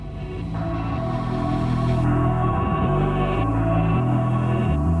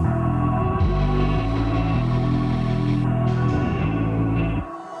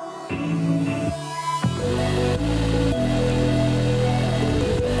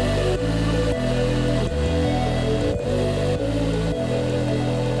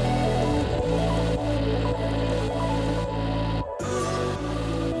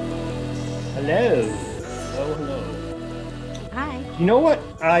Hello. Hello, hello. Hi. You know what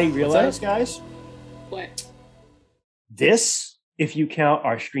I realized, guys? What? This, if you count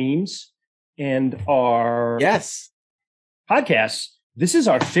our streams and our podcasts, this is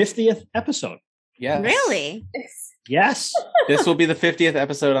our 50th episode. Yes. Really? Yes. This will be the 50th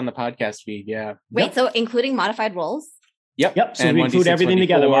episode on the podcast feed. Yeah. Wait, Yep. so including modified roles? Yep. So And we include 1d6, everything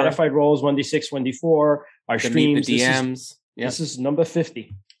together. 1d4. Modified rolls, 1d6, 1d4, our The streams. meet the DMs. This is number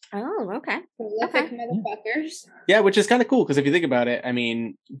 50. Oh, okay. Prolific motherfuckers. Yeah, which is kind of cool because if you think about it, I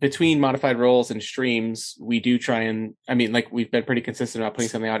mean, between modified roles and streams, we do try and, I mean, like we've been pretty consistent about putting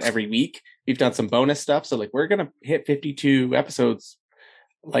something out every week. We've done some bonus stuff. So like we're going to hit 52 episodes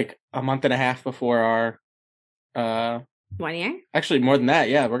like a month and a half before our, 1 year? actually more than that.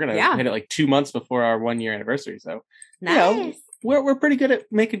 Yeah. We're going to hit it like 2 months before our 1 year anniversary. So Nice. we're pretty good at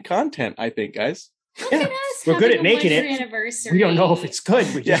making content, I think, guys. Look at us. We're good having at a making it. 1 year Anniversary. We don't know if it's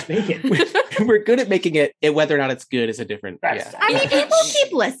good. We just make it. We're good at making it. Whether or not it's good is a different. That's- Yeah. I mean, people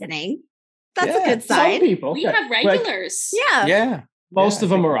keep listening. That's Yeah, a good Some sign. people. We yeah. have Like, regulars. Yeah. Yeah. most Yeah,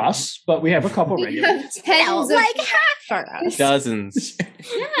 of I them think are us, but we have a couple We regulars. have Yeah, tens of like half for us. Dozens.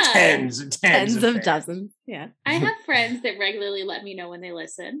 Yeah. Tens of fans. dozens. Yeah. I have friends that regularly let me know when they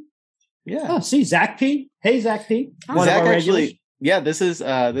listen. Yeah. Oh, see, Zach P. Hey, Zach P. Oh, One of Zach our regulars. actually, yeah, this is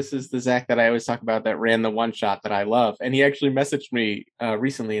the Zach that I always talk about that ran the one shot that I love, and he actually messaged me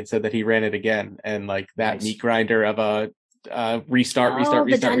recently and said that he ran it again, and like that Nice. meat grinder of a restart,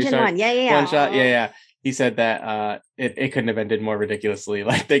 the dungeon one. Yeah. one shot, yeah. He said that it couldn't have ended more ridiculously.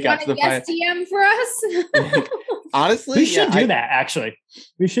 Like they got Want to a the guest DM for us? honestly, We should yeah, do that, actually.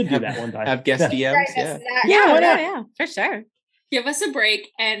 We should do that one time. Have guest Yeah. DMs, Right, yeah. that's that. Yeah, why not? Yeah, for sure. Give us a break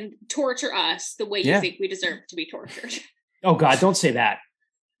and torture us the way you Yeah. think we deserve to be tortured. Oh, God, don't say that.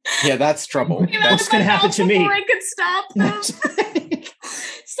 Yeah, that's trouble. Came out What's of my gonna happen mouth to me? before I could stop.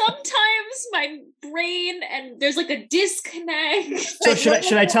 Sometimes my brain and there's like a disconnect. So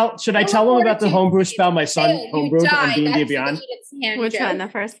should I tell them about the homebrew spell my son homebrewed on D&D Beyond? Which one? The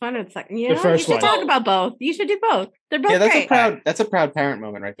first one or the second? Yeah, first you should one. talk about both. You should do both. They're both Yeah, great. that's a proud parent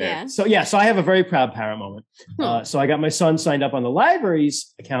moment right there. Yeah. So I have a very proud parent moment. So I got my son signed up on the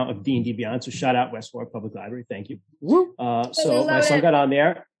library's account of D&D Beyond. So shout out West Warwick Public Library. Thank you. So my son got on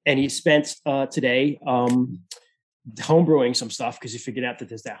there and he spent today homebrewing some stuff because he figured out that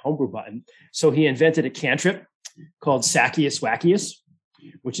there's that homebrew button. So he invented a cantrip called Sackius Wackius,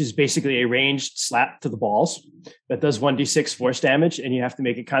 which is basically a ranged slap to the balls that does 1d6 force damage, and you have to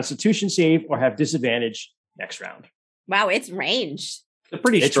make a Constitution save or have disadvantage next round. Wow, it's ranged. It's a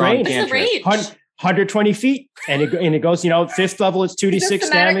pretty It's strong range. What's the cantrip. range? 120 feet, and it goes. Fifth level it's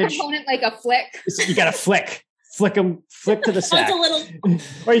 2d6 damage. Component like a flick. You got to flick to the sack, Sounds a little.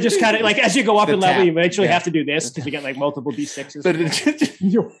 or you just kind of like as you go up The in level, tap. you eventually Yeah. have to do this because you get like multiple d6s.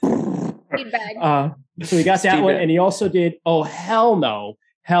 Feedback. So he got that Steve one, Beck. and he also did "Oh hell no,"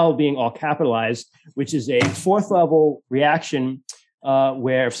 hell being all capitalized, which is a fourth level reaction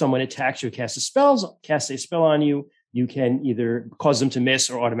where if someone attacks you or casts a spell on you, you can either cause them to miss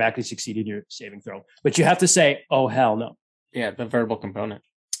or automatically succeed in your saving throw. But you have to say "Oh hell no." Yeah, the verbal component.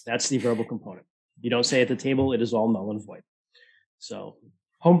 That's the verbal component. You don't say at the table; it is all null and void. So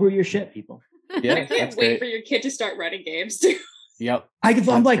homebrew your shit, people. Yeah, I can't that's wait great. for your kid to start running games too. Yep.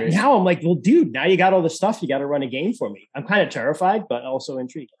 I'm like, great. well, dude, now you got all the stuff. You got to run a game for me. I'm kind of terrified, but also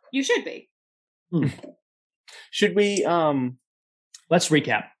intrigued. You should be. Should we Let's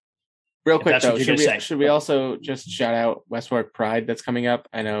recap. real If quick that's what though, you're gonna say. should we also just shout out West Warwick Pride that's coming up?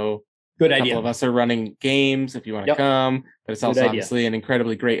 I know Good a couple idea. of us are running games if you want to Yep. come, but it's Good also idea. obviously an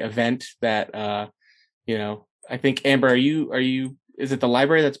incredibly great event that I think Amber, are you is it the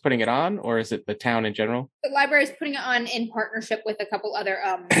library that's putting it on or is it the town in general? The library is putting it on in partnership with a couple other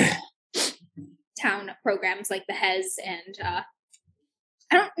town programs like the Hez and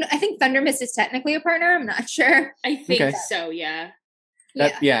I don't know. I think Thunder Mist is technically a partner. I'm not sure. I think Okay. so. Yeah.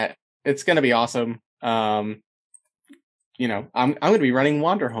 Yeah, it's gonna be awesome. I'm gonna be running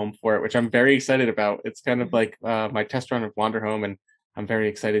Wanderhome for it, which I'm very excited about. It's kind of like my test run of Wanderhome, and I'm very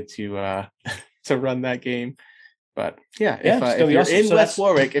excited to to run that game. But yeah, Yeah, if it's gonna be you're awesome. in So West that's-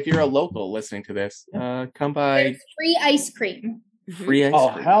 Warwick, if you're a local listening to this, come by. There's free ice cream. Free ice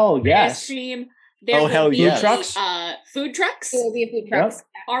Oh cream. hell Ice yes! cream. There Oh, will hell be, yes. Trucks? Food trucks. There will be a food truck.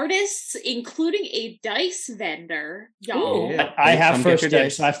 Artists, incling a dice vendor. Y'all. Yeah. I have Come get first your dibs.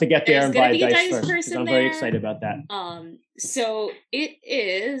 dice. So I have to get there There's and gonna buy be a dice dice first. 'cause person I'm very there. excited about that. So it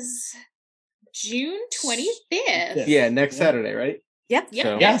is June 25th. Yeah, next Saturday, right? Yep. Yep.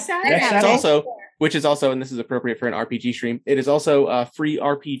 So- Next Yeah, Saturday. next It's Saturday. also, which is also, and this is appropriate for an RPG stream, it is also a free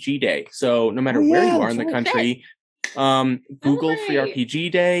RPG day. So no matter Oh, where yeah, you are in the that's right. country, Google Free right.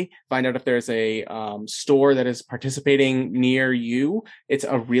 RPG Day. Find out if there's a store that is participating near you. It's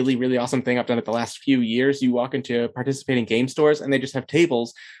a really, really awesome thing I've done it the last few years. You walk into participating game stores and they just have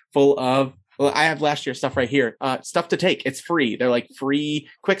tables full of, well, I have last year's stuff right here. Stuff to take. It's free. They're like free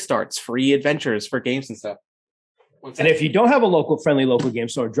quick starts, free adventures for games and stuff. And if you don't have a friendly local game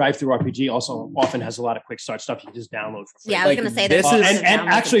store, Drive Through RPG also often has a lot of quick start stuff you can just download for free. Yeah, I was Like, gonna say this there's is- and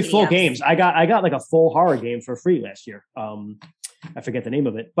actually full PDFs. games. I got like a full horror game for free last year. I forget the name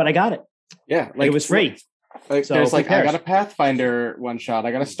of it, but I got it. Yeah, Like, it was free. Like, So there's who like, I cares? got a Pathfinder one shot.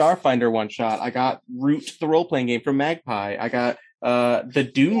 I got a Starfinder one shot. I got Root, the role playing game from Magpie. I got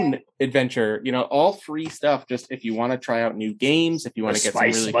the Dune adventure. You know, all free stuff. Just if you want to try out new games, if you want to get some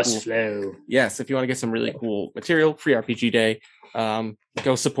really cool, flow. yes, if you want to get some really cool material, Free RPG Day.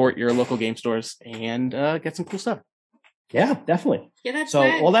 Go support your local game stores and get some cool stuff. Yeah, definitely. Yeah, that's So,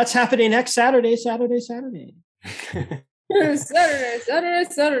 right. well, that's happening next Saturday. Saturday. Sound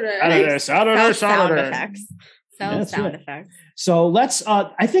effects. That's Sound it. effects. So let's,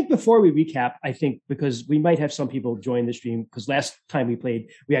 I think before we recap, I think because we might have some people join the stream, because last time we played,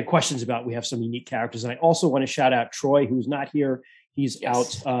 we had questions about, we have some unique characters. And I also want to shout out Troy, who's not here. He's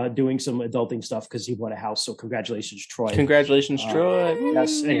Yes. out doing some adulting stuff because he bought a house. So congratulations, Troy. Congratulations, Troy.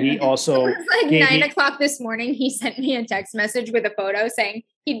 Yes. And he also, It was like gave 9 me- o'clock this morning. He sent me a text message with a photo saying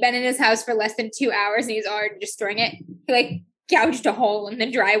he'd been in his house for less than 2 hours and he's already destroying it. He like gouged a hole in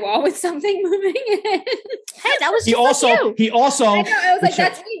the drywall with something moving in. Hey, that was he just like also, you. he also, I know. I was like, which-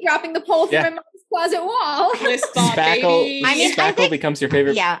 that's me dropping the pole through Yeah. my mom's closet wall. Bliss spot, Spackle, baby. I mean, I Spackle think- becomes your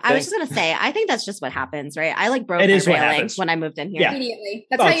favorite. Yeah, I was thing. just gonna say, I think that's just what happens, right? I like broke It my is what railing happens. when I moved in here. Yeah. Immediately.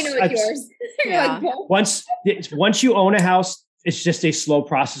 That's Oh, how you know it's it's- yours. You're Yeah. like, "Whoa." once you own a house, it's just a slow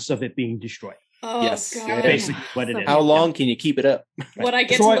process of it being destroyed. Oh, Yes. God. Basically what it is. How long can you keep it up? What I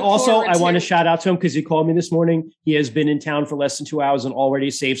get Troy, to look also, forward I want to to. shout out to him because he called me this morning. He has been in town for less than 2 hours and already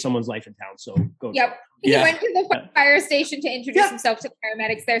saved someone's life in town. So go. Yep. He Yeah. went to the fire station to introduce Yeah. himself to the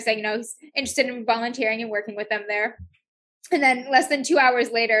paramedics there, saying, he's interested in volunteering and working with them there. And then less than 2 hours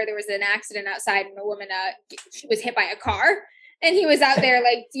later, there was an accident outside and a woman she was hit by a car. And he was out there,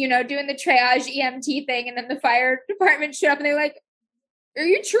 like, doing the triage EMT thing. And then the fire department showed up and they were like, "Are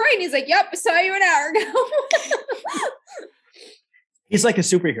you Troy?" And he's like, "Yep, I saw you an hour ago." He's like a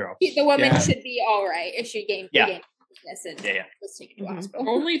superhero. The woman Yeah. should be all right if she gained Yeah. business and Yeah, yeah. was taken to Mhm. hospital.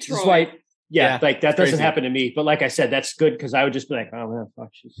 Only This Troy. is why, Yeah, like that doesn't crazy. happen to me. But like I said, that's good because I would just be like, "Oh man, fuck,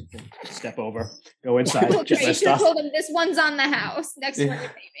 she's step over, go inside, Okay, get you my should have stuff." told him this one's on the house. Next one, your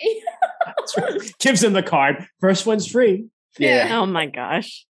baby. That's right. Gives him the card. First one's free. Yeah. Oh my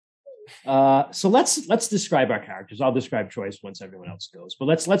gosh. So let's describe our characters. I'll describe Troy's once everyone else goes. But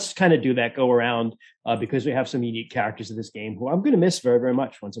let's kind of do that. Go around because we have some unique characters in this game who I'm going to miss very, very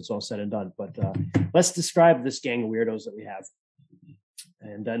much once it's all said and done. But let's describe this gang of weirdos that we have,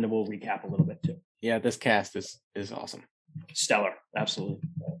 and then we'll recap a little bit too. Yeah, this cast is awesome. Stellar, absolutely.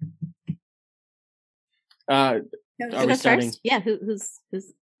 Are Who we goes starting? first? Yeah, who's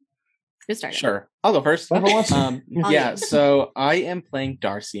starting? Sure, I'll go first. Whoever wants to. I'll Yeah, go. so I am playing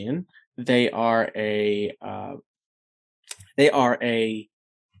Darcian. They are a.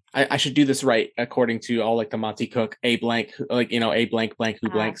 I should do this right according to all like the Monty Cook a blank a blank blank who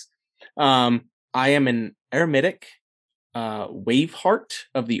Ah. blanks. I am an eremitic wave heart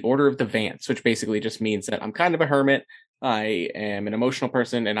of the Order of the Vance, which basically just means that I'm kind of a hermit. I am an emotional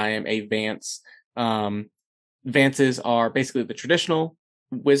person, and I am a Vance. Vances are basically the traditional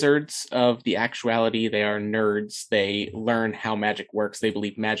wizards of the actuality. They are nerds. They learn how magic works. They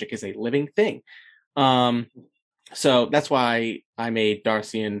believe magic is a living thing. So that's why I made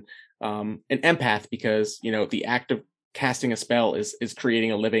Darcian an empath, because the act of casting a spell is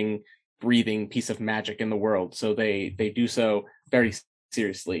creating a living, breathing piece of magic in the world. So they do so very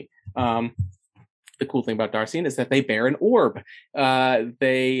seriously. The cool thing about Darcian is that they bear an orb.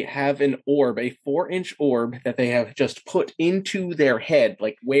 They have an orb, a 4-inch orb that they have just put into their head,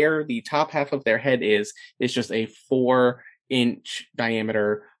 like where the top half of their head is just a 4-inch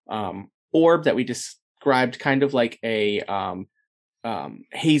diameter orb that we described kind of like a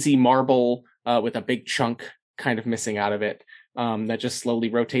hazy marble with a big chunk kind of missing out of it, that just slowly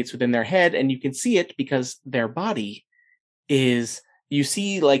rotates within their head. And you can see it because their body is, you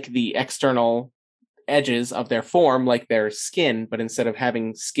see like the external edges of their form, like their skin, but instead of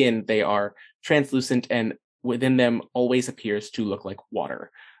having skin, they are translucent, and within them always appears to look like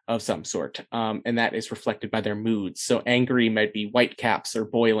water of some sort. And that is reflected by their moods. So angry might be white caps or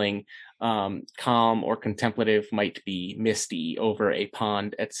boiling, calm or contemplative might be misty over a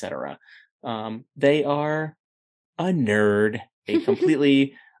pond, etc. They are a nerd, a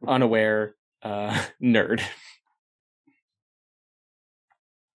completely unaware nerd.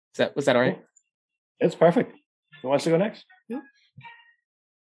 Was that all right? It's perfect. Who wants to go next?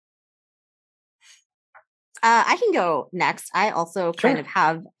 I can go next. I also kind Sure. of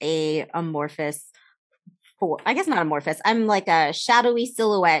have a amorphous I guess not amorphous. I'm like a shadowy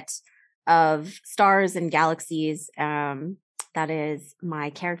silhouette of stars and galaxies. That is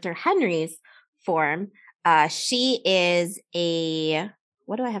my character Henry's form. She is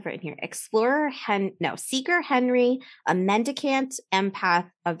what do I have written here? Seeker Henry, a mendicant empath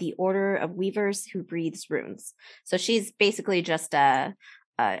of the Order of Weavers who breathes runes. So she's basically just a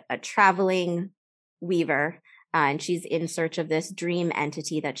traveling weaver. And she's in search of this dream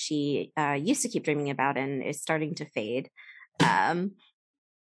entity that she used to keep dreaming about and is starting to fade.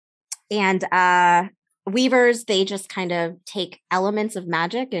 Weavers, they just kind of take elements of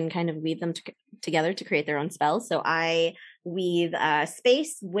magic and kind of weave them together to create their own spells. So I weave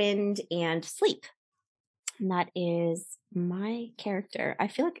space, wind, and sleep. And that is my character. I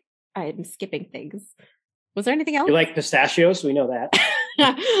feel like I'm skipping things. Was there anything else? You like pistachios? We know that.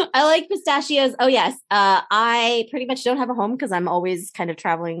 I like pistachios. Oh, yes. I pretty much don't have a home because I'm always kind of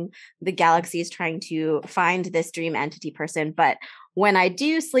traveling the galaxies trying to find this dream entity person. But when I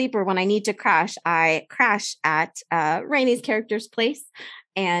do sleep or when I need to crash, I crash at Rainey's character's place.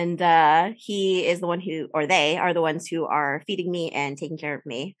 And he is the one or they are the ones who are feeding me and taking care of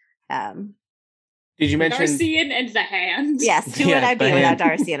me. Did you mention Darcian and the Hand? Yes, who would I be without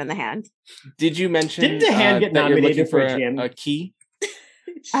Darcian in the Hand? Did you mention Didn't the Hand get that you're nominated looking for for a gym? a key?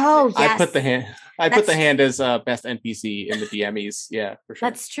 Oh, yes. I put the Hand as best NPC in the DMEs. Yeah, for sure.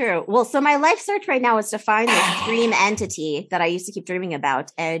 That's true. Well, so my life search right now is to find this dream entity that I used to keep dreaming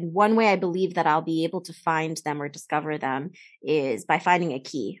about. And one way I believe that I'll be able to find them or discover them is by finding a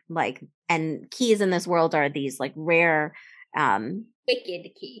key. And keys in this world are these rare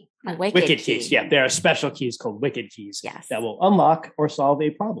Wicked key. Wicked keys. Yeah, there are special keys called wicked keys. Yes. That will unlock or solve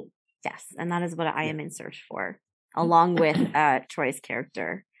a problem. Yes. And that is what I am in search for, along with Troy's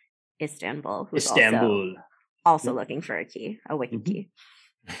character, Istanbul, who's also looking for a key, a wicked key.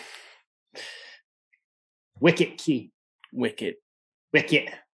 Wicked key. Wicked.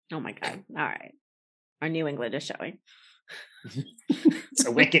 Oh my God. All right. Our New England is showing. It's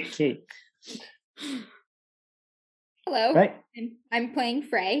a wicked key. Hello. Right. I'm playing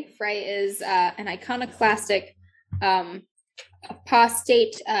Frey. Frey is an iconoclastic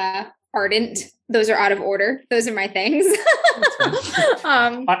apostate ardent. Those are out of order. Those are my things.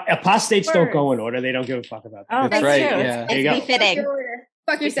 Apostates don't go in order. They don't give a fuck about that. Oh, That's that's right, true. yeah. There you It's go. befitting.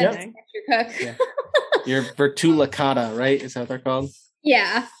 Fuck your sentence, Mr. Cook. Yeah. Your Virtulicata, right? Is that what they're called?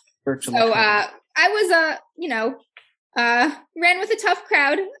 Yeah. Virtulicata. So I was ran with a tough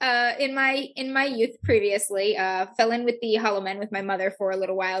crowd in my youth previously. Fell in with the Hollow Men with my mother for a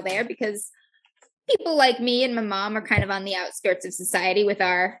little while there because people like me and my mom are kind of on the outskirts of society with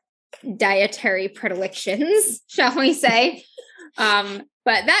our dietary predilections, shall we say.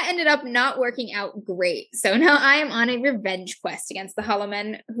 But that ended up not working out great. So now I am on a revenge quest against the Hollow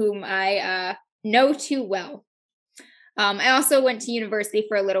Men, whom I know too well. I also went to university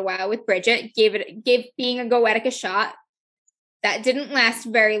for a little while with Bridget, gave being a Goetic a shot. That didn't last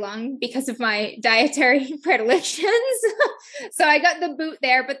very long because of my dietary predilections. So I got the boot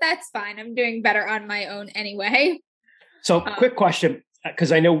there, but that's fine. I'm doing better on my own anyway. So quick question,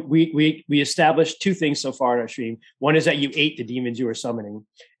 because I know we established two things so far in our stream. One is that you ate the demons you were summoning.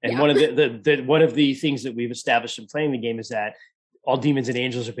 And one of one of the things that we've established in playing the game is that all demons and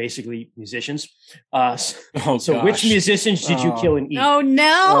angels are basically musicians. So which musicians did you kill and eat? Oh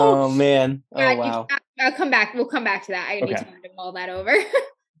no! Oh man! Oh wow! I'll come back. We'll come back to that. I need time to mull that over.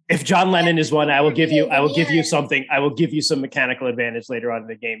 If John Lennon is one, I will give you something. I will give you some mechanical advantage later on in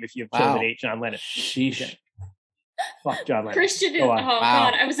the game if you've killed and ate John Lennon. Sheesh. Okay. Fuck John Lennon. Christian is,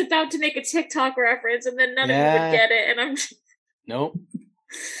 God, I was about to make a TikTok reference and then none of you would get it, and I'm nope.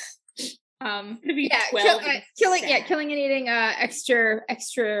 Gonna be 12 killing and eating extra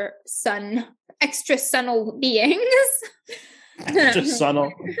sunnal beings. Extra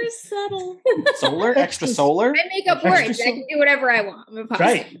subtle. Extra solar. I make up words. I can do whatever I want. I'm a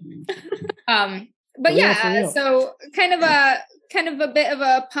Right. But yeah, so kind of a bit of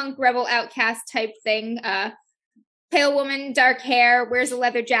a punk rebel outcast type thing. Pale woman, dark hair, wears a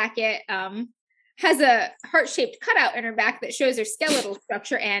leather jacket, has a heart-shaped cutout in her back that shows her skeletal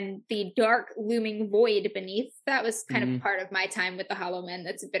structure and the dark looming void beneath. That was kind of part of my time with the Hollow Men.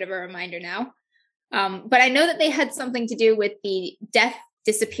 That's a bit of a reminder now. But I know that they had something to do with the death,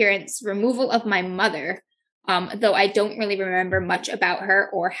 disappearance, removal of my mother, though I don't really remember much about her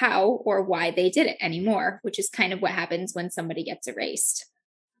or how or why they did it anymore, which is kind of what happens when somebody gets erased.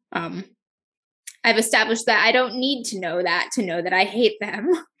 I've established that I don't need to know that I hate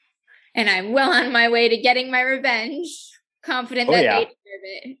them. And I'm well on my way to getting my revenge. Confident that they deserve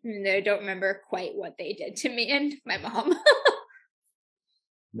it. And I don't remember quite what they did to me and my mom.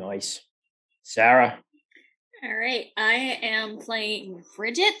 Nice. Sarah. All right. I am playing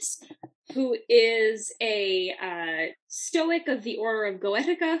Bridget, who is a stoic of the Order of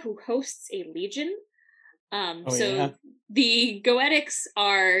Goetica who hosts a legion. The Goetics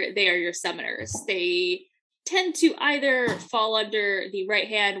are your summoners. They tend to either fall under the right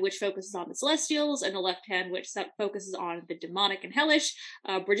hand, which focuses on the celestials, and the left hand, which focuses on the demonic and hellish.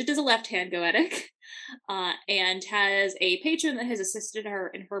 Bridget is a left-hand Goetic, and has a patron that has assisted her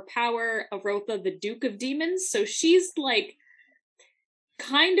in her power, Arotha, the Duke of Demons. So she's like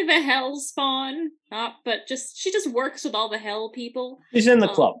kind of a hell spawn, she just works with all the hell people. She's in the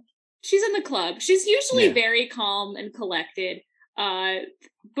club. She's in the club. She's usually very calm and collected.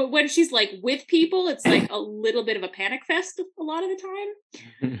 But when she's like with people, it's like a little bit of a panic fest a lot of the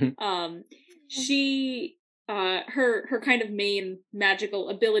time. Her kind of main magical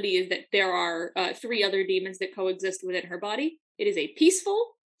ability is that there are 3 other demons that coexist within her body. It is a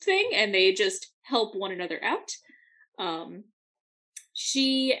peaceful thing, and they just help one another out.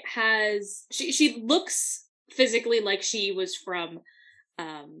 She looks physically like she was from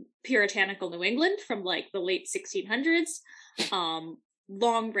puritanical New England from like the late 1600s.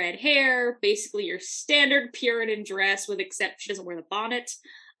 Long red hair, basically your standard Puritan dress, with except she doesn't wear the bonnet.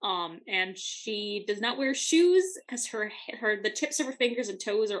 And she does not wear shoes because the tips of her fingers and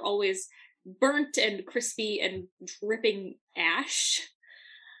toes are always burnt and crispy and dripping ash.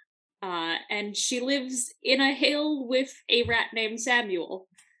 And she lives in a hill with a rat named Samuel.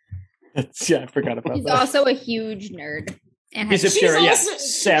 I forgot about He's that. also a huge nerd. And He's a Puritan.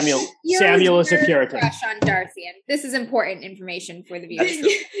 Samuel is a Puritan. Crush on Darcian. This is important information for the viewers.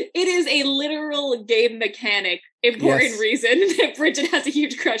 It is a literal game mechanic important reason that Bridget has a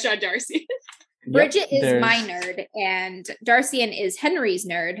huge crush on Darcian. Bridget is my nerd, and Darcian is Henry's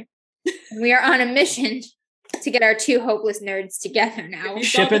nerd. We are on a mission to get our 2 hopeless nerds together now.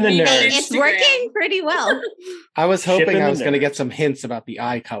 Shipping the nerds. It's working pretty well. I was hoping I was going to get some hints about the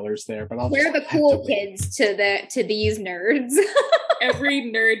eye colors there, but we're the cool kids to these nerds.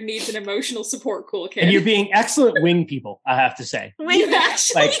 Every nerd needs an emotional support cool kid. And you're being excellent wing people, I have to say.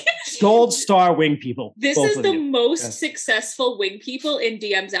 Like gold star wing people. This is the most successful wing people in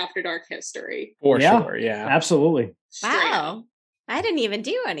DM's After Dark history. For sure, yeah. Absolutely. Wow. I didn't even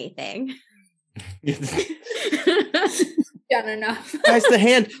do anything. Done enough. Guys, the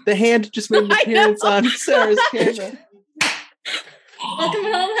hand just made an appearance on Sarah's camera. Welcome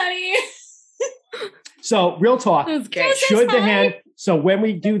home, honey. So, real talk. That was great. Should the hand? So when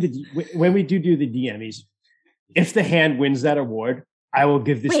we do the DMEs, if the hand wins that award, I will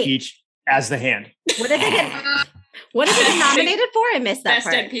give the speech as the hand. What did it get? What is it nominated for? I missed that best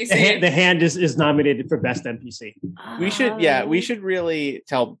part. NPC. The hand is nominated for best NPC. We should really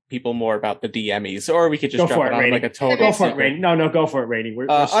tell people more about the DMEs, or we could just go drop for it on Rainy. like a total. Go for it, Rainy. No, go for it, Rainy. We're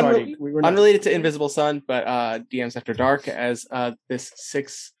starting. We're not... Unrelated to Invisible Sun, but DMs After Dark as us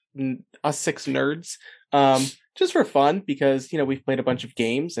 6 nerds. Just for fun, because we've played a bunch of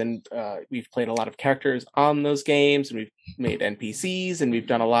games, and we've played a lot of characters on those games, and we've made NPCs, and we've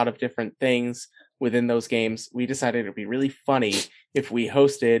done a lot of different things within those games. We decided it'd be really funny if we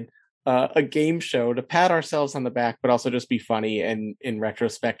hosted a game show to pat ourselves on the back, but also just be funny and in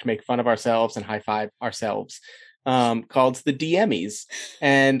retrospect make fun of ourselves and high five ourselves, called the DMEs.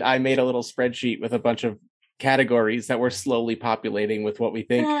 And I made a little spreadsheet with a bunch of categories that we're slowly populating with what we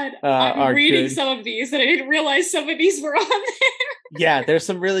think I'm reading good. some of these, and I didn't realize some of these were on there. Yeah, there's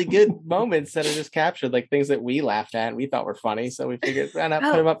some really good moments that are just captured, like things that we laughed at and we thought were funny. So we figured, why not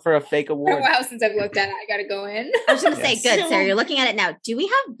put them up for a fake award? Wow, since I've looked at it, I gotta go in. I was going to say, good, Sarah. You're looking at it now. Do we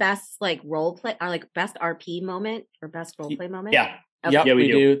have best role play, or best RP moment, or best role play moment? Yeah. Okay. Yep, Yeah,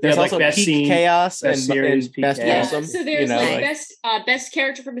 we do. There's Yeah, also best peak scene, chaos best series, and best peak chaos. awesome. So there's like, best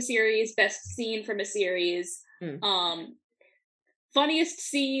character from a series, best scene from a series, funniest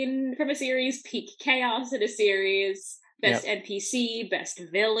scene from a series, peak chaos in a series, best NPC, best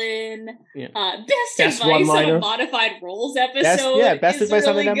villain, best advice on a modified roles episode. Best advice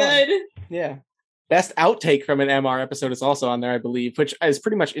really on an MR. good. Yeah. Best outtake from an MR episode is also on there, I believe, which is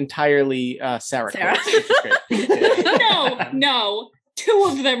pretty much entirely Sarah. Quotes, which is great. No. 2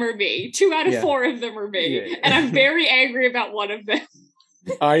 of them are me. 2 out of 4 of them are me. Yeah. And I'm very angry about one of them.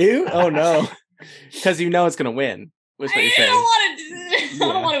 Are you? Oh no. Because you know it's gonna win. Was what you're saying. I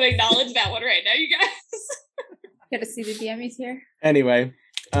don't want to acknowledge that one right now, you guys. Gotta see the DMs here. Anyway,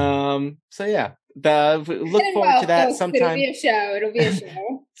 so yeah, Look forward to that sometime. It'll be a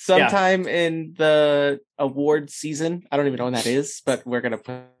show. Sometime in the award season. I don't even know when that is, but we're gonna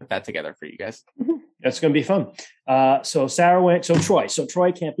put that together for you guys. That's going to be fun. So Sarah went. So Troy. So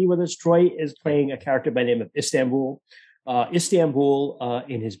Troy can't be with us. Troy is playing a character by the name of Istanbul. Istanbul,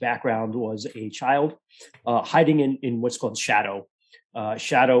 in his background, was a child hiding in what's called Shadow.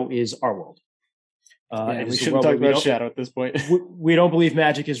 Shadow is our world. We shouldn't talk about Shadow at this point. We don't believe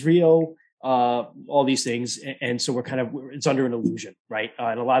magic is real. All these things, and so it's under an illusion, right?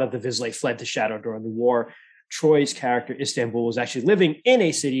 And a lot of the Vizsla fled to Shadow during the war. Troy's character, Istanbul, was actually living in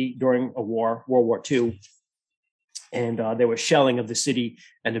a city during a war, World War II. And there was shelling of the city,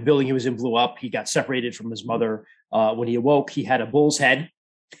 and the building he was in blew up. He got separated from his mother. When he awoke, he had a bull's head.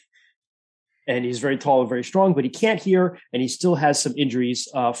 And he's very tall and very strong, but he can't hear, and he still has some injuries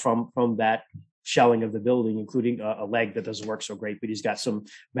from that shelling of the building, including a leg that doesn't work so great, but he's got some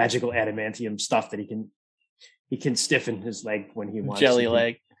magical adamantium stuff that he can stiffen his leg when he wants. Jelly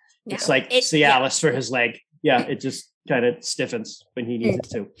leg. It's like Cialis for his leg. Yeah, it just kind of stiffens when he needs it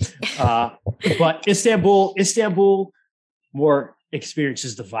to. But Istanbul more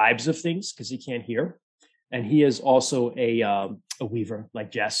experiences the vibes of things because he can't hear. And he is also a weaver like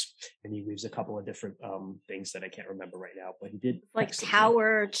Jess, and he weaves a couple of different things that I can't remember right now, but he did like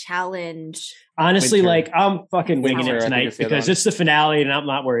Tower Challenge. Honestly, Winter. I'm fucking winging Winter, it tonight because it's the finale and I'm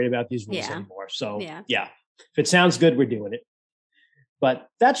not worried about these rules anymore. So yeah, if it sounds good, we're doing it. But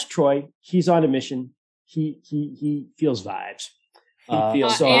that's Troy. He's on a mission. He feels vibes. He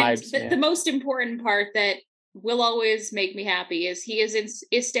feels vibes. The most important part that will always make me happy is he is in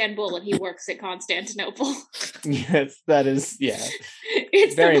Istanbul and he works at Constantinople. Yes, that is,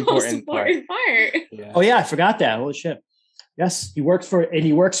 it's very the most important part. Yeah. Oh yeah, I forgot that. Holy shit. Yes, he works for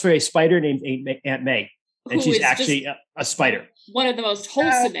a spider named Aunt May, and she's actually a spider. One of the most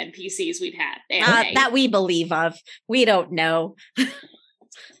wholesome NPCs we've had. That we believe of. We don't know.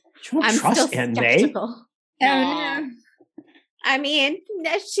 I'm trust Aunt May. I mean,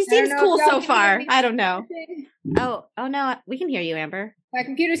 she seems cool so far. I don't know. Oh no, we can hear you, Amber. My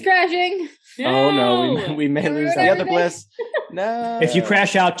computer's crashing. No. Oh no, we may lose the other bliss. No. If you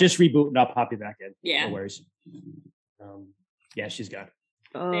crash out, just reboot and I'll pop you back in. Yeah. No worries. Yeah, she's gone.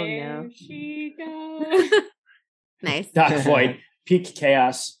 Oh there no. She goes. Nice. Doc Void, peak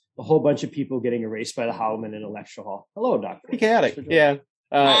chaos. A whole bunch of people getting erased by the Howlman in a lecture hall. Hello, Doc Void. Chaotic. Yeah.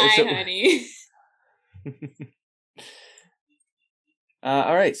 Hi, honey.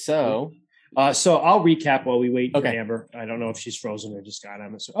 All right, so I'll recap while we wait for Amber. I don't know if she's frozen or just gone.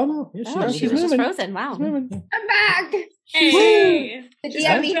 Oh no, she's moving. Frozen. Wow, I'm back. Hey, the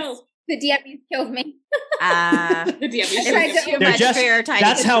DM killed me. The DM.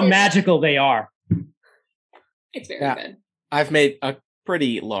 That's how magical they are. It's very good. I've made a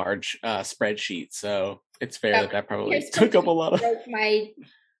pretty large spreadsheet, so it's fair that probably took up a lot of my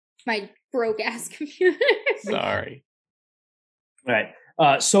broke ass computer. All Sorry. right.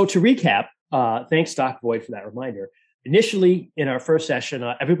 So to recap, thanks Doc Void for that reminder. Initially, in our first session,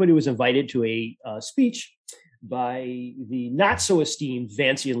 everybody was invited to a speech by the not so esteemed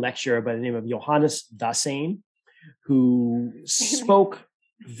Vancian lecturer by the name of Johannes Dasein, who spoke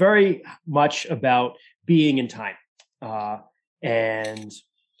very much about being in time. And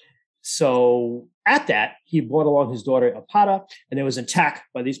so at that, he brought along his daughter Apata, and there was an attack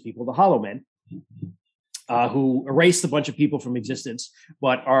by these people, the Hollow Men, who erased a bunch of people from existence.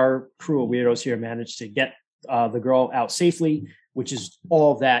 But our crew of weirdos here managed to get the girl out safely, which is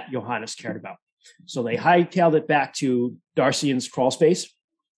all that Johannes cared about. So they hightailed it back to Darcian's crawl space,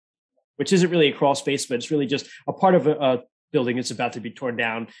 which isn't really a crawl space, but it's really just a part of a building that's about to be torn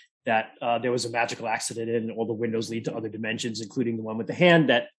down, that there was a magical accident in, and all the windows lead to other dimensions, including the one with the hand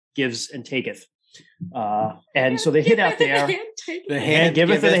that gives and taketh. And so they hid out there. The hand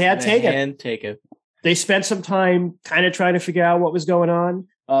giveth and the hand taketh. They spent some time kind of trying to figure out what was going on,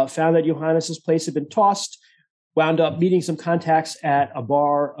 found that Johannes's place had been tossed, wound up meeting some contacts at a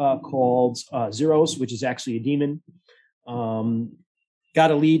bar called Zeros, which is actually a demon.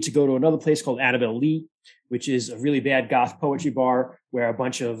 Got a lead to go to another place called Annabelle Lee, which is a really bad goth poetry bar where a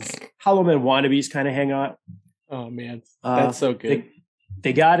bunch of Hollow Men wannabes kind of hang out. Oh, man. That's so good.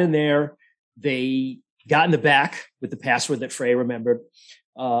 They got in there. They got in the back with the password that Frey remembered.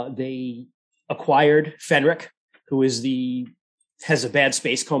 They acquired Fenric, who has a bad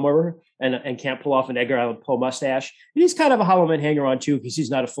space comb over and can't pull off an Edgar Allan Poe mustache. And he's kind of a Hollow Man hanger-on too, because he's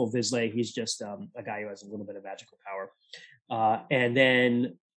not a full Vizsla. He's just a guy who has a little bit of magical power. And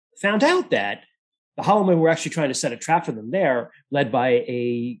then found out that the Hollow Men were actually trying to set a trap for them there, led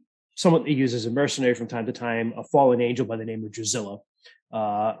by someone they use as a mercenary from time to time, a fallen angel by the name of Drusilla.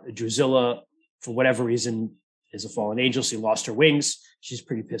 Drusilla for whatever reason, is a fallen angel. She lost her wings. She's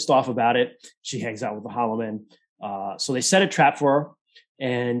pretty pissed off about it. She hangs out with the Hollow Men. So they set a trap for her.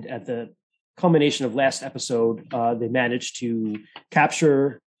 And at the culmination of last episode, they managed to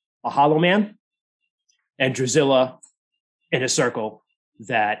capture a Hollow Man and Drusilla in a circle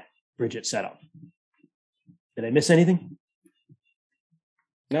that Bridget set up. Did I miss anything?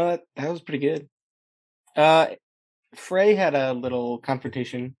 No, that was pretty good. Frey had a little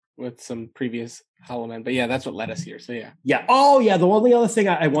confrontation with some previous Hollow Men, but yeah, that's what led us here. So yeah. Yeah. Oh, yeah. The only other thing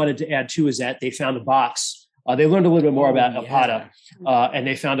I wanted to add too is that they found a box. They learned a little bit more about Ipata, and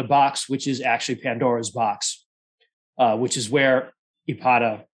they found a box, which is actually Pandora's box, which is where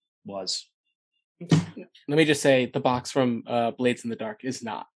Ipata was. Let me just say, the box from Blades in the Dark is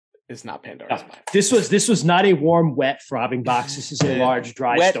not Pandora's box. This was not a warm, wet, throbbing box. This is a large,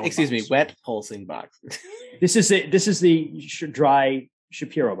 dry stone. Wet pulsing box. This is the dry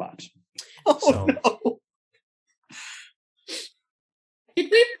Shapiro box. No. Did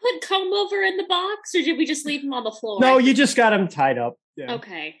we put comb over in the box, or did we just leave him on the floor? No, you just got him tied up. Yeah.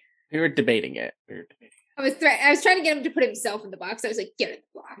 Okay. We were debating it. I was trying to get him to put himself in the box. I was like, get in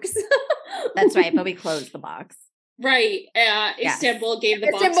the box. That's right, but we closed the box. Right. Yes. Istanbul gave the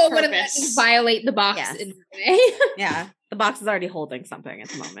box Istanbul purpose. wouldn't let me violate the box Yes. in any way. Yeah, the box is already holding something at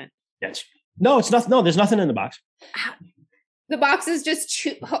the moment. Yes. No, it's not. No, there's nothing in the box. The box is just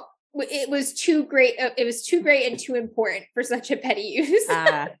too. It was too great. It was too great and too important for such a petty use.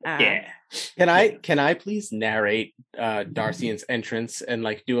 Yeah. Can I please narrate Darcian's entrance and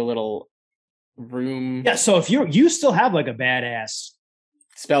like do a little room? Yeah. So if you still have like a badass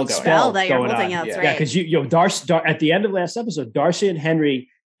spell going. Spell that you're going holding on. out, Yeah. right? Yeah, because at the end of last episode, Darcy and Henry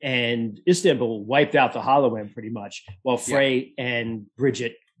and Istanbul wiped out the Hollow Men pretty much, while Frey and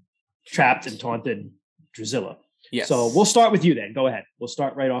Bridget trapped and taunted Drusilla. Yes. So we'll start with you then. Go ahead. We'll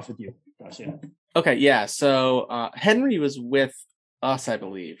start right off with you, Darcy. Okay, yeah. So Henry was with us, I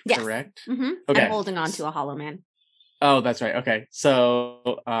believe, Yes. correct? Mm-hmm. Okay. I'm holding on to a Hollow Man. Oh, that's right. Okay.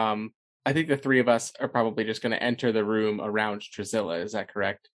 So I think the three of us are probably just going to enter the room around Drusilla. Is that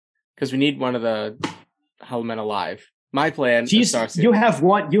correct? Because we need one of the Hollow Men alive. My plan is Darcy. You have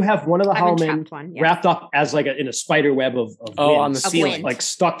one of the Hollow Men One, yes. wrapped up as like in a spider web of on the winds, ceiling. like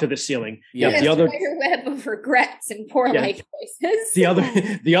stuck to the ceiling. Yeah. The other spider web of regrets and poor Yeah. life choices.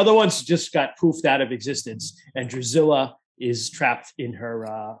 the other ones just got poofed out of existence, and Drusilla is trapped in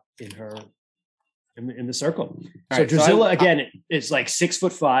the circle. All So right, Drusilla again is like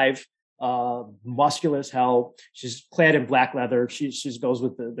 6'5", muscular as hell. She's clad in black leather. She goes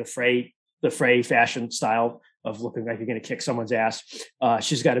with the Frey fashion style of looking like you're going to kick someone's ass.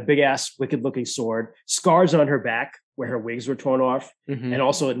 She's got a big ass, wicked looking sword, scars on her back where her wings were torn off, Mhm. and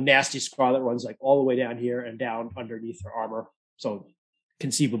also a nasty scar that runs like all the way down here and down underneath her armor. So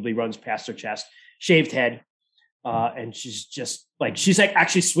conceivably runs past her chest, shaved head. And she's like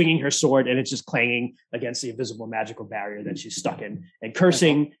actually swinging her sword, and it's just clanging against the invisible magical barrier that she's stuck in, and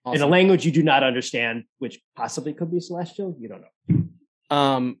cursing in a Awesome. language you do not understand, which possibly could be Celestial. You don't know.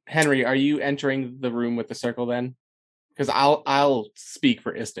 Henry, are you entering the room with the circle then? Because I'll speak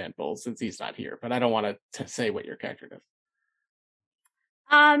for Istanbul since he's not here, but I don't want to say what your character does.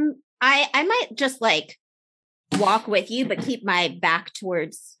 I might just like walk with you, but keep my back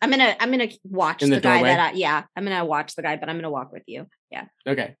towards. I'm gonna watch In the the guy doorway? I'm gonna watch the guy, but I'm gonna walk with you. Yeah.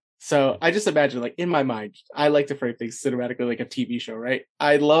 Okay. So I just imagine, like, in my mind, I like to frame things cinematically like a TV show, right?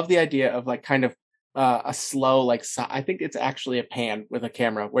 I love the idea of like kind of a slow, like, I think it's actually a pan with a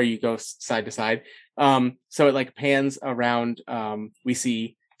camera where you go side to side. So it like pans around. We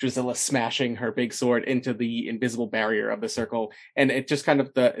see Drusilla smashing her big sword into the invisible barrier of the circle, and it just kind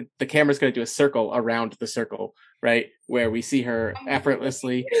of the camera's going to do a circle around the circle, right, where we see her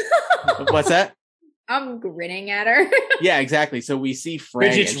effortlessly. What's that? I'm grinning at her. Yeah, exactly. So we see Frey.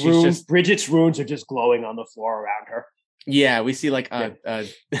 Bridget's and she's just, Bridget's runes are just glowing on the floor around her. yeah, we see like a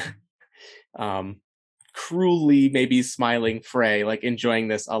cruelly maybe smiling Frey, like enjoying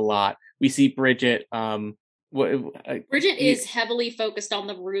this a lot. We see Bridget. Bridget is heavily focused on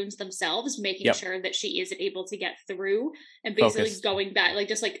the runes themselves, making Yep. sure that she isn't able to get through, and basically Focused. going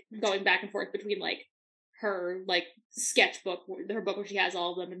back and forth between like her like sketchbook, her book where she has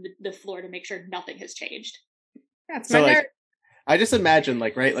all of them, and the floor to make sure nothing has changed. That's So, my like, nerd. I just imagine,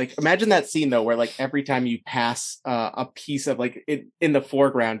 like, right, like imagine that scene though, where like every time you pass a piece of like in the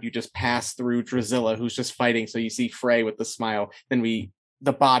foreground, you just pass through Drusilla, who's just fighting. So you see Frey with the smile, then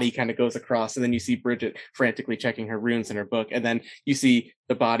the body kind of goes across, and then you see Bridget frantically checking her runes in her book, and then you see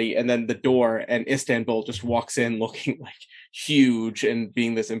the body, and then the door, and Istanbul just walks in looking like huge and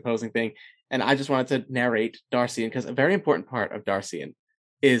being this imposing thing. And I just wanted to narrate Darcian, because a very important part of Darcian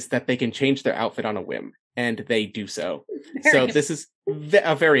is that they can change their outfit on a whim, and they do so. Very So good. this is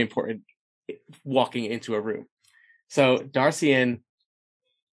a very important walking into a room. So Darcian,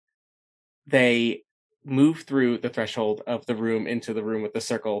 they move through the threshold of the room into the room with the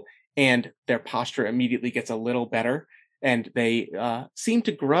circle, and their posture immediately gets a little better, and they seem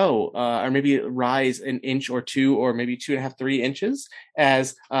to grow or maybe rise an inch or two, or maybe 2.5, 3 inches,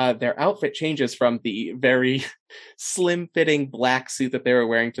 as their outfit changes from the very slim-fitting black suit that they were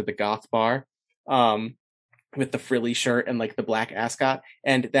wearing to the goth bar, with the frilly shirt and like the black ascot,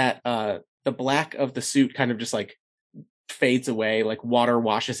 and that the black of the suit kind of just like fades away, like water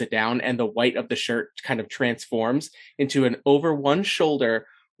washes it down, and the white of the shirt kind of transforms into an over one shoulder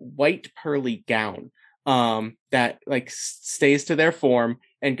white pearly gown that like stays to their form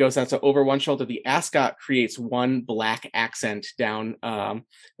and goes down. So over one shoulder, the ascot creates one black accent down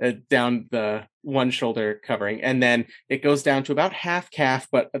down the one shoulder covering, and then it goes down to about half calf,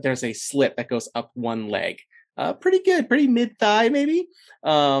 but there's a slit that goes up one leg. Pretty good, pretty mid thigh maybe.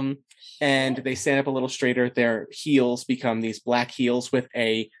 And they stand up a little straighter. Their heels become these black heels with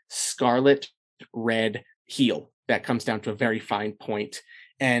a scarlet red heel that comes down to a very fine point.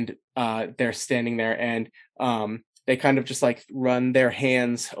 And they're standing there, and they kind of just like run their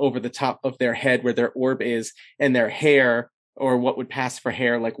hands over the top of their head where their orb is, and their hair, or what would pass for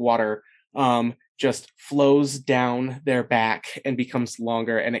hair like water, just flows down their back and becomes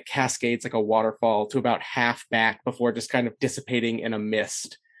longer, and it cascades like a waterfall to about half back before just kind of dissipating in a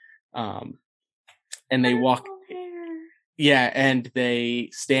mist. And they walk, and they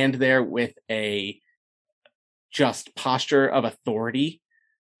stand there with a just posture of authority,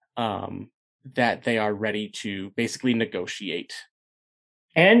 that they are ready to basically negotiate.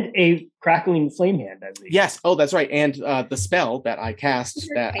 And a crackling flame hand, I believe. Yes. Oh, that's right. And the spell that I cast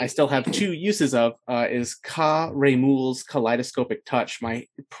that I still have 2 uses of is Ka Remul's Kaleidoscopic Touch.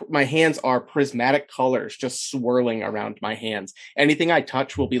 My hands are prismatic colors just swirling around my hands. Anything I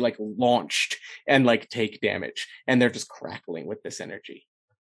touch will be like launched and like take damage. And they're just crackling with this energy.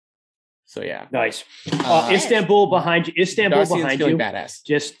 So yeah. Nice. Istanbul behind you. Istanbul Darcian's behind feeling you. badass.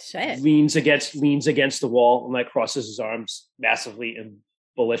 Just Shit. leans against the wall and like crosses his arms massively and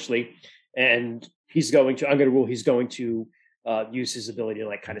bullishly. And he's going to use his ability to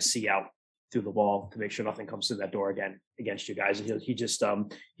like kind of see out through the wall to make sure nothing comes through that door again against you guys. And he just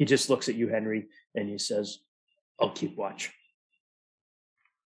looks at you, Henry, and he says, "I'll keep watch."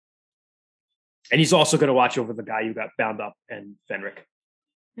 And he's also going to watch over the guy you got bound up and Fenric.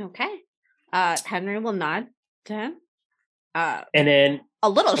 Okay. Henry will nod to him. And then A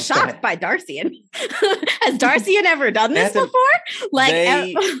little go shocked ahead. by Darcian. Has Darcian ever done this That's a- before?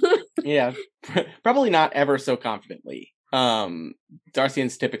 Like, Yeah, probably not ever so confidently.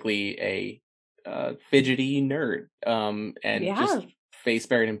 Darcian's typically a fidgety nerd, and just face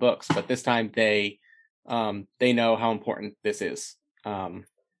buried in books. But this time they know how important this is. on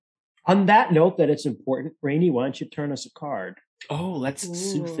that note that it's important, Rainey, why don't you turn us a card? Oh, let's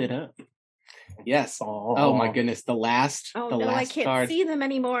sooth Ooh. it up. Yes. Oh my goodness, the last I can't card. see them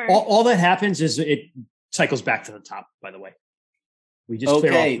anymore. All that happens is it cycles back to the top, by the way. We just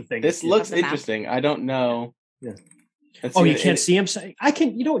clear off Okay, the thing. this looks the map. interesting. I don't know. Yeah. Let's Oh, see you what can't it- see him? I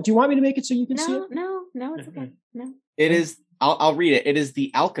can, do you want me to make it so you can see it? No, it's okay. No. It is. I'll read it. It is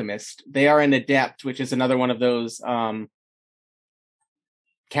the Alchemist. They are an adept, which is another one of those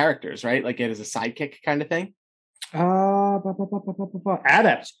characters, right? Like it is a sidekick kind of thing.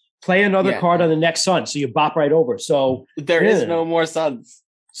 Adept. Play another Yeah. card on the next sun, so you bop right over. So There is Yeah. no more suns.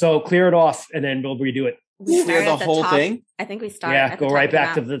 clear it off, and then we'll redo it. We Clear start the at whole top. thing. I think we start. Yeah, at the go top right of the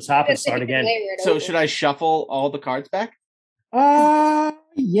back to map. the top and Just think start if you again. layer it So over. should I shuffle all the cards back? Yeah,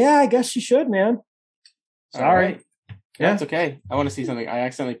 I guess you should, man. Sorry. All right. Yeah. That's okay. I want to see something. I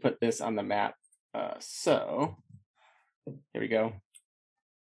accidentally put this on the map. So here we go.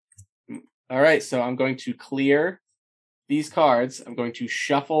 All right. So I'm going to clear these cards. I'm going to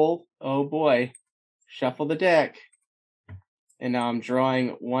shuffle. Oh boy. Shuffle the deck. And now I'm drawing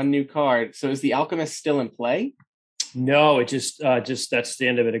one new card. So is the Alchemist still in play? No, it just that's the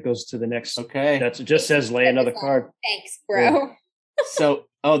end of it. It goes to the next. Okay. It just says lay another card. Thanks, bro. So,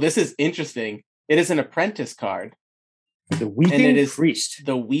 this is interesting. It is an apprentice card. The Weeping it is- Priest.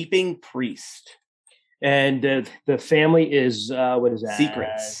 The Weeping Priest. And the family is what is that?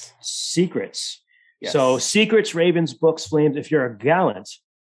 Secrets. Secrets. Yes. So secrets, ravens, books, flames. If you're a gallant,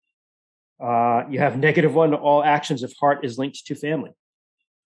 you have -1 to all actions if heart is linked to family.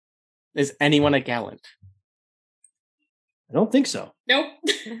 Is anyone a gallant? I don't think so. Nope.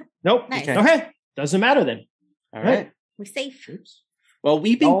 Nope. Nice. Okay. Doesn't matter then. All right. We're safe. Well,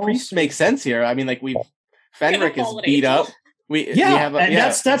 Weeping Oh, Priest sweet. makes sense here. I mean, like Fenric is fallen beat angel. up.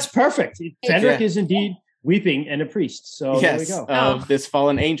 That's perfect. Fenric is indeed weeping and a priest. So there we go. Of this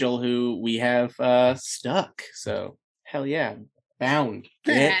fallen angel who we have stuck. So hell yeah, bound.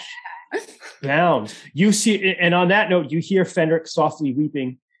 Bitch. Bound. You see, and on that note, you hear Fenric softly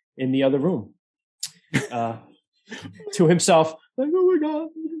weeping in the other room to himself, like, "Oh my god,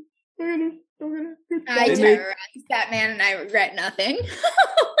 I terrorized that man, and I regret nothing."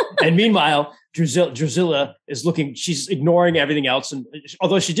 And meanwhile, Drusilla is looking. She's ignoring everything else, and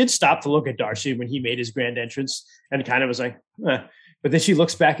although she did stop to look at Darcy when he made his grand entrance, and kind of was like, but then she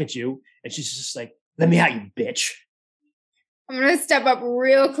looks back at you, and she's just like, "Let me out, you bitch." I'm going to step up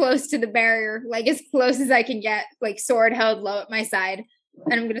real close to the barrier, like as close as I can get, like sword held low at my side.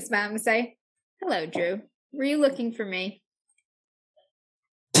 And I'm going to smile and say, "Hello, Drew. Were you looking for me?"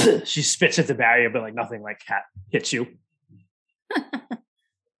 She spits at the barrier, but like nothing like hits you.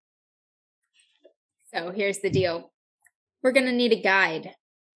 So here's the deal. We're going to need a guide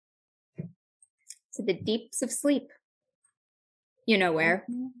to the deeps of sleep. You know where.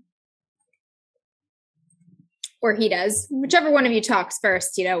 Or he does. Whichever one of you talks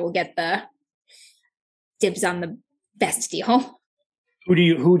first, will get the dibs on the best deal. Who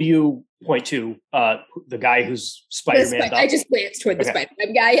do you point to? The guy who's Spider-Man. I just glanced toward the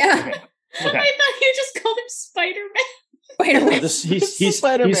Spider-Man guy, yeah. Okay. I thought you just called him Spider-Man. Spider-Man. He's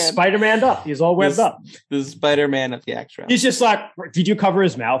Spider-Man. He's Spider-Man up. He's all webbed up. The Spider-Man of the actual. He's just like, did you cover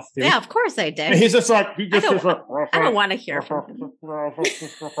his mouth? Dude? Yeah, of course I did. And he's just like, I don't want to hear from him.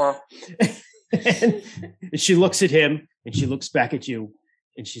 And she looks at him and she looks back at you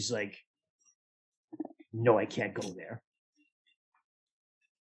and she's like, "No, I can't go there."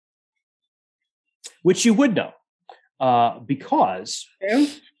 Which you would know, because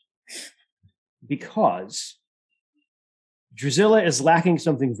Drusilla is lacking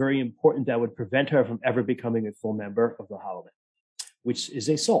something very important that would prevent her from ever becoming a full member of the Holomen, which is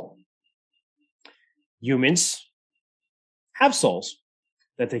a soul. Humans have souls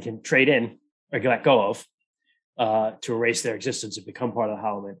that they can trade in or let go of to erase their existence and become part of the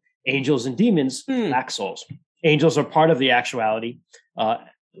Holomen. Angels and demons lack souls. Angels are part of the actuality.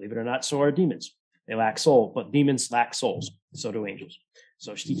 Believe it or not, so are demons. They lack soul, but demons lack souls. So do angels.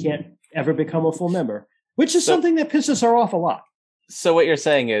 So she can't ever become a full member, which is something that pisses her off a lot. So what you're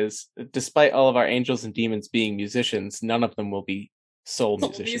saying is, despite all of our angels and demons being musicians, none of them will be soul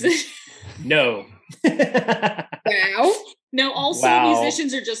musicians. No. Wow. No, all soul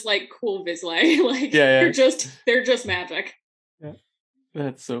musicians are just like cool Vizsla. Like they're just magic. Yeah.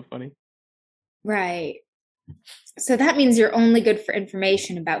 That's so funny. Right. So that means you're only good for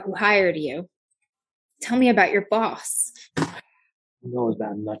information about who hired you. Tell me about your boss. You know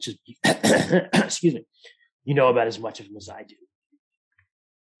about much as excuse me. You know about as much of him as I do.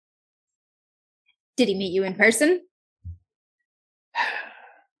 Did he meet you in person?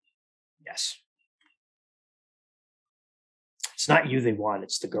 Yes. It's not you they want,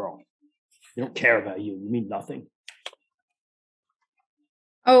 it's the girl. They don't care about you. You mean nothing.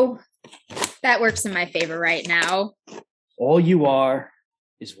 Oh, that works in my favor right now. All you are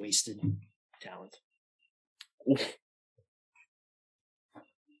is wasted talent. Oof.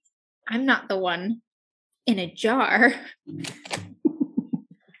 I'm not the one in a jar.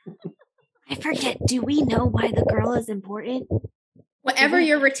 I forget, do we know why the girl is important? Whatever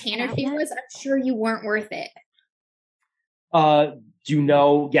your retainer fee was, I'm sure you weren't worth it. Do you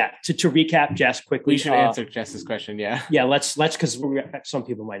know? Yeah. To recap, Jess, quickly. We should answer Jess's question. Yeah. Yeah. Let's because some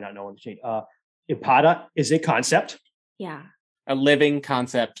people might not know what to change. Ipada is a concept. Yeah. A living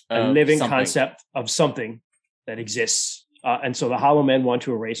concept. Concept of something that exists, and so the Hollow Men want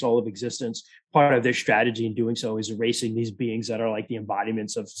to erase all of existence. Part of their strategy in doing so is erasing these beings that are like the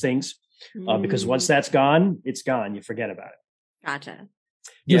embodiments of things, because once that's gone, it's gone. You forget about it. Gotcha.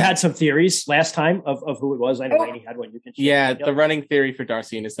 You had some theories last time of who it was. I know Lainey had one. You can share. The running theory for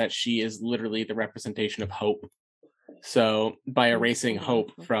Darcy is that she is literally the representation of hope. So by erasing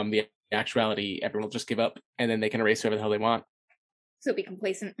hope from the actuality, everyone will just give up, and then they can erase whoever the hell they want. So be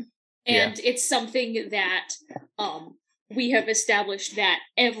complacent. And it's something that we have established that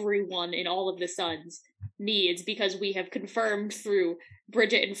everyone in all of the Suns needs, because we have confirmed through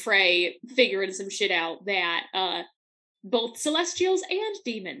Bridget and Frey figuring some shit out that both Celestials and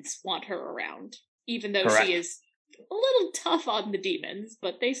demons want her around, even though she is a little tough on the demons,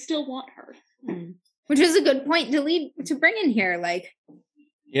 but they still want her. Which is a good point to bring in here. Like,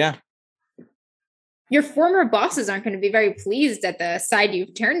 yeah, your former bosses aren't going to be very pleased at the side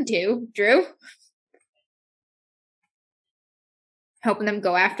you've turned to, Drew. Helping them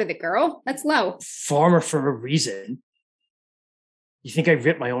go after the girl? That's low. Former for a reason. You think I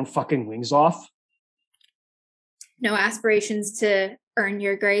ripped my own fucking wings off? No aspirations to earn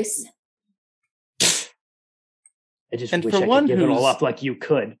your grace. I just And wish for I one could give it all who's- up like you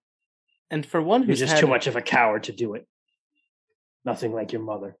could. And for one You're who's just had too much of a coward to do it. Nothing like your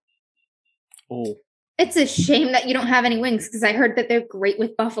mother. Oh, It's a shame that you don't have any wings because I heard that they're great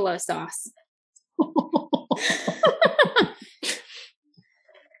with buffalo sauce.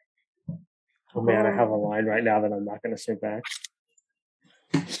 Oh man, I have a line right now that I'm not going to say back.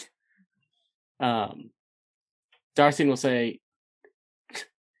 Darcy will say,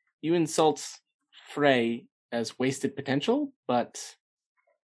 "You insult Frey as wasted potential, but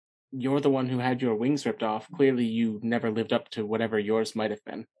you're the one who had your wings ripped off. Clearly, you never lived up to whatever yours might have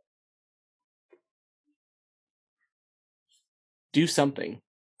been. Do something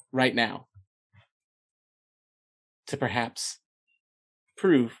right now to perhaps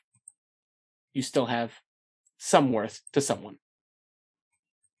prove you still have some worth to someone."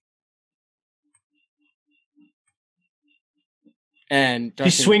 And He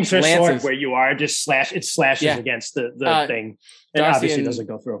Darcy swings her sword glances- where you are, just it slashes Yeah. against the thing. And Darcy obviously and- doesn't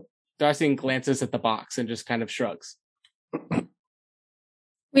go through. Darcy glances at the box and just kind of shrugs.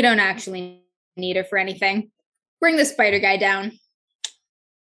 We don't actually need her for anything. Bring the spider guy down.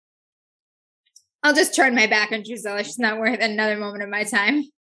 I'll just turn my back on Drusilla. She's not worth another moment of my time.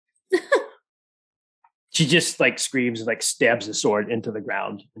 She just like screams and like stabs the sword into the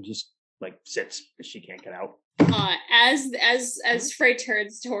ground and just like sits because she can't get out. As Frey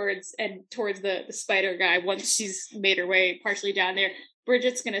turns towards the spider guy, once she's made her way partially down there,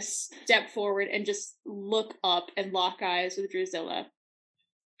 Bridget's gonna step forward and just look up and lock eyes with Drusilla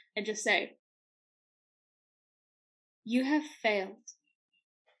and just say, "You have failed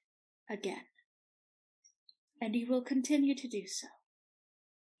again, and you will continue to do so.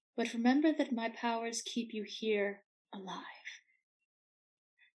 But remember that my powers keep you here alive.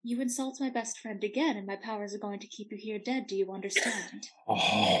 You insult my best friend again, and my powers are going to keep you here dead. Do you understand?"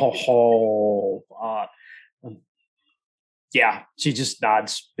 Yeah, she just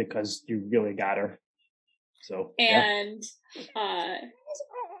nods because you really got her. So yeah. And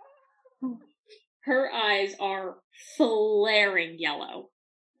her eyes are flaring yellow.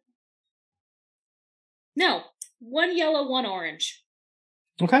 No, one yellow, one orange.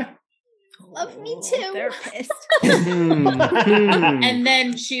 Okay. Love me too. They're pissed. And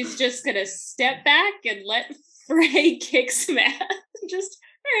then she's just gonna step back and let Frey kick some ass. Just,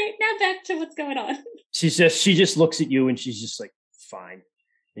 all right, now back to what's going on. She just looks at you and she's just like, fine.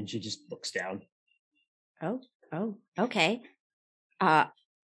 And she just looks down. Oh, okay. I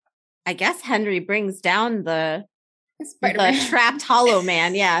guess Henry brings down the Spider-Man. trapped Hollow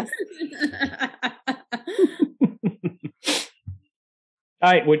Man. Yes. All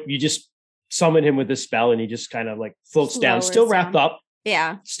right, you just summon him with this spell and he just kind of like floats down, Lowers still wrapped down. up,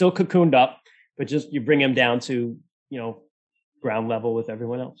 Yeah. still cocooned up, but just you bring him down to, ground level with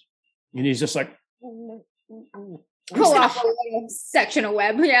everyone else. And he's just like, Pull off a little section of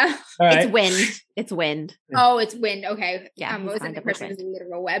web. Yeah. all right. It's wind. It's wind. Oh, it's wind. Okay. Yeah, I he's wasn't lined the up with person wind. with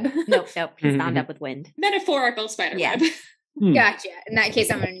literal web. Nope. He's bound up with wind. Metaphorical spider Yeah. web. Hmm. Gotcha. In that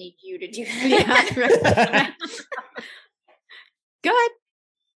case, I'm going to need you to do that. Yeah. Good.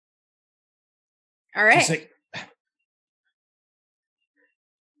 All right. He's like,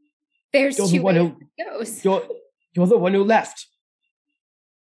 There's you're the two one ways who it goes. you're the one who left.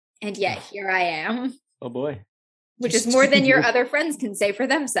 And yet here I am, Oh boy. which is more than your other friends can say for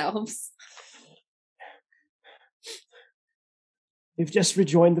themselves. You've just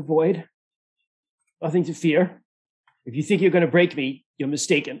rejoined the void. Nothing to fear. If you think you're going to break me, you're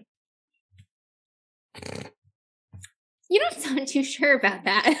mistaken. You don't sound too sure about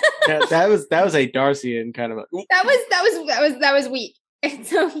that. That was a Darcian kind of a. that was weak. And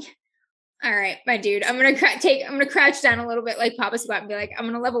so, all right, my dude, I'm gonna crouch down a little bit like Papa Squat and be like, I'm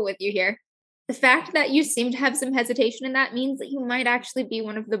gonna level with you here. The fact that you seem to have some hesitation in that means that you might actually be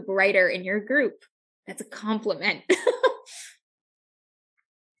one of the brighter in your group. That's a compliment.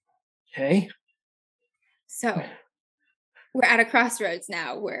 Okay. So we're at a crossroads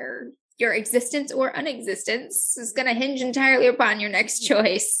now where your existence or unexistence is going to hinge entirely upon your next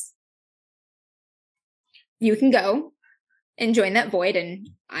choice. You can go and join that void, and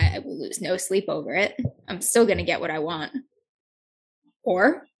I will lose no sleep over it. I'm still going to get what I want.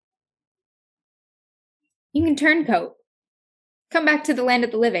 Or you can turncoat. Come back to the land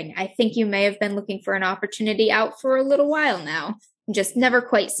of the living. I think you may have been looking for an opportunity out for a little while now. Just never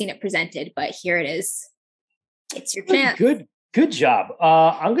quite seen it presented, but here it is. It's your chance. Good job.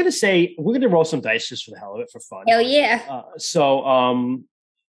 I'm going to say we're going to roll some dice just for the hell of it, for fun. Hell yeah. This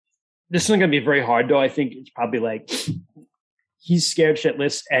isn't going to be very hard, though. I think it's probably like he's scared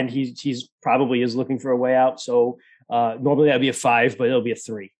shitless, and he's probably is looking for a way out. So Normally that'd be a 5, but it'll be a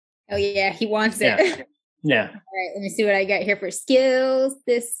 3. Oh yeah, he wants it. Yeah. Yeah. All right, let me see what I got here for skills.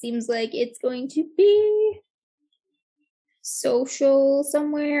 This seems like it's going to be social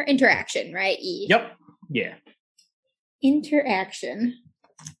somewhere. Interaction, right? E. Yep. Yeah. Interaction.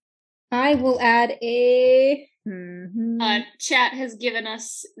 I will add a. Chat has given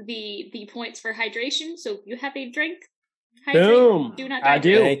us the points for hydration, so if you have a drink, hydrate. Boom. Do not I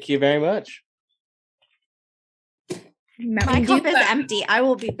do. Thank you very much. My cup is empty. I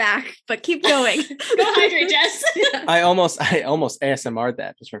will be back, but keep going. Go hydrate, Jess. I almost ASMR'd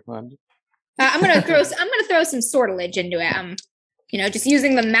that just for fun. I'm gonna throw some sortilege into it. Just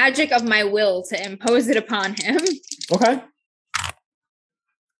using the magic of my will to impose it upon him. Okay.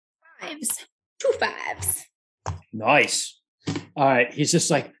 5s. 2 5s. Nice. All right. He's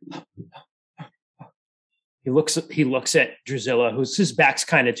just like he looks at Drusilla, his back's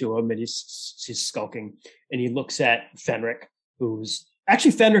kind of to him, and he's skulking. And he looks at Fenric,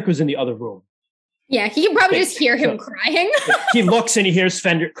 Fenric was in the other room. Yeah, he can probably just hear him crying. He looks and he hears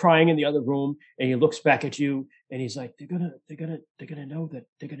Fenric crying in the other room, and he looks back at you, and he's like, "They're gonna know that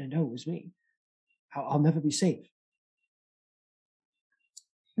they're gonna know it was me. I'll never be safe."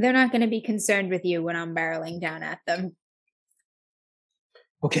 They're not going to be concerned with you when I'm barreling down at them.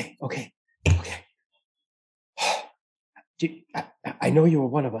 Okay. I know you were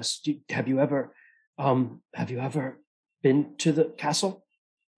one of us. Have you ever been to the castle?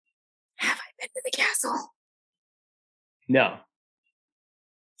 Have I been to the castle? No.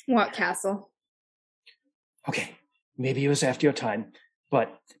 What castle? Okay, maybe it was after your time,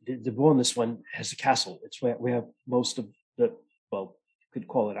 but the one, this one has a castle. It's where we have most of the, well, you could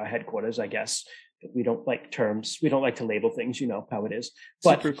call it our headquarters, I guess. But we don't like terms. We don't like to label things. You know how it is.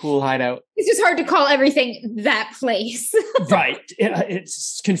 But super cool hideout. It's just hard to call everything that place. Right.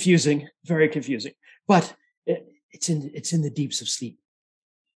 It's confusing, very confusing. But it's in the deeps of sleep.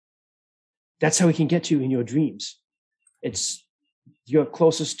 That's how we can get you in your dreams. You're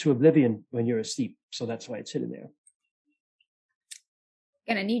closest to oblivion when you're asleep. So that's why it's hidden there.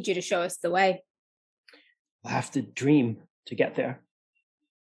 Gonna need you to show us the way. We'll have to dream to get there.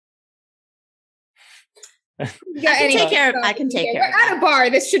 I can take care of We're at a bar.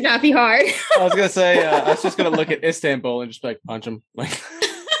 This should not be hard. I was gonna say I was just gonna look at Istanbul and just like punch him. Like,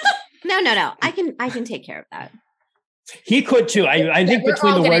 no. I can take care of that. He could too. I think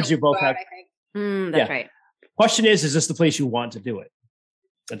between the words you both have. That's right. Question is this the place you want to do it?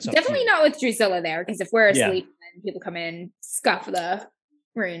 That's definitely not with Drusilla there, because if we're asleep and people come in and scuff the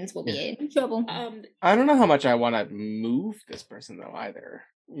runes, we'll be in trouble. I don't know how much I want to move this person though either.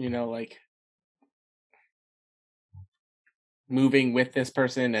 Like moving with this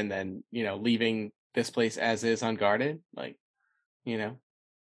person and then leaving this place as is unguarded. Like, if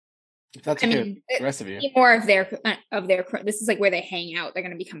that's okay with the rest of you. More of their. This is like where they hang out. They're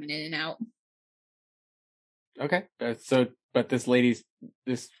going to be coming in and out. Okay, but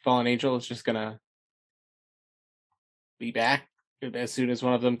this fallen angel is just gonna be back as soon as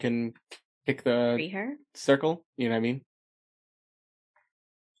one of them can pick the Free her? Circle. You know what I mean?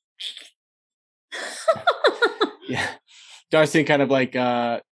 Yeah. Darcy kind of like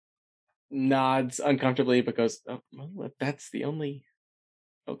nods uncomfortably but goes, "Oh, well, that's the only."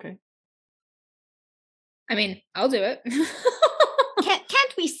 Okay. I mean, I'll do it.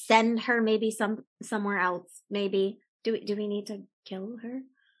 Can't we send her maybe somewhere else? Maybe do we need to kill her?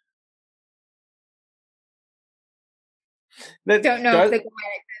 Don't know if the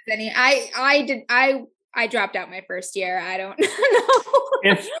Goliath has any. I dropped out my first year. I don't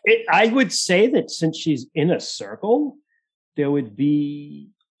know. I would say that since she's in a circle, there would be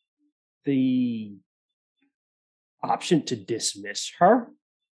the option to dismiss her.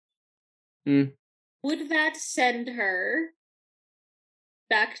 Would that send her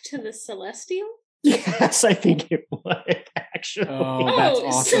back to the Celestial? Yes, I think it would, actually. Oh, that's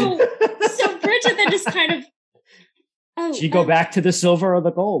awesome. So Bridget then just kind of... She'd go back to the silver or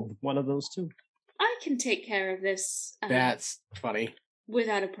the gold, one of those two. I can take care of this. That's funny.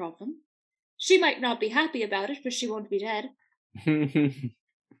 Without a problem. She might not be happy about it, but she won't be dead. And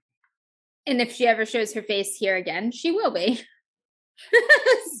if she ever shows her face here again, she will be.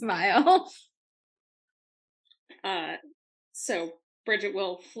 Smile. So Bridget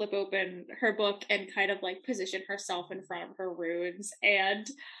will flip open her book and kind of like position herself in front of her runes and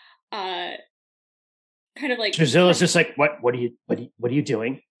kind of like Drusilla's just like, what are you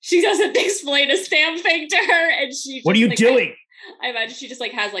doing? She doesn't explain a damn thing to her, and she just, what are you doing? I imagine she just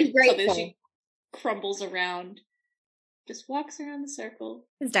like has like something she crumbles around. Just walks around the circle.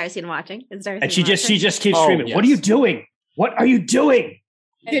 Is Darcy watching? And she just keeps screaming, yes. What are you doing? What are you doing?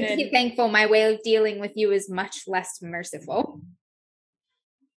 Good to be thankful. My way of dealing with you is much less merciful.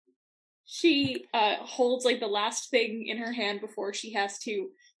 She holds like the last thing in her hand before she has to,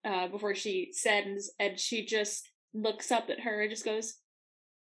 before she sends, and she just looks up at her and just goes,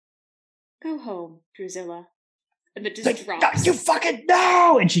 "Go home, Drusilla," and it just Like, drops. you fucking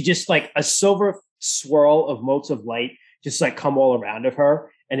no! And she just like a silver swirl of motes of light just like come all around of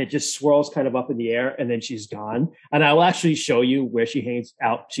her, and it just swirls kind of up in the air, and then she's gone. And I will actually show you where she hangs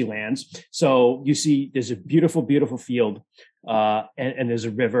out. She lands. So you see, there's a beautiful, beautiful field, and there's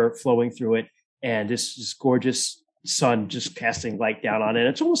a river flowing through it, and this gorgeous sun just casting light down on it.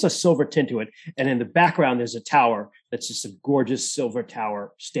 It's almost a silver tint to it. And in the background, there's a tower that's just a gorgeous silver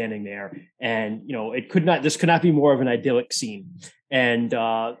tower standing there. And this could not be more of an idyllic scene. And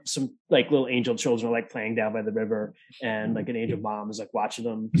some like little angel children are like playing down by the river, and like an angel mom is like watching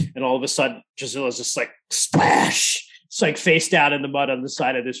them. And all of a sudden, Drusilla's just like splash. It's like face down in the mud on the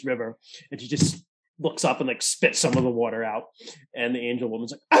side of this river, and she just looks up and like spits some of the water out. And the angel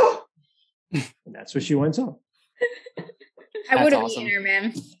woman's like, "Oh!" And that's where she winds up. I would have awesome. eaten her,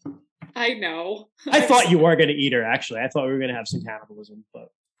 man. I know. I thought you were going to eat her. Actually, I thought we were going to have some cannibalism, but.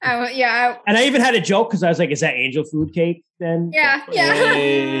 Yeah. And I even had a joke because I was like, "Is that angel food cake?" Then Yeah.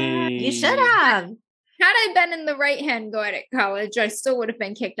 You should have. Had I been in the right hand going at college, I still would have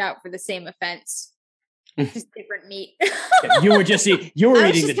been kicked out for the same offense. Just different meat. You were just eating was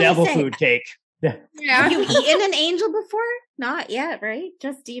the just gonna devil say. food cake. Yeah. Have you eaten an angel before? Not yet, right?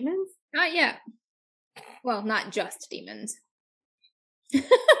 Just demons? Not yet. Well, not just demons.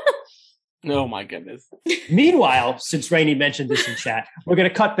 Oh my goodness. Meanwhile, since Rainey mentioned this in chat, we're going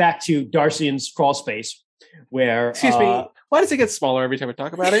to cut back to Darcian's crawl space, where Excuse me. Why does it get smaller every time we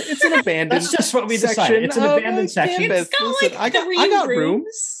talk about it? It's an abandoned. That's just what we decided. section It's an of abandoned the section. campus. It's got Listen, like I got room.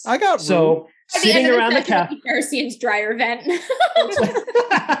 rooms. I got room. So At the sitting end of around the couch, Darcian's dryer vent.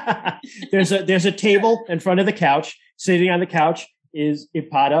 there's a table in front of the couch. Sitting on the couch is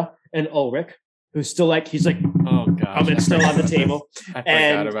Ipada and Ulrich, who's still like oh gosh, I'm still on the table. I forgot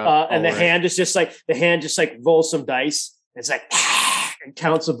And about and the Ulrich. hand just like rolls some dice. It's like and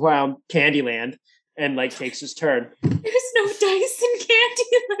counts around Candyland and like takes his turn. There's no dice in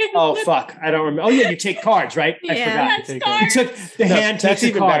Candyland. Oh fuck, I don't remember. Oh yeah, you take cards, right? I Yeah. forgot. That's Take cards. You took the hand That's takes a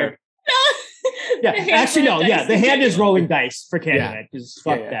even card. better. Yeah, The hand actually no. rolled Yeah, dice the in hand is Candyland. rolling dice for Yeah. Candyland because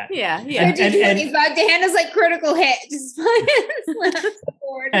fuck Yeah. that. Yeah, And- yeah. The hand is like critical hit. Just slams the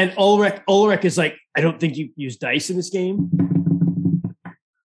board. And Ulrich is like, I don't think you use dice in this game.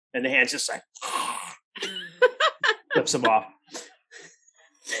 And the hand's just like flips him off.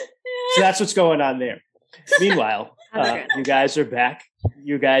 So that's what's going on there. Meanwhile, you guys are back.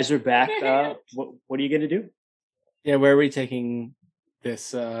 What are you going to do? Yeah, where are we taking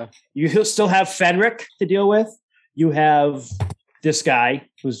this? You still have Fenric to deal with. You have this guy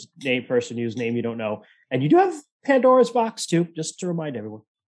whose name you don't know. And you do have Pandora's box too, just to remind everyone.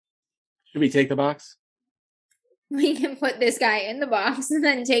 Should we take the box? We can put this guy in the box and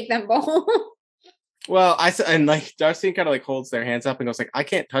then take them both. Well, and like Darcy kind of like holds their hands up and goes like, I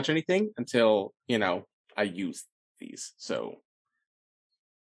can't touch anything until I use these. So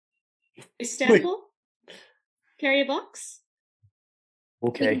Istanbul? Carry a box? We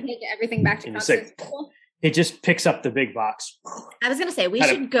Okay. can take everything back to And you say- Constantinople. He just picks up the big box. I was gonna say we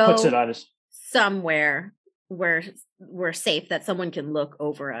kinda should go Puts it on his. somewhere where we're safe that someone can look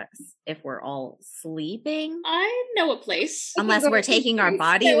over us if we're all sleeping. I know a place. Unless go we're to taking our the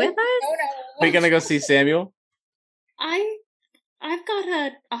body street. with us. No. are you gonna go see Samuel? I've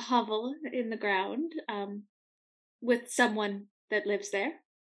got a hovel in the ground, with someone that lives there.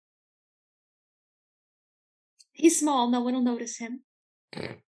 He's small, no one will notice him.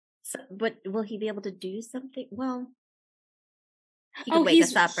 So, but will he be able to do something? Well, he Oh, can wake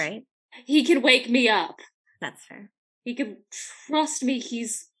he's- us up, right? He can wake me up. That's fair. He can trust me. He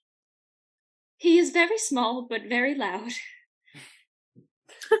is very small but very loud.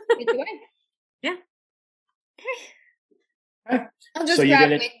 Either way. Okay. I'll just So you're grab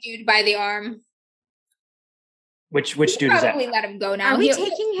gonna- Wind Dude by the arm. Which dude is that? Probably let him go now. Are we He'll-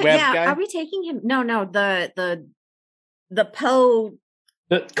 taking him? Web Yeah, guy? are we taking him? No, the Poe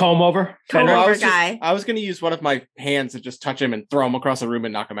The comb over. Comb Fenric? over guy. I was gonna use one of my hands to just touch him and throw him across the room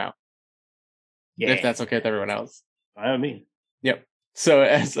and knock him out. Yeah, If that's okay with everyone else. I don't mean. So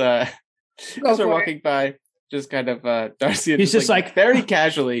as Go as we're for it. walking by, just kind of Darcy He's just like- very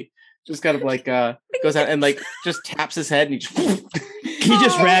casually, just kind of like goes out and like just taps his head and he just He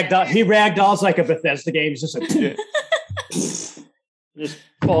just ragdoll. He ragdolls like a Bethesda game. He's just like Yeah. just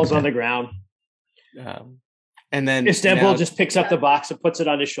falls on the ground. And then Istanbul now just picks up the box and puts it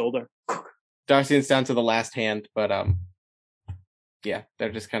on his shoulder. Darcy's down to the last hand, but yeah,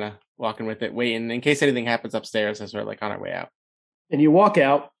 they're just kind of walking with it, waiting in case anything happens upstairs as we're like on our way out. And you walk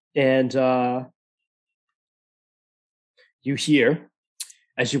out, and you hear,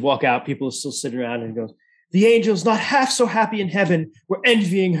 as you walk out, people are still sitting around, and goes, "The angels, not half so happy in heaven, were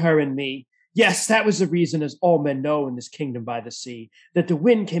envying her and me. Yes, that was the reason, as all men know in this kingdom by the sea, that the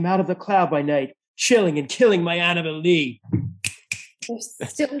wind came out of the cloud by night, chilling and killing my Annabelle Lee." We're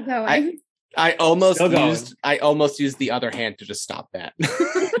still going. I almost used the other hand to just stop that.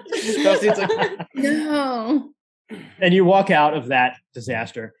 Darcy's like, No. And you walk out of that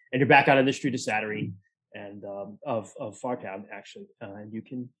disaster, and you're back out on the street of Sattery and of Fartown, actually. And you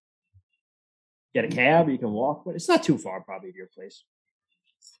can get a cab, you can walk, but it's not too far, probably, to your place.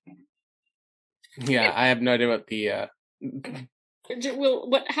 yeah, I have no idea what the Bridget will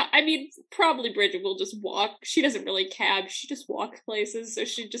probably Bridget will just walk. She doesn't really cab, she just walks places, so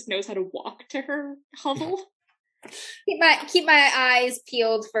she just knows how to walk to her hovel. Keep my eyes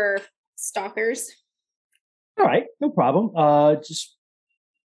peeled for stalkers. All right, no problem. Just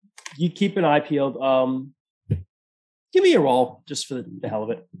you keep an eye peeled. Give me a roll just for the hell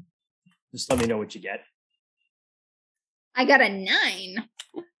of it. Just let me know what you get. I got a 9.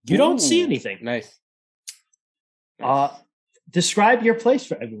 You don't see anything. Nice. Describe your place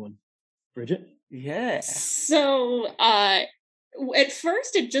for everyone, Bridget. Yeah. So, at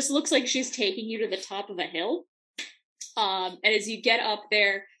first, it just looks like she's taking you to the top of a hill. And as you get up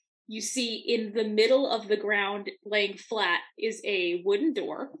there, you see in the middle of the ground, laying flat, is a wooden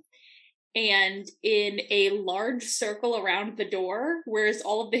door. And in a large circle around the door, whereas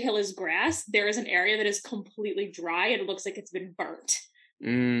all of the hill is grass, there is an area that is completely dry and it looks like it's been burnt.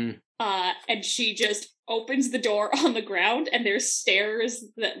 And she just opens the door on the ground, and there's stairs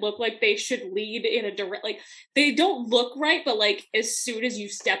that look like they should lead in a direct, like, they don't look right, but like as soon as you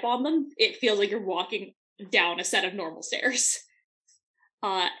step on them, it feels like you're walking down a set of normal stairs.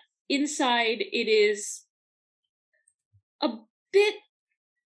 Inside, it is a bit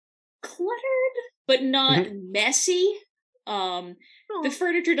cluttered, but not messy. The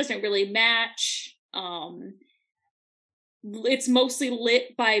furniture doesn't really match. It's mostly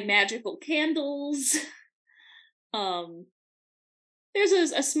lit by magical candles.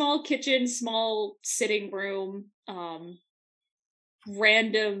 There's a small kitchen, small sitting room,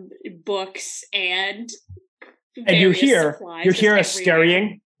 random books, and you hear a scurrying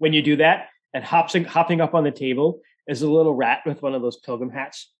everywhere. when you do that, and hopping up on the table is a little rat with one of those pilgrim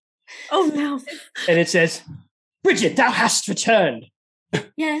hats. Oh no. And it says, "Bridget, thou hast returned.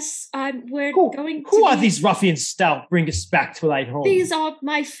 Yes, we're Who going to are these ruffians thou bringest back to thy home?" These are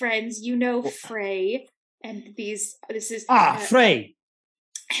my friends, you know, Frey, and this is Frey.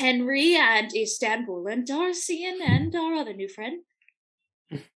 Henry and Istanbul and Darcy and our other new friend.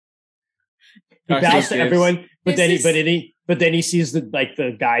 He bows to everyone, but then he sees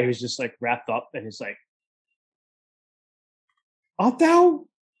the guy who's just like wrapped up, and he's like, Art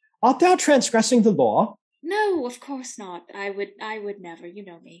thou transgressing the law?" No, of course not. I would never. You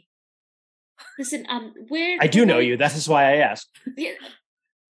know me. Listen, where I do know you. That is why I asked. Yeah.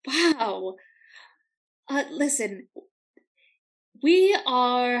 Wow. Listen, we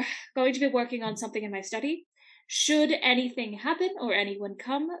are going to be working on something in my study. Should anything happen or anyone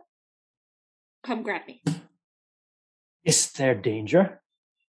come grab me. Is there danger?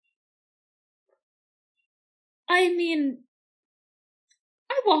 I mean,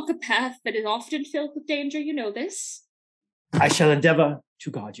 I walk a path that is often filled with danger, you know this. I shall endeavor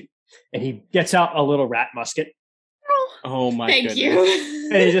to guard you. And he gets out a little rat musket. Oh my Thank goodness. you.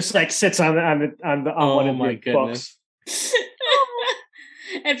 And he just like sits on one of the books.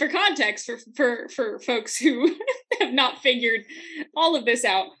 And for context, for folks who have not figured all of this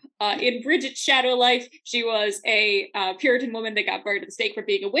out, in Bridget's shadow life, she was a Puritan woman that got burned at the stake for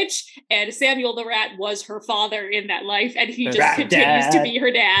being a witch, and Samuel the Rat was her father in that life, and he just Rat continues dad. to be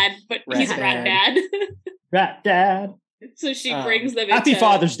her dad, but Rat he's a rat dad. dad. Rat dad. So she brings them Happy into...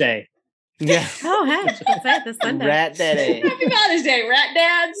 Father's Day. Yeah. Oh, hey, that's it, this Sunday. Rat daddy. Happy Father's Day, rat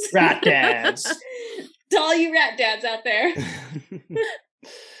dads! Rat dads. To all you rat dads out there. Yeah.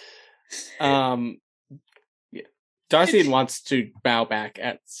 Darcian wants to bow back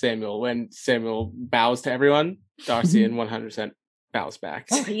at Samuel. When Samuel bows to everyone, Darcian 100% bows back.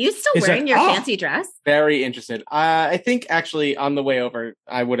 Are you still He's wearing like, your "Oh." fancy dress? Very interested. I think actually on the way over,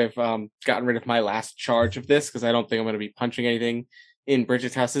 I would have gotten rid of my last charge of this because I don't think I'm going to be punching anything in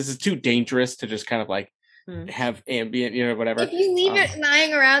Bridget's house. This is too dangerous to just kind of like have ambient, whatever. If you leave it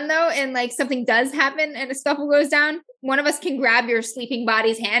lying around though, and like something does happen and a scuffle goes down, one of us can grab your sleeping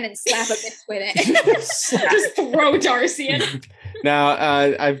body's hand and slap a bitch with it. Just throw Darcy in.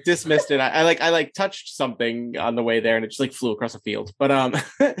 Now I've dismissed it. I touched something on the way there, and it just like flew across a field. But A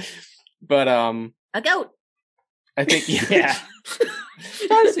goat. I think Yeah.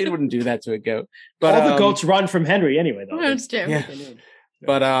 Darcy wouldn't do that to a goat. But all the goats run from Henry anyway, though. That's true. Yeah.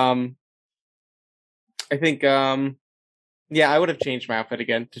 But I think I would have changed my outfit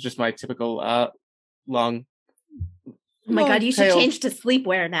again to just my typical long. Oh my god, you should change to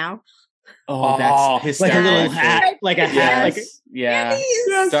sleepwear now. Oh, that's hysterical. Like a little hat, like a hat. Yes, like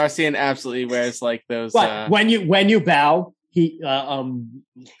yes. Darcian absolutely wears like those. But when you bow, he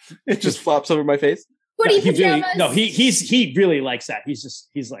it just flops over my face. Hoodie pajamas. He really likes that.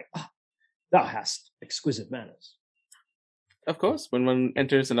 He's like, oh, thou hast exquisite manners. Of course, when one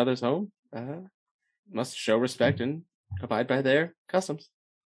enters another's home, must show respect and abide by their customs.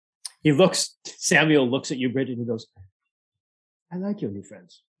 Samuel looks at you, Bridget, and he goes, I like your new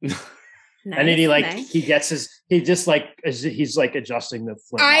friends. Nice, and then he's like adjusting the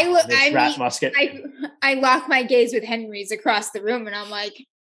flint, rat musket. I lock my gaze with Henry's across the room, and I'm like,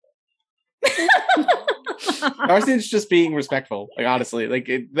 Darcy's just being respectful. Like honestly,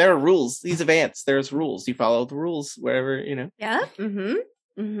 there are rules. He's a Vance. There's rules. You follow the rules wherever you know. Yeah.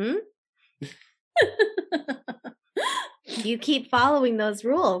 You keep following those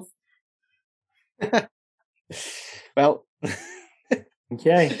rules. Well.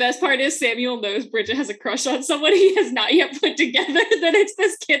 Okay. The best part is Samuel knows Bridget has a crush on someone he has not yet put together that it's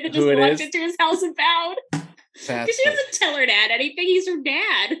this kid that just walked into his house and bowed. Because she doesn't tell her dad anything. He's her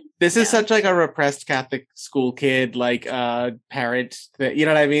dad. This is such like a repressed Catholic school kid, like parent that you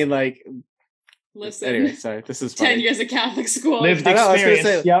know what I mean? Like listen. Anyway, sorry. This is funny. 10 years of Catholic school. Lived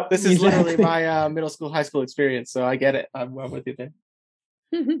experience. Yep. This is literally my middle school, high school experience. So I get it. I'm with you there.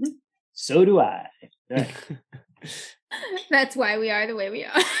 So do I. Right. That's why we are the way we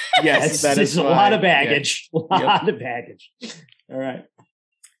are. Yes, that is a lot of baggage. Yeah. A lot of baggage. All right.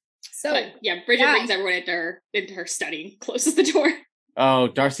 So Bridget brings everyone into her study, closes the door. Oh,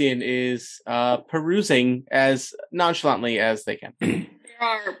 Darcian is perusing as nonchalantly as they can. There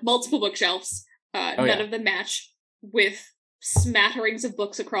are multiple bookshelves. None of them match, with smatterings of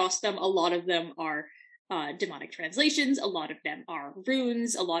books across them. A lot of them are demonic translations. A lot of them are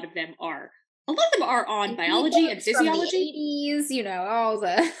runes. A lot of them are on biology and physiology. From the 80s, all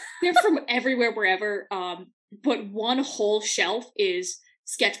the... They're from everywhere, wherever. But one whole shelf is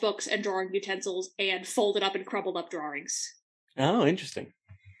sketchbooks and drawing utensils and folded up and crumbled up drawings. Oh, interesting.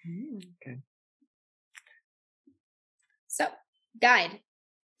 Okay. So, guide,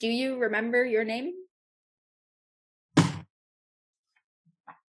 do you remember your name?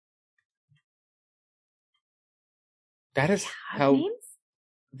 That is how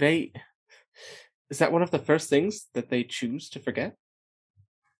they... Is that one of the first things that they choose to forget?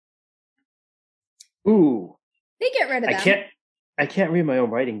 Ooh. They get rid of them. I can't read my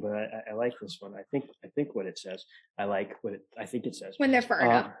own writing, but I like this one. I think what it says. I like what I think it says. When they're furred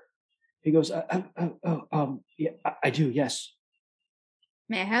up. He goes, yeah, I do, yes.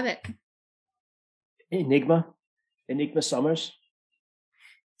 May I have it? Enigma Summers.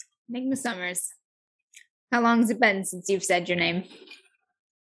 Enigma Summers. How long has it been since you've said your name?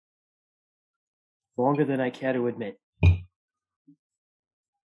 Longer than I care to admit.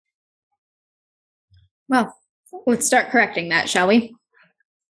 Well, let's start correcting that, shall we?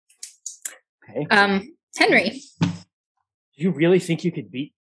 Okay. Henry. Do you really think you could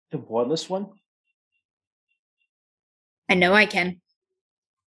beat the Wordless one? I know I can.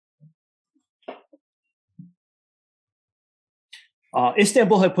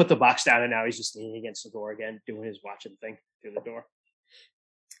 Istanbul had put the box down, and now he's just leaning against the door again, doing his watching thing through the door.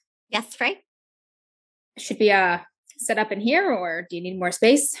 Yes, Frey? Should we set up in here, or do you need more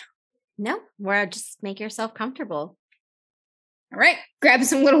space? No, we're just make yourself comfortable. All right, grab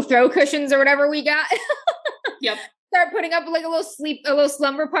some little throw cushions or whatever we got. Yep. Start putting up like a little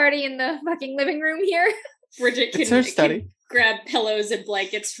slumber party in the fucking living room here. Bridget can grab pillows and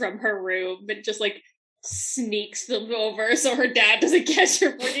blankets from her room and just like sneaks them over so her dad doesn't catch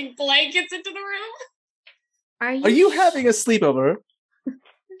her bringing blankets into the room. Are you having a sleepover?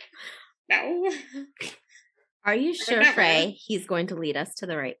 No. Are you sure, Frey, he's going to lead us to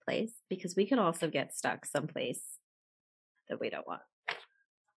the right place? Because we could also get stuck someplace that we don't want.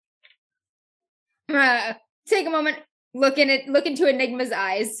 Take a moment, look into Enigma's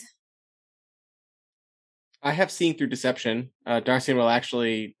eyes. I have seen through deception. Darcian will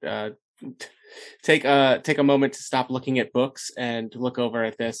actually take a moment to stop looking at books and look over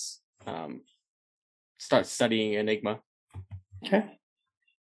at this. Start studying Enigma. Okay.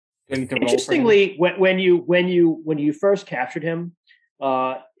 Interestingly, when you first captured him,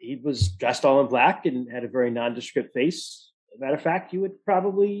 he was dressed all in black and had a very nondescript face. matter of fact, you would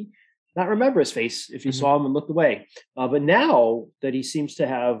probably not remember his face if you Mhm. saw him and looked away. But now that he seems to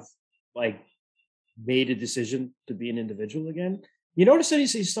have like made a decision to be an individual again, you notice that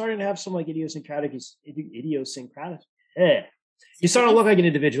he's starting to have some like idiosyncratic. He's starting to look like an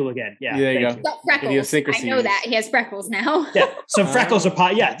individual again. Yeah, There you thank go. Got freckles. I Idiosyncrasies. know that he has freckles now. Yeah, some freckles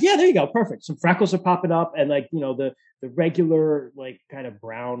are yeah, there you go, perfect. Some freckles are popping up, and like the regular like kind of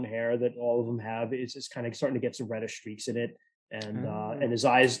brown hair that all of them have is just kind of starting to get some reddish streaks in it, and his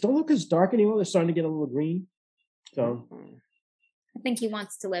eyes don't look as dark anymore. They're starting to get a little green. So I think he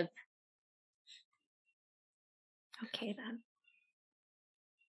wants to live.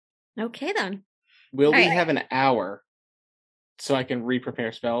 Okay then. Will we Alright. have an hour so I can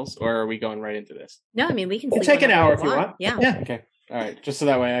re-prepare spells, or are we going right into this? No, I mean we can we'll sleep take an whenever hour we if you want. Yeah. Yeah. Okay. All right. Just so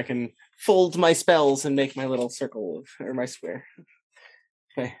that way I can fold my spells and make my little circle or my square.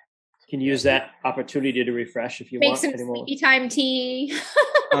 Okay. Can use that opportunity to refresh if you Make want some anymore. sleepy time tea.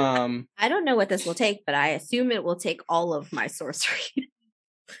 I don't know what this will take, but I assume it will take all of my sorcery.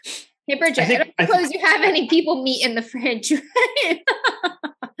 Hey, Bridget, I think- I don't suppose you have any people meat in the fridge, right?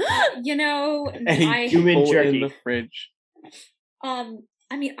 You know, Any I human people jerky. in the fridge.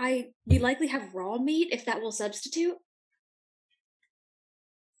 I mean, we likely have raw meat if that will substitute.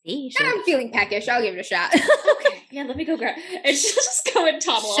 See, I'm feeling peckish. I'll give it a shot. Okay, yeah, let me go grab. And she'll just go and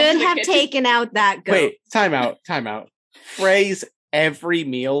toddle off to should the have kitchen. taken out that goat. Wait, time out. Frey's every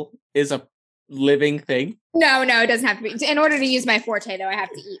meal is a living thing. No, it doesn't have to be. In order to use my forte, though, I have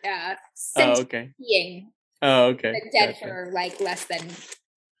to eat Oh, okay. being Oh, okay. dead Gotcha. for like less than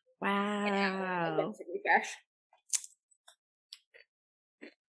Wow. an hour. Relatively fresh.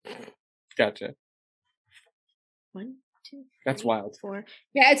 Gotcha. 1, 2, That's 3, wild. 4.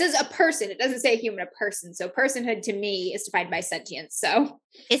 Yeah, it says a person. It doesn't say human, a person. So personhood to me is defined by sentience. So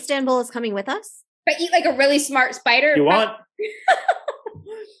Istanbul is coming with us. if I eat like a really smart spider, You want?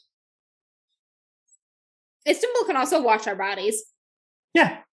 Istanbul can also wash our bodies.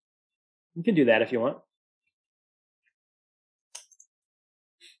 Yeah. You can do that if you want.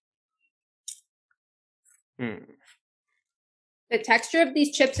 The texture of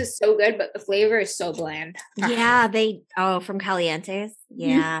these chips is so good, but the flavor is so bland. Yeah, from Calientes.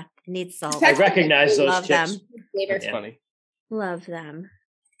 Yeah, it needs salt. I recognize those Love chips. them. Flavor. That's Yeah. funny. Love them.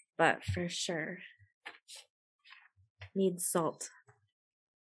 But for sure. Needs salt.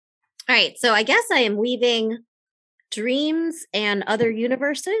 All right, so I guess I am weaving dreams and other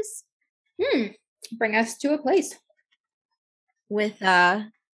universes Bring us to a place. with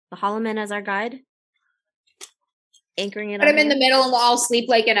the Holloman as our guide. Anchoring it Put on them in the there. middle and we'll all sleep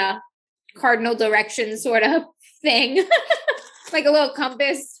like in a cardinal direction sort of thing. Like a little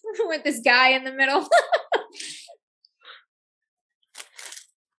compass with this guy in the middle.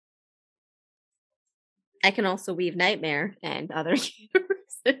 I can also weave nightmare and other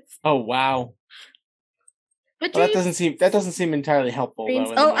universes. Oh wow. But Well, that dreams, doesn't seem entirely helpful. dreams.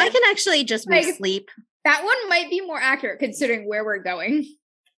 Though, in the Oh, I mind. can actually just move Like- sleep. That one might be more accurate considering where we're going.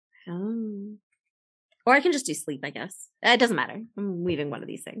 Oh. Or I can just do sleep, I guess. It doesn't matter. I'm weaving one of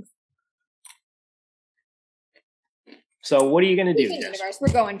these things. So what are you going to do? Steven Jess? universe,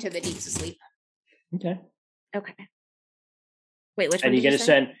 we're going to the deeps of sleep. Okay. Okay. Wait, which one And you're did going you to say?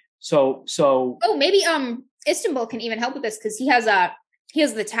 send. So Oh, maybe Istanbul can even help with this because he has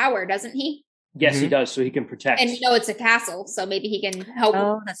the tower, doesn't he? yes, he Mhm. does. So he can protect. And you know it's a castle, so maybe he can help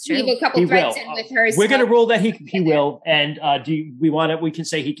Oh, that's leave true. a couple He threats will. in with her. We're going to stuff. rule that he will. And we can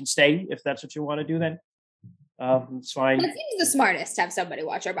say he can stay if that's what you want to do. Then it's fine. It seems the smartest to have somebody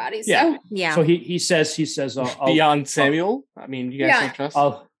watch our bodies. Yeah. So Yeah. So he says Beyond Samuel. I mean, you guys Yeah. don't trust.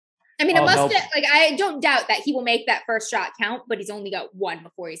 I mean, it I'll must help. like I don't doubt that he will make that first shot count, but he's only got one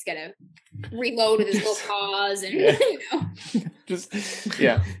before he's gonna reload with his little paws and Yeah. you know. Just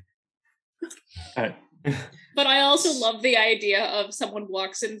yeah. But I also love the idea of someone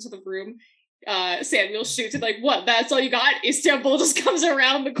walks into the room, Samuel shoots and like, what? That's all you got? Istanbul just comes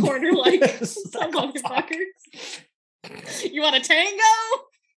around the corner like, some motherfuckers. You want a tango?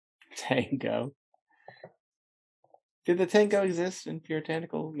 Tango. Did the tango exist in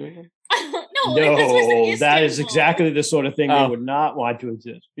puritanical New England? No, this was in that is Istanbul. exactly the sort of thing Oh. they would not want to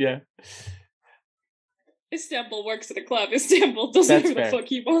exist. Yeah. Istanbul works at a club. Istanbul does That's whatever the fair. fuck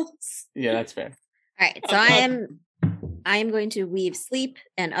he wants. Yeah, that's fair. All right. So I am going to weave sleep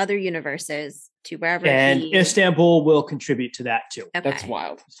and other universes to wherever And he Istanbul will contribute to that too. Okay. That's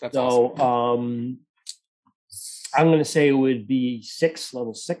wild. That's So awesome. I'm going to say it would be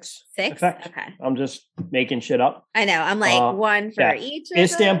level 6 6. effect. Okay. I'm just making shit up. I know. I'm like Uh, one for yeah. each.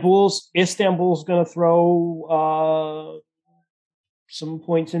 of them. Istanbul's going to throw some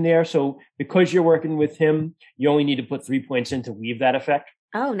points in there. So because you're working with him, you only need to put 3 points in to weave that effect.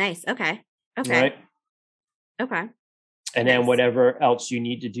 Oh, nice. Okay. Right. Okay. And then whatever else you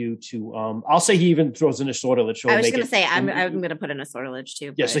need to do to, I'll say he even throws in a sortilege. I was going to say, I'm going to put in a sortilege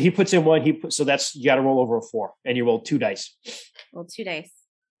too. Yeah. So he puts in one. So that's, you got to roll over a 4 and you roll 2 dice. Roll 2 dice.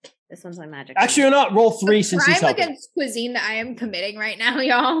 This one's my magic. Actually, you're not. Roll 3 since he's helping. Crime against cuisine that I am committing right now,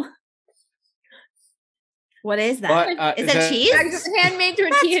 y'all. What is that? Is that cheese? Handmade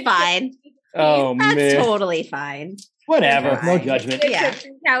tortilla. That's fine. Oh, That's man. totally fine. Whatever. No judgment. Yeah.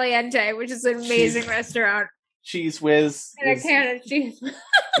 Caliente, which is an amazing restaurant. Cheese whiz. And a can of cheese.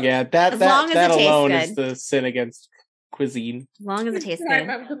 Yeah, that As long as that it tastes alone good. is the sin against cuisine. As long as it tastes Crime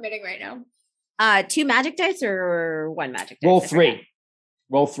good. I'm committing right now. 2 magic dice or 1 magic dice? Roll I 3. forget.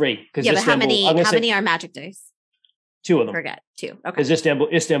 Roll 3. Yeah, but how many are magic dice? 2 of them. Forget. 2. Okay. Because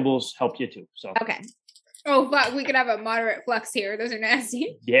Istanbul's helped you too. So Okay. Oh, fuck. We could have a moderate flux here. Those are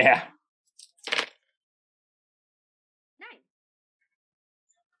nasty. yeah.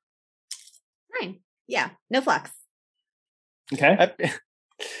 9. Yeah. No flux. Okay.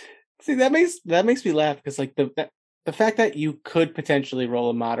 See, that makes me laugh because like the fact that you could potentially roll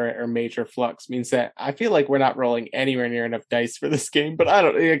a moderate or major flux means that I feel like we're not rolling anywhere near enough dice for this game. But I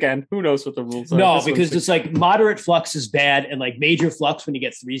don't. Again, who knows what the rules are? No, This because one's it's like moderate flux is bad, and like major flux when you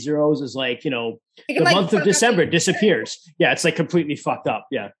get 3 zeros is like, you know, You the can, month of fuck up December the- disappears. Yeah, it's like completely fucked up.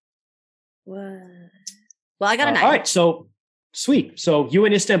 Yeah. What? Well, I got a 9. All right, so sweet. So you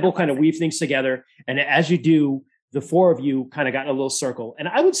and Istanbul kind of weave things together, and as you do, the 4 of you kind of got in a little circle. And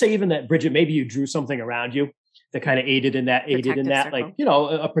I would say even that, Bridget, maybe you drew something around you that kind of aided in that, Protective circle. like, you know,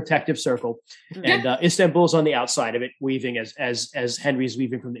 a protective circle. Mhm. And Istanbul's on the outside of it, weaving as Henry's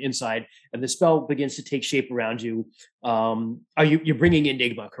weaving from the inside, and the spell begins to take shape around you. You're bringing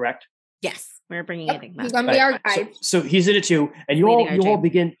Enigma, correct? Yes. We're bringing Yep, Enigma. he's on the archive. So he's in it too, and you Leading all RJ.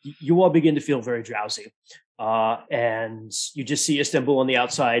 begin to feel very drowsy, and you just see Istanbul on the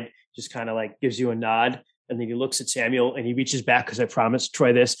outside, just kind of like gives you a nod, and then he looks at Samuel and he reaches back because I promised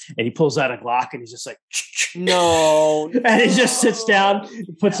Troy this, and he pulls out a Glock and he's just like, no, and he just sits down,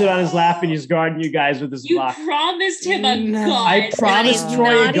 puts it on his lap, and he's guarding you guys with his You Glock. promised him a No. gun. I promised he's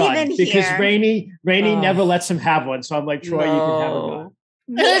Troy a not gun even because here. Rainey Oh. never lets him have one, so I'm like, Troy, you can have a gun.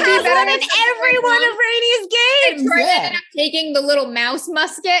 He It'd be has better one than in something every like one that. of Rainey's And games. Troy Yeah. ended up taking the little mouse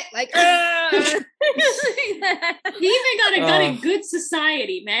musket. Like, He even got a gun in good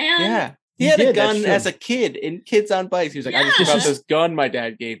society, man. yeah. He He had a did, that's gun true. as a kid in Kids on Bikes. He was like, I just Yeah. took out this gun my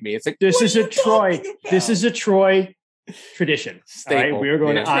dad gave me. It's like, This what is are a you Troy. talking This about? is a Troy tradition. All right, Staple. we are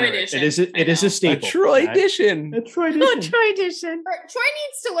going Yeah. to honor Tradition. it. It is I a know. A staple. Troy all right? edition. A Troy Oh, edition. Troy edition. Troy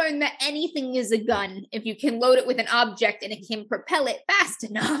needs to learn that anything is a gun if you can load it with an object and it can propel it fast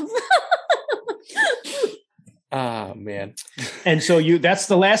enough. Ah, man. And so that's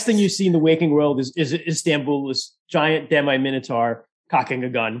the last thing you see in the waking world is Istanbul, this giant demi-minotaur cocking a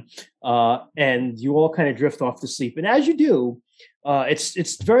gun. And you all kind of drift off to sleep. And as you do,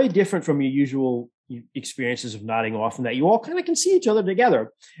 it's very different from your usual experiences of nodding off, and that you all kind of can see each other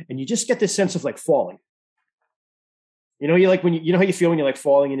together, and you just get this sense of like falling. You know, you like when you know how you feel when you're like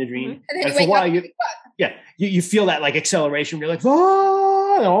falling in a dream, And then and you for a wake while up. you feel that like acceleration. You're like,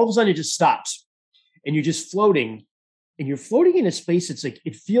 ah, and all of a sudden it just stops, and you're just floating, and you're floating in a space. It's like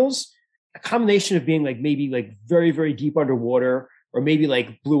it feels a combination of being like maybe like very very deep underwater, or maybe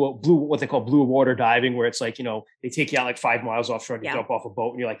like blue what they call blue water diving, where it's like, you know, they take you out like 5 miles offshore and you Yeah. jump off a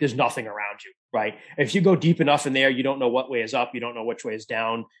boat, and you're like, there's nothing around you, right? And if you go deep enough in there, you don't know what way is up, you don't know which way is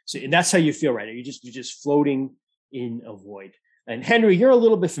down. So, and that's how you feel right now. You're just floating in a void. And Henry, you're a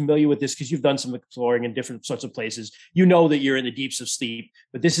little bit familiar with this because you've done some exploring in different sorts of places. You know that you're in the deeps of sleep,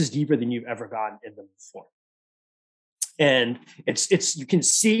 but this is deeper than you've ever gone in them before. And it's you can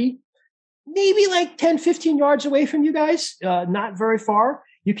see maybe like 10, 15 yards away from you guys, not very far.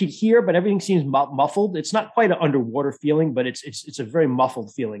 You can hear, but everything seems muffled. It's not quite an underwater feeling, but it's a very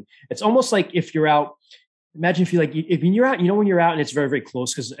muffled feeling. It's almost like if you're out. Imagine if you're out, you know, when you're out and it's very, very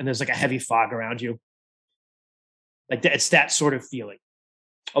close and there's like a heavy fog around you. Like that, it's that sort of feeling.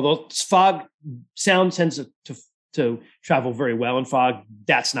 Although fog, sound tends to travel very well in fog.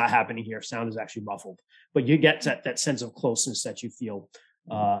 That's not happening here. Sound is actually muffled, but you get that sense of closeness that you feel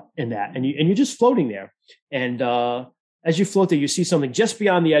in that, and you're just floating there. And as you float there, you see something just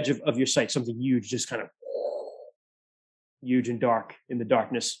beyond the edge of your sight, something huge, just kind of huge and dark in the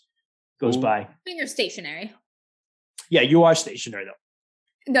darkness goes Ooh. by. When you're stationary. Yeah, you are stationary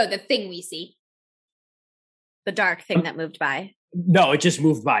though. No, the thing we see. The dark thing that moved by. No, it just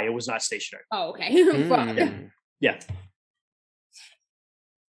moved by. It was not stationary. Oh, okay. Fuck. Mm. Yeah.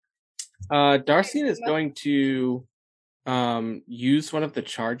 Darcy is going to use one of the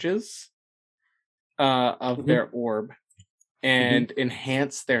charges of their orb and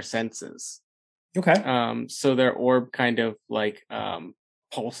enhance their senses. Okay. So their orb kind of like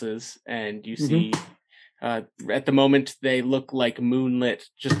pulses, and you see at the moment they look like moonlit,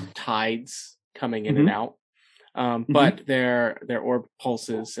 just tides coming in and out. But their orb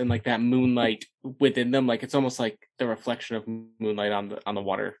pulses, and like that moonlight within them, like it's almost like the reflection of moonlight on the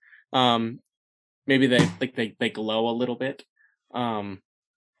water. Maybe they glow a little bit, and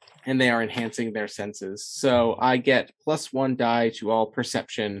they are enhancing their senses. So I get +1 die to all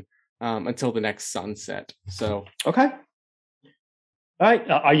perception until the next sunset. So okay. All right.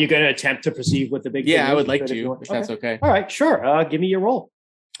 Are you going to attempt to perceive what the big? Yeah, thing I would is? like to, if that's okay. All right, sure. Give me your roll.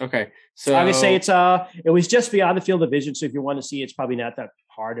 Okay, so I would say it was just beyond the field of vision. So if you want to see, it's probably not that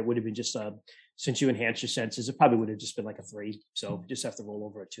hard. It would have been just since you enhance your senses, it probably would have just been like a 3. So you just have to roll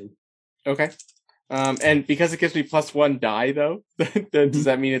over a 2. Okay. And because it gives me +1 die, though, does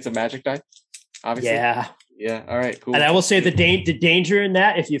that mean it's a magic die? Obviously. Yeah. Yeah. All right. Cool. And I will say the danger in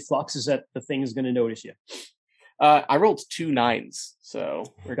that, if you flux, is that the thing is going to notice you. I rolled 2 9s, so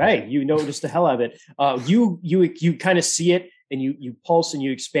okay, you noticed the hell out of it. You kind of see it, and you pulse and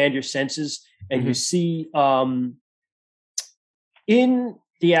you expand your senses, and you see in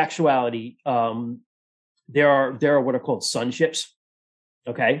the actuality there are what are called sun ships.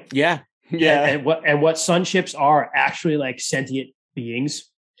 Okay. Yeah. Yeah. And what sun ships are actually like sentient beings.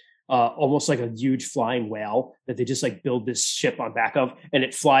 Almost like a huge flying whale that they just like build this ship on back of, and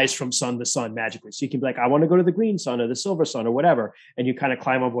it flies from sun to sun magically. So you can be like, I want to go to the green sun or the silver sun or whatever. And you kind of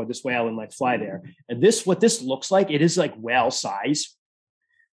climb aboard this whale and like fly there. And what this looks like, it is like whale size,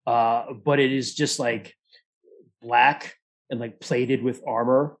 but it is just like black and like plated with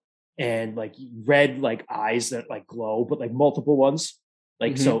armor and like red, like eyes that like glow, but like multiple ones.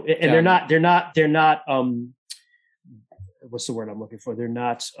 Like, so, and they're not, what's the word I'm looking for? They're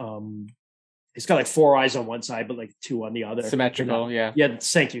not, it's got like 4 eyes on one side, but like 2 on the other. Symmetrical. Yeah.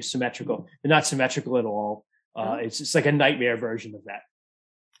 Thank you. Symmetrical. They're not symmetrical at all. It's just like a nightmare version of that.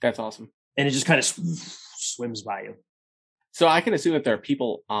 That's awesome. And it just kind of swims by you. So I can assume that there are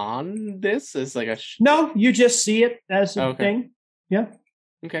people on this as like no, you just see it as a thing. Yeah.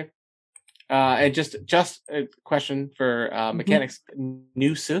 Okay. And just a question for mechanics.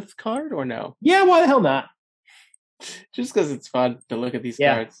 New Sith card or no? Yeah, why the hell not? Just because it's fun to look at these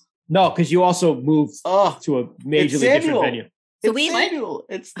cards. No, because you also move to a majorly different venue. So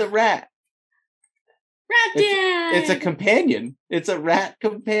it's the rat. Rat Dad. It's a companion. It's a rat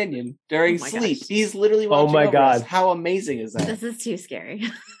companion during sleep. Gosh. He's literally watching. Oh my god! Us. How amazing is that? This is too scary.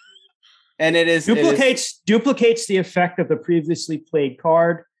 And it is duplicates the effect of the previously played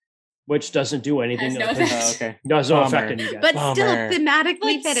card, which doesn't do anything. No effect. Okay. Does no effect on you guys. But still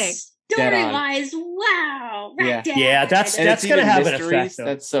thematically fitting. Story-wise, wow. Rat Dad. Yeah, that's going to have an effect. Though.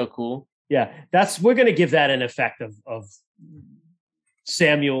 That's so cool. Yeah, we're going to give that an effect of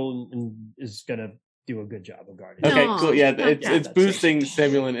Samuel is going to do a good job of guarding. Okay, cool. Yeah, it's boosting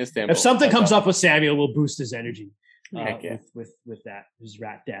Samuel and Istanbul. If something comes up with Samuel, we'll boost his energy with that, his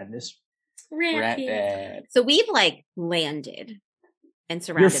rat dadness. Rat Dad. So we've like landed and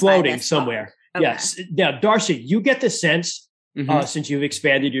surrounded. You're floating by this somewhere. Okay. Yes. Now, Darcy, you get the sense since you've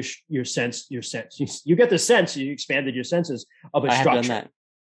expanded your sense. You get the sense you expanded your senses of a structure. Have done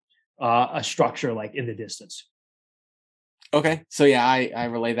that. A structure like in the distance. Okay, so yeah, I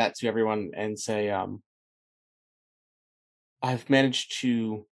relay that to everyone and say, I've managed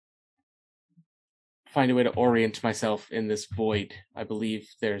to find a way to orient myself in this void. I believe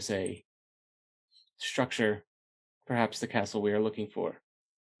there's a structure, perhaps the castle we are looking for.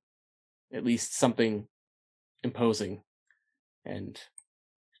 At least something imposing and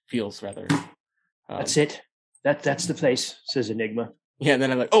feels rather. That's it. That's the place, says Enigma. Yeah, and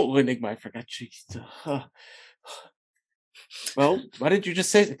then I'm like, oh, Enigma, I forgot. Jeez. Well, why did you just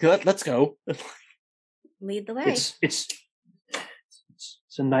say? Let's go. Lead the way. It's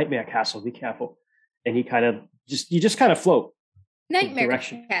a nightmare castle. Be careful. And you just kind of float. Nightmare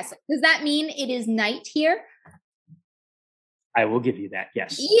castle. Does that mean it is night here? I will give you that.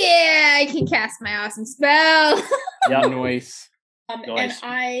 Yes. Yeah, I can cast my awesome spell. Yeah, noise. And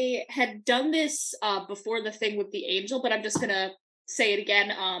I had done this before the thing with the angel, but I'm just gonna say it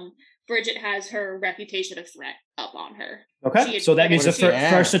again. Bridget has her reputation of threat up on her. Okay, so that means the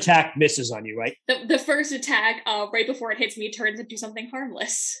first attack misses on you, right? The first attack, right before it hits me, turns into something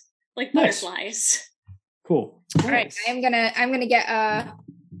harmless, like butterflies. Cool. All right, I'm gonna get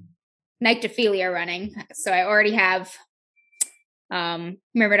Nyctophilia running. So I already have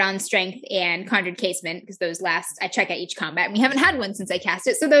Myrmidon Strength and Conjured Casement, because those last I check at each combat. And we haven't had one since I cast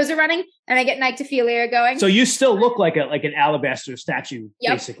it, so those are running, and I get Nyctophilia going. So you still look like an alabaster statue,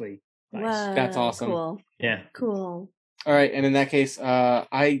 Yep. basically. Nice. Whoa, That's awesome. Cool. Yeah. Cool. All right, and in that case,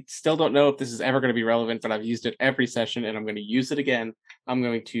 I still don't know if this is ever going to be relevant, but I've used it every session, and I'm going to use it again. I'm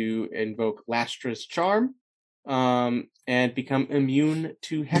going to invoke Lastra's Charm, and become immune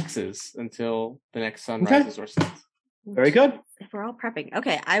to hexes until the next sun Okay. rises or sets. Very good. If we're all prepping.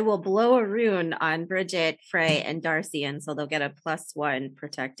 Okay, I will blow a rune on Bridget, Frey, and Darcian, so they'll get a +1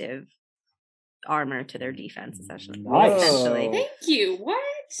 protective armor to their defense, essentially. Nice. Essentially. Thank you. What?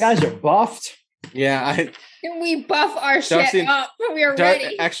 Guys are buffed. Yeah, We buff our shit Darcian- up. We are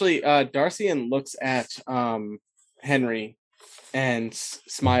ready. Actually, Darcian looks at Henry and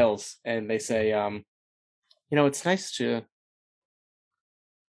smiles, and they say, it's nice to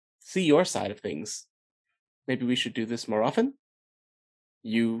see your side of things. Maybe we should do this more often.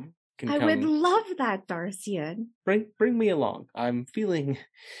 You can I come. would love that, Darcian. Bring me along. I'm feeling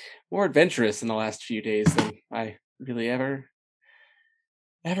more adventurous in the last few days than I really ever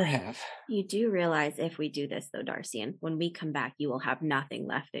have. You do realize if we do this, though, Darcian, when we come back, you will have nothing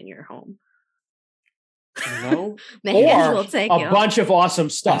left in your home. No, The hand Or will take a you. bunch of awesome I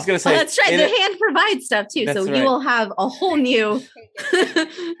stuff. was gonna Oh, say that's right. in The it- hand provides stuff too, That's so right. you will have a whole new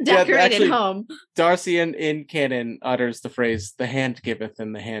decorated actually- home. Darcy in canon utters the phrase, "The hand giveth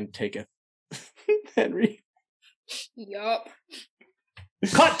and the hand taketh." Henry. Yup.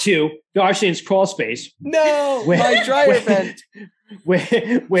 Cut to Darcian's crawl space, No, Where- my dryer where- vent.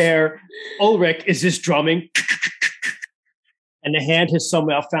 where Ulrich is just drumming, and the hand has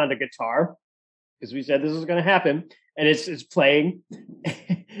somehow found a guitar, because we said this was going to happen, and it's playing,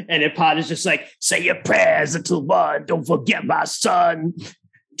 and then Pot is just like, "Say your prayers until one. Don't forget my son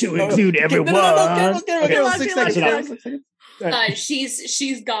to include everyone." Carol, 6 Carol, seconds. Carol. 6 seconds.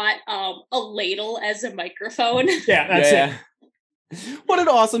 She's got a ladle as a microphone. Yeah, that's it. What an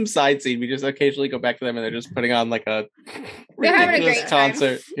awesome side scene. We just occasionally go back to them and they're just putting on like a They're having a ridiculous great time.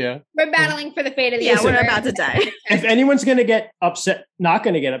 concert. Yeah. We're battling for the fate of the Yeah, we're universe. about to die. If anyone's going to get upset, not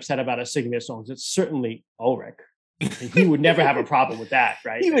going to get upset about a Sigma songs, it's certainly Ulrich. He would never have a problem with that,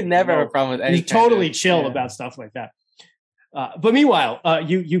 right? He would never have a problem with any He's kind totally of- chill yeah. about stuff like that. But meanwhile,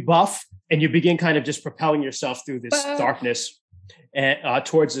 you buff and you begin kind of just propelling yourself through this Buff. darkness and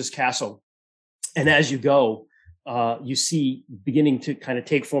towards this castle. And as you go, you see beginning to kind of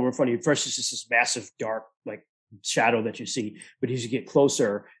take form in front of you. First, it's just this massive dark like shadow that you see. But as you get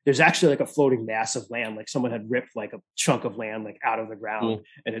closer, there's actually like a floating mass of land, like someone had ripped like a chunk of land like out of the ground,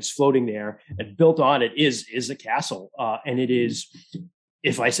 and it's floating there. And built on it is a castle, and it is.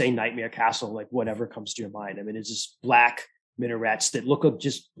 If I say Nightmare Castle, like whatever comes to your mind. I mean, it's just black minarets that look like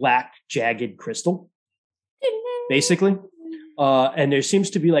just black, jagged crystal, basically. And there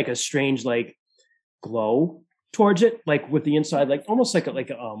seems to be like a strange, like glow towards it, like with the inside, like almost like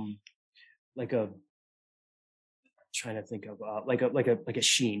a trying to think of like a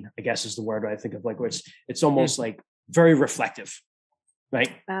sheen, I guess is the word I think of, like where it's almost like very reflective,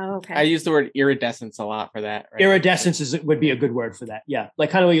 right? Oh, okay. I use the word iridescence a lot for that. Right? Iridescence would be a good word for that. Yeah, like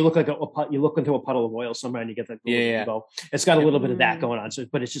kind of when you look like you look into a puddle of oil somewhere and you get that. Glow. It's got a little bit of that going on. So,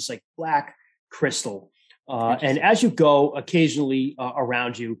 but it's just like black crystal. And as you go, occasionally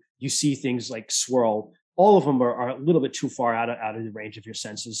around you, you see things like swirl. All of them are a little bit too far out of the range of your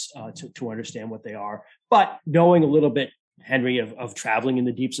senses to understand what they are. But knowing a little bit, Henry, of traveling in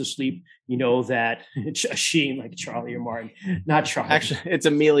the deeps of sleep, you know that it's a sheen like Charlie or Martin, not Charlie. Actually, it's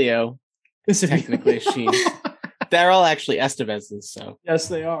Emilio. It's Technically a sheen. They're all actually Estevezes, so. Yes,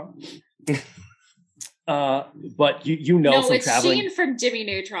 they are. But you know No, from it's traveling. Sheen from Jimmy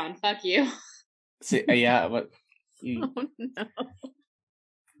Neutron. Fuck you. See, yeah, but you, Oh,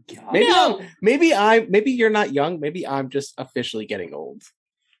 no. God. maybe maybe you're not young. Maybe I'm just officially getting old.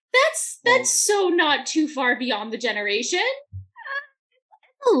 That's so not too far beyond the generation.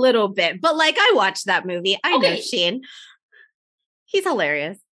 A little bit, but like I watched that movie. I know Okay. Sheen. He's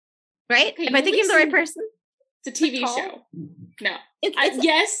hilarious, right? Okay, Am I you thinking of the right listen- person? It's a TV Tall. show. No. It's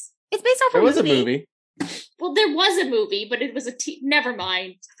Yes. based off There a was a movie. movie. Well, there was a movie, but it was never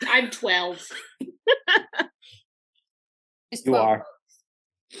mind. I'm 12. Just You 12. are.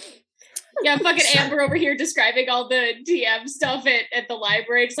 Yeah, fucking Amber over here describing all the DM stuff at the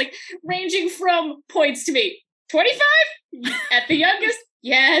library. It's like ranging from points to me. 25? At the youngest?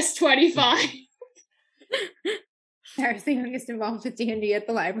 Yes, 25. Sarah's the youngest involved with D&D at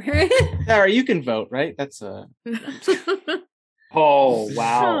the library. Sarah, you can vote, right? That's Oh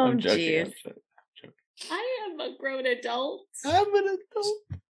wow. Oh, I'm joking. geez. I'm joking. I am a grown adult. I'm an adult.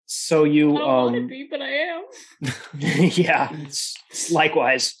 So you I don't want to be, but I am. yeah,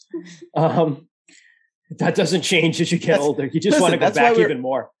 likewise. That doesn't change as you get older. You just want to go back even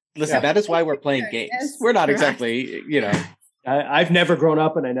more. Listen, that is why we're playing games. We're not exactly, I've never grown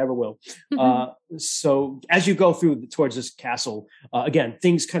up and I never will. So as you go through towards this castle, again,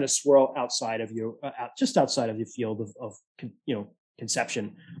 things kind of swirl outside of you, just outside of your field of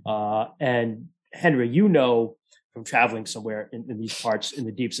conception. And Henry, from traveling somewhere in these parts in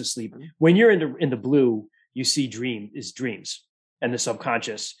the deeps of sleep, when you're in the blue, you see dreams and the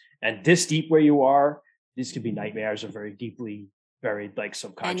subconscious. And this deep where you are, these could be nightmares or very deeply buried, like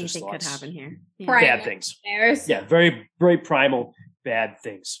subconscious Anything thoughts. could happen here. Bad things. Nightmares. Yeah, very, very primal, bad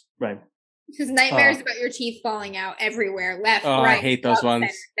things. Right. Because nightmares about your teeth falling out everywhere, left, right. I hate those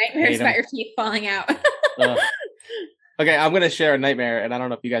ones. Nightmares about your teeth falling out. Okay, I'm gonna share a nightmare, and I don't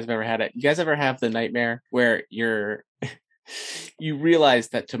know if you guys have ever had it. You guys ever have the nightmare where you realize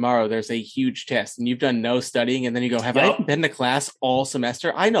that tomorrow there's a huge test, and you've done no studying, and then you go, "Have I been to class all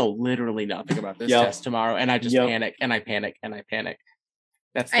semester? I know literally nothing about this test tomorrow," and I just panic, and I panic, and I panic.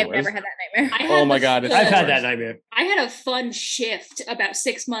 That's the I've worst. never had that nightmare. Oh my god, I've had that nightmare. I had a fun shift about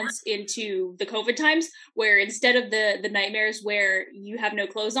 6 months into the COVID times, where instead of the nightmares where you have no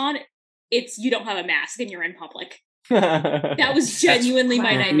clothes on, it's you don't have a mask and you're in public. That was genuinely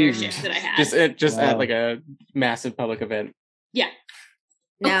my nightmare shift that I had. Just at like a massive public event. Yeah.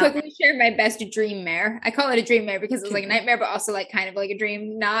 I'll quickly share my best dream mare. I call it a dream mare because it was like a nightmare, but also like kind of like a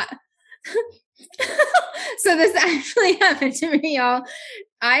dream, not. So this actually happened to me, y'all.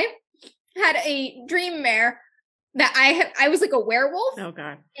 I had a dream mare that I was like a werewolf. Oh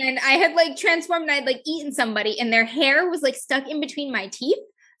god. And I had like transformed and I'd like eaten somebody and their hair was like stuck in between my teeth.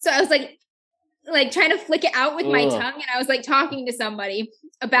 So I was like trying to flick it out with my tongue, and I was like talking to somebody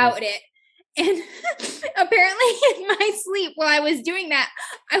about it. And apparently in my sleep while I was doing that,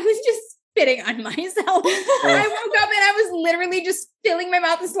 I was just spitting on myself. I woke up and I was literally just filling my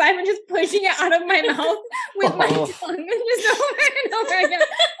mouth with slime and just pushing it out of my mouth with my tongue. And just over and over again.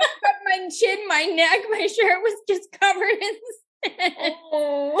 But my chin, my neck, my shirt was just covered in spit.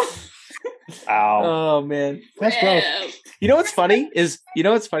 Ow. Oh man. That's gross. You know what's funny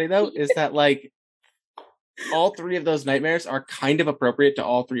though is that like all three of those nightmares are kind of appropriate to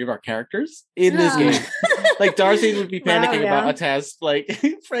all three of our characters in this game. Like Darcy would be panicking about a test. Like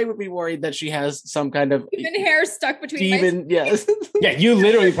Frey would be worried that she has some kind of human hair stuck between demon. Yes. Yeah, you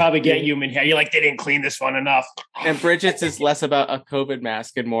literally probably get human hair. You're like, they didn't clean this one enough. And Bridget's is less about a COVID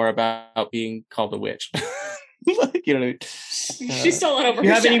mask and more about being called a witch. Like, you know what I mean? She's still over.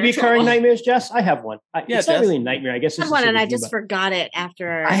 You have any recurring nightmares, Jess? I have one. It's not Jess. really a nightmare. I guess I it's have one, and I dream, just forgot it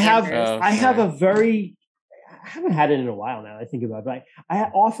after. I have. Amber's. I have a very. I haven't had it in a while now. I think about it, but I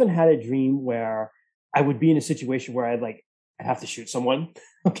often had a dream where I would be in a situation where I'd have to shoot someone.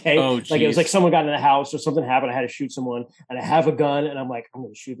 Okay. Like it was like someone got in the house or something happened. I had to shoot someone and I have a gun and I'm like, I'm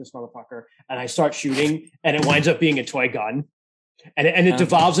going to shoot this motherfucker. And I start shooting and it winds up being a toy gun. And it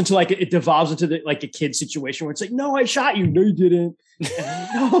devolves into like the a kid situation where it's like, no, I shot you. No, you didn't.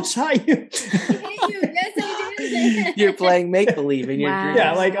 No, I shot you. Yes, I did. You're playing make believe in your dreams.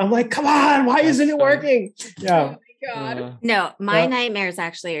 Yeah, like I'm like, come on, why isn't it working? Yeah. Oh my god. No, my nightmares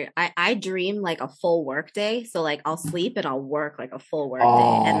actually, I dream like a full work day. So like I'll sleep and I'll work like a full work day,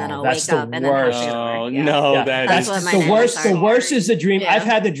 and then I'll wake up and then I'll worst. do work. No, Yeah. That's what my the worst. nightmares The are. worst is the dream. Yeah. I've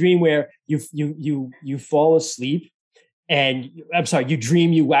had the dream where you fall asleep, and you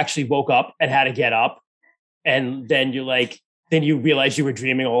dream you actually woke up and had to get up, and then then you realize you were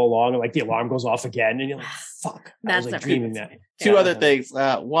dreaming all along, and like the alarm goes off again, and you're like, "Fuck!" That's I was a- dreaming that. Two other things.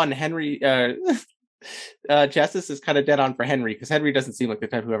 One, Henry. Justice is kind of dead on for Henry because Henry doesn't seem like the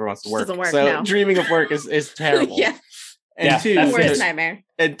type who ever wants to work. Doesn't work, so no. dreaming of work is terrible. Yeah. And Yeah, two, that's Worst it. nightmare.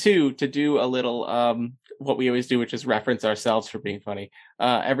 and two, to do a little what we always do, which is reference ourselves for being funny.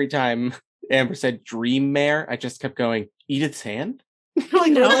 Every time Amber said dream mare, I just kept going, Edith's hand? Oh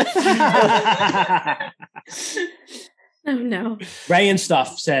no. Oh no. Ray and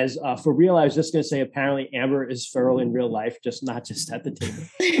Stuff says, for real, I was just going to say, apparently Amber is feral in real life, not just at the table.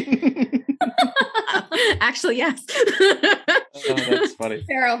 Actually, yes. Oh, that's funny.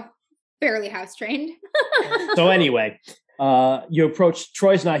 Feral, barely house trained. So anyway, you approach,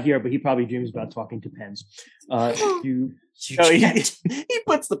 Troy's not here, but he probably dreams about talking to pens. You He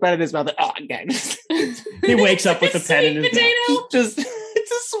puts the pen in his mouth. Again. he wakes up with the pen in his mouth. potato. Just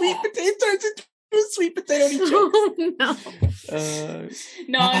it's a sweet potato. Turns into a sweet potato. And he chokes. Oh no.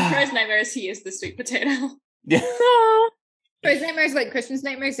 No, in Troy's nightmares, he is the sweet potato. Yeah. His nightmares like Christian's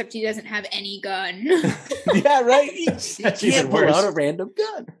nightmares, except he doesn't have any gun. Yeah, right. He That's can't even pull worse. out a random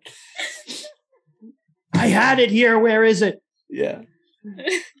gun. I had it here. Where is it? Yeah.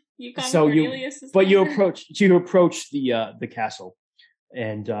 Yukon So you, Cornelius is but you there. approach the castle,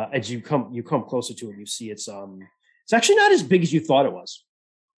 and as you come closer to it, you see it's actually not as big as you thought it was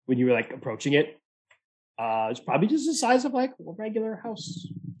when you were like approaching it. It's probably just the size of like a regular house.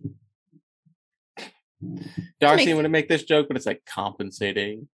 Darcy want to make this joke, but it's like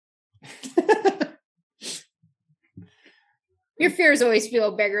compensating. Your fears always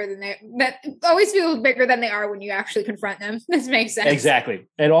feel bigger than they are when you actually confront them. This makes sense. Exactly.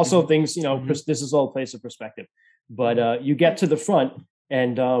 And also things, this is all a place of perspective. But you get to the front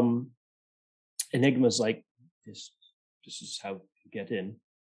and Enigma's like, this is how you get in.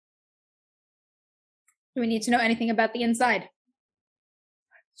 Do we need to know anything about the inside?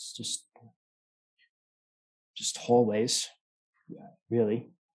 It's just hallways,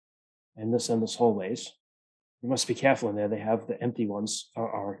 really. Endless hallways. You must be careful in there. They have the empty ones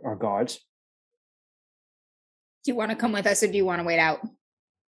are guards. Do you want to come with us or do you want to wait out?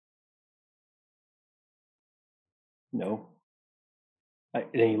 No. And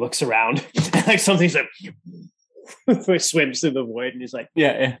then he looks around, like something's like swims through the void, and he's like,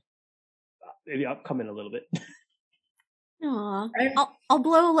 Yeah. Maybe I'll come in a little bit. Aw. I'll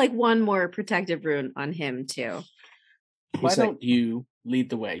blow like one more protective rune on him too. Why He's don't you lead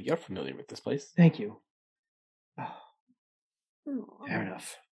the way? You're familiar with this place. Thank you. Fair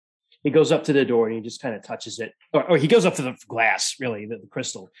enough. He goes up to the door and he just kind of touches it, or he goes up to the glass, really, the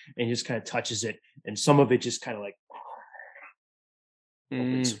crystal, and he just kind of touches it, and some of it just kind of like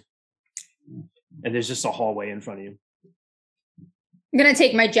opens. And there's just a hallway in front of you. I'm going to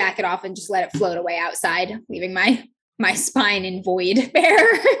take my jacket off and just let it float away outside, leaving my spine in void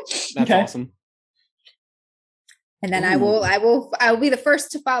bare. That's awesome. And then I'll be the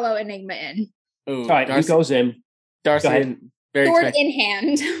first to follow Enigma in. Ooh, All right, Darcy, he goes in. Darcy, Go ahead. very Sword expect- in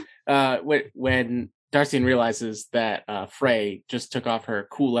hand. When Darcian realizes that Frey just took off her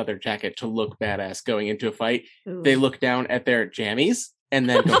cool leather jacket to look badass going into a fight, they look down at their jammies and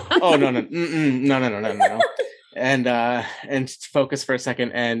then go, "Oh no, and focus for a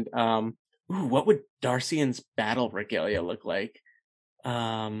second. And what would Darcian's battle regalia look like?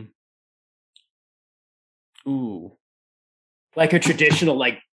 Like a traditional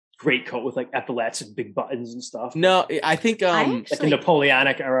like great coat with like epaulets and big buttons and stuff. No, I think Like the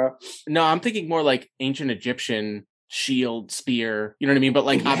Napoleonic era. No, I'm thinking more like ancient Egyptian shield, spear. You know what I mean? But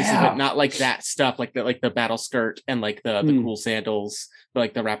like obviously, but not like that stuff. Like the battle skirt and like the cool sandals,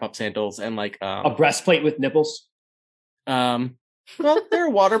 like the wrap up sandals and like a breastplate with nipples. Well, they're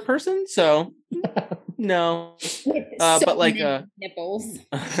a water person, so no. But like nipples.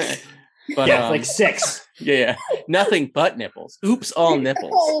 But yeah, like 6. Yeah, nothing but nipples. Oops, all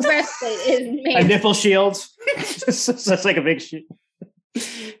nipples. The whole breastplate is made. A nipple shield. That's like a big shield.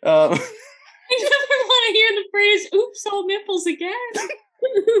 I never want to hear the phrase "oops, all nipples" again.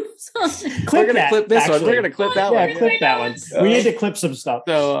 Oops, all nipples. We're gonna clip this one. We're gonna clip that one. Yeah, clip that one. We need to clip some stuff.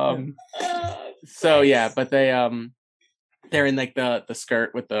 So yeah, but they're in like the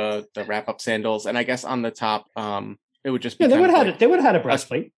skirt with the wrap up sandals, and I guess on the top, it would just be they would have had a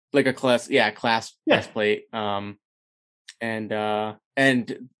breastplate. Like a clasp breastplate. And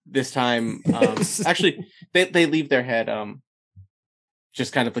this time, actually, they leave their head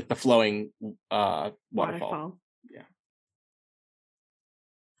just kind of like the flowing waterfall. Yeah.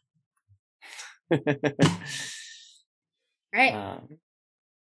 Right.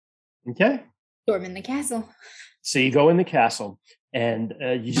 Okay. Storm in the castle. So you go in the castle, and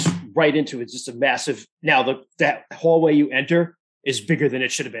you just right into it. It's just a massive. Now that hallway you enter is bigger than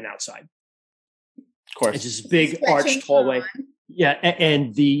it should have been outside. Of course, it's just a big arched hallway. Yeah,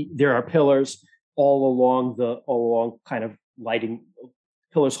 and there are pillars all along kind of lighting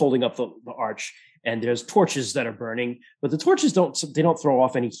pillars holding up the arch, and there's torches that are burning, but the torches don't throw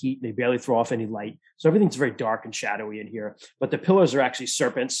off any heat. They barely throw off any light, so everything's very dark and shadowy in here. But the pillars are actually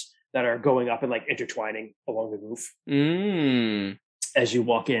serpents that are going up and like intertwining along the roof as you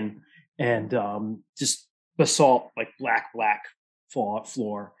walk in, and just basalt, like black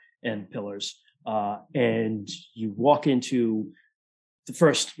floor and pillars. And you walk into the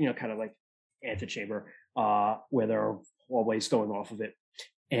first, kind of like antechamber, where there are hallways going off of it.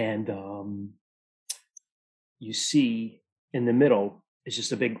 And you see in the middle is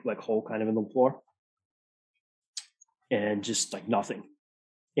just a big like hole kind of in the floor. And just like nothing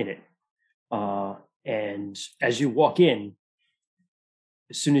in it. And as you walk in,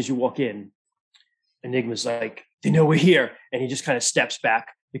 as soon as you walk in, Enigma's like, they know we're here. And he just kind of steps back,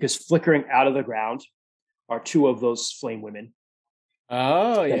 because flickering out of the ground are 2 of those flame women.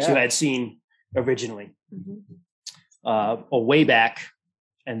 Oh, yeah. That you had seen originally. A way back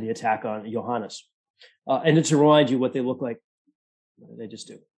and the attack on Johannes. And to remind you what they look like, what did they just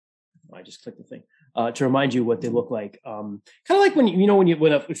do? I just clicked the thing to remind you what they look like. Kind of like when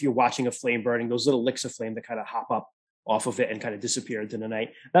if you're watching a flame burning, those little licks of flame that kind of hop up off of it and kind of disappear into the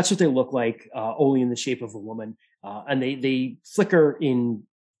night. That's what they look like, only in the shape of a woman, and they flicker in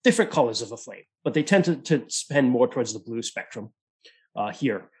different colors of a flame, but they tend to spend more towards the blue spectrum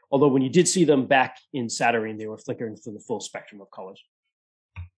here. Although when you did see them back in Saturnine, they were flickering through the full spectrum of colors.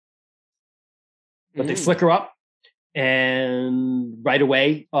 But they flicker up, and right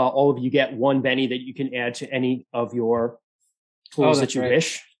away, all of you get one Benny that you can add to any of your tools that you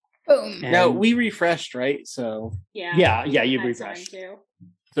wish. Boom. Now we refreshed, right? So Yeah, you I refreshed. signed too.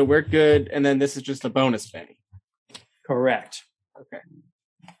 so we're good. And then this is just a bonus Benny. Correct. Okay.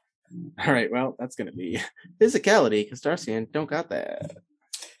 All right. Well, that's gonna be physicality because Darcian don't got that.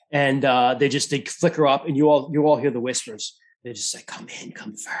 And they flicker up, and you all hear the whispers. They just say, "Come in,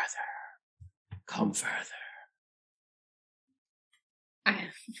 come further, come further."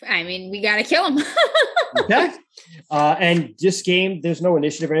 I mean, we gotta kill him. Okay. And this game, there's no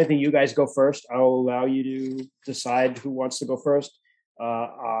initiative or anything. You guys go first. I'll allow you to decide who wants to go first.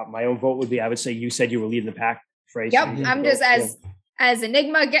 My own vote would be, I would say you said you were leading the pack. Phrase. Yep, I'm just as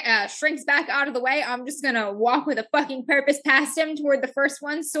Enigma shrinks back out of the way, I'm just gonna walk with a fucking purpose past him toward the first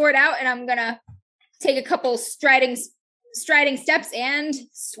one, sword out, and I'm gonna take a couple striding steps and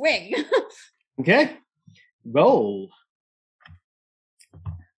swing. Okay. Roll.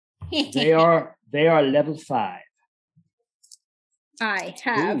 They are level 5. I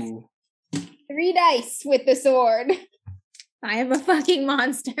have Ooh. 3 dice with the sword. I am a fucking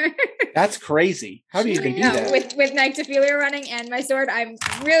monster. That's crazy. How do you even do No, that? with Nyctophilia running and my sword, I'm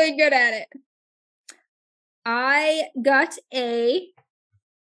really good at it. I got a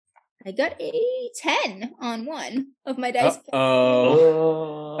 10 on one of my dice. It's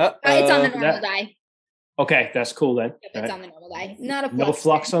on It's on the normal die. Okay, that's cool then. Yep, it's on the normal die. Not a flux. No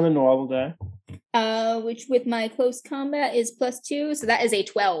flux on the normal die. Which with my close combat is +2, so that is a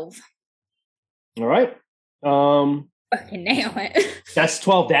 12. All right. Fucking nail it. That's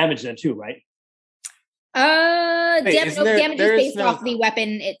 12 damage then too, right? Wait, Damage is based off the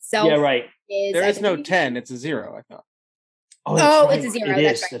weapon itself. Yeah, right. There is no 10. It's a 0, I thought. Oh, it's a 0. It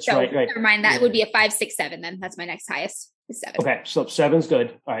That's is. right. That's So right. never mind. That would be a 5, 6, 7 then. That's my next highest. Is 7. Okay, so 7's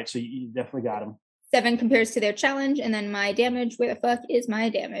good. All right, so you definitely got him. 7 compares to their challenge, and then my damage. Where the fuck is my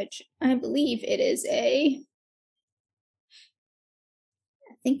damage? I believe it is I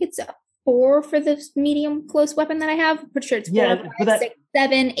think it's a 4 for the medium close weapon that I have. I'm pretty sure it's 4, 5, 6,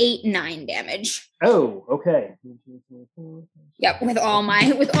 7, 8, 9 damage. Oh, okay. Yep, with all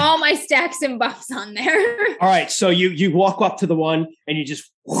my stacks and buffs on there. All right, so you walk up to the one and you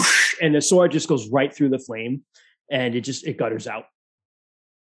just whoosh, and the sword just goes right through the flame, and it gutters out.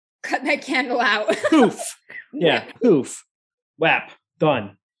 Cut that candle out. Poof. Yeah, poof. Whap.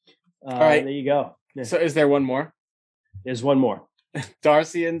 Done. All right. There you go. Yeah. So is there one more? There's one more.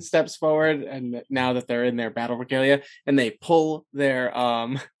 Darcian steps forward, and now that they're in their battle regalia, and they pull their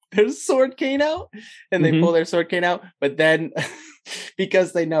sword cane out, and they pull their sword cane out, but then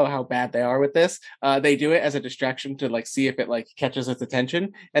because they know how bad they are with this, they do it as a distraction to like see if it like catches its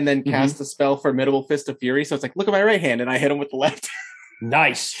attention, and then cast a spell Formidable Fist of Fury. So it's like, look at my right hand, and I hit him with the left.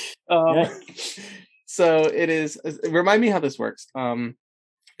 Nice. So it is. Remind me how this works. It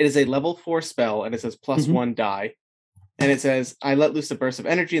is a level 4 spell, and it says +1 die. And it says, I let loose a burst of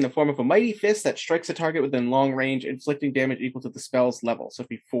energy in the form of a mighty fist that strikes a target within long range, inflicting damage equal to the spell's level. So it'd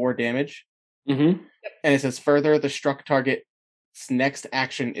be 4 damage. And it says, further, the struck target's next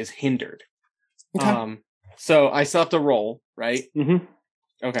action is hindered. Okay. So I still have to roll, right?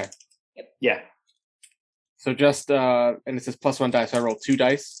 Okay. Yeah. So just, and it says +1 die. So I roll 2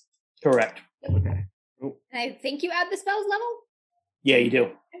 dice. Correct. Okay. And I think you add the spell's level? Yeah, you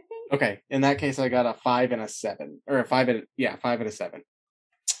do. Okay. In that case, I got a 5 and a 7. Or a 5 and a 7.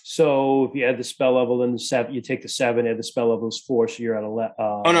 So if you add the spell level, then the 7, you take the 7, add the spell level is 4, so you're at 11.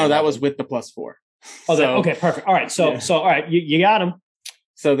 Oh no, that was with the +4. Oh, so, okay, perfect. All right, so all right, you got him.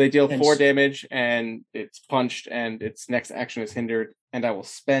 So they deal 4 damage, and it's punched, and its next action is hindered, and I will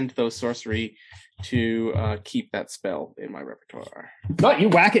spend those sorcery to keep that spell in my repertoire. No, you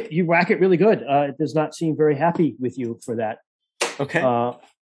whack it really good. It does not seem very happy with you for that. Okay.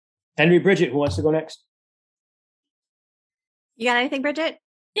 Henry, Bridget, who wants to go next? You got anything, Bridget?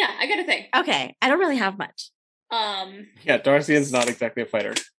 Yeah, I got a thing. Okay, I don't really have much. Yeah, Darcian's not exactly a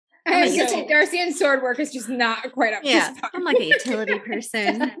fighter. I was gonna say Darcian's sword work is just not quite up. Yeah, I'm like a utility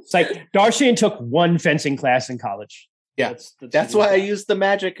person. It's like Darcian took 1 fencing class in college. Yeah, that's why I used the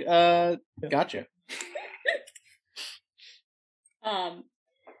magic. Gotcha.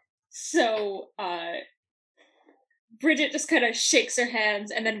 So Bridget just kind of shakes her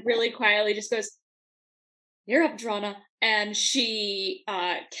hands and then really quietly just goes, "You're up, Drana." And she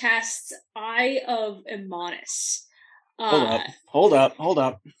casts Eye of Immonis. Hold up.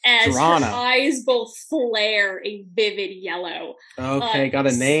 As Drana. her eyes both flare a vivid yellow. Okay, got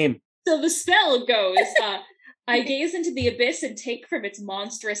a name. So the spell goes, I gaze into the abyss and take from its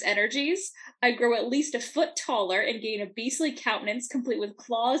monstrous energies. I grow at least a foot taller and gain a beastly countenance complete with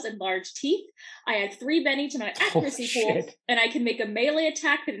claws and large teeth. I add 3 Benny to my accuracy pool, and I can make a melee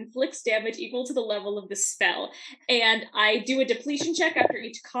attack that inflicts damage equal to the level of the spell. And I do a depletion check after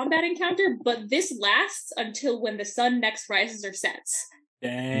each combat encounter, but this lasts until when the sun next rises or sets.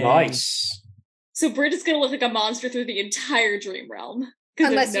 Dang. Nice. So Bridget's gonna look like a monster through the entire dream realm.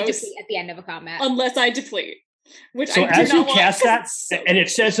 Unless you deplete at the end of a combat. Unless I deplete. Which so I do as not you want, cast that, so and it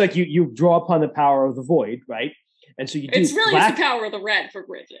says like you draw upon the power of the void, right? And so you do. It's really just the power of the red for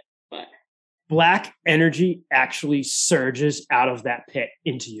Bridget, but black energy actually surges out of that pit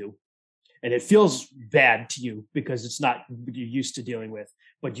into you, and it feels bad to you because it's not what you're used to dealing with.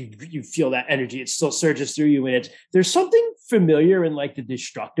 But you feel that energy; it still surges through you, and there's something familiar in like the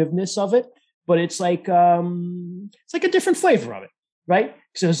destructiveness of it, but it's like a different flavor of it, right?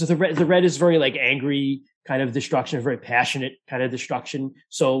 So the red is very like angry kind of destruction, very passionate kind of destruction.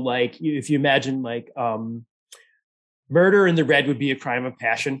 So like if you imagine like murder in the red would be a crime of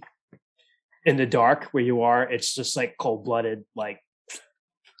passion. In the dark where you are, it's just like cold-blooded, like,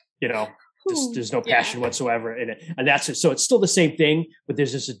 there's no passion whatsoever in it. And that's it. So it's still the same thing, but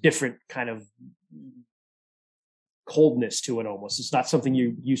there's just a different kind of coldness to it almost. It's not something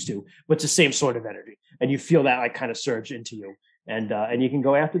you're used to, but it's the same sort of energy. And you feel that like kind of surge into you. And you can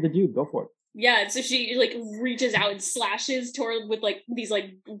go after the dude. Go for it. Yeah, so she like reaches out and slashes toward with like these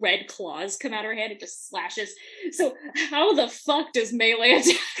like red claws come out of her hand. It just slashes. So how the fuck does melee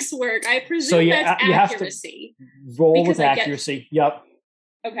attacks work? I presume that's accuracy. Have to roll with accuracy. Yep.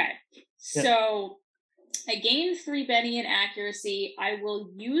 Okay. So I gain 3 Benny in accuracy. I will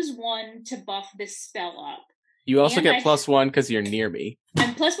use 1 to buff this spell up. You also get +1 because you're near me.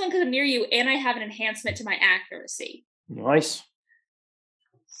 I'm +1 because I'm near you, and I have an enhancement to my accuracy. Nice.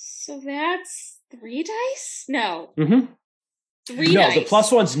 So that's 3 dice? No. Mm-hmm. 3 dice. No, the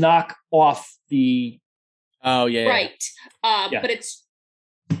 +1s knock off the... Oh, yeah. Right. But it's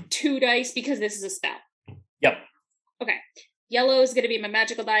 2 dice because this is a spell. Yep. Okay. Yellow is going to be my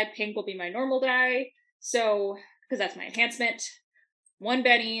magical die. Pink will be my normal die. So, because that's my enhancement. 1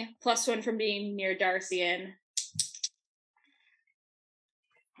 Benny, +1 from being near Darcian.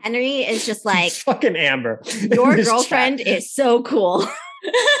 Henry is just like... fucking Amber. Your girlfriend is so cool.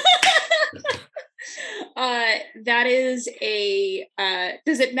 That is a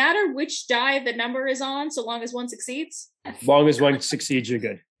does it matter which die the number is on so long as 1 succeeds? As long as 1 succeeds, you're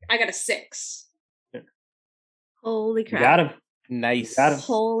good. I got a 6. Yeah. Holy crap. You got him. Nice. Got him.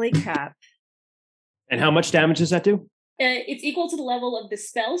 Holy crap. And how much damage does that do? It's equal to the level of the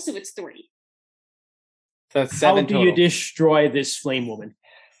spell, so it's 3. So that's 7 total. How do you destroy this flame woman?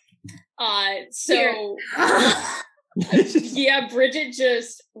 Yeah, Bridget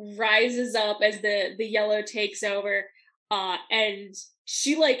just rises up as the yellow takes over, and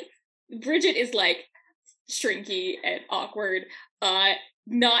she like Bridget is like shrinky and awkward.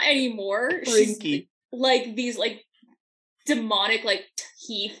 Not anymore. Shrinky. She's like these like demonic like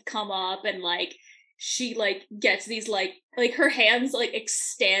teeth come up, and like she like gets these like her hands like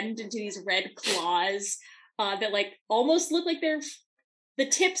extend into these red claws that like almost look like they're the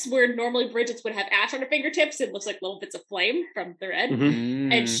tips where normally Bridget's would have ash on her fingertips. It looks like little bits of flame from the red.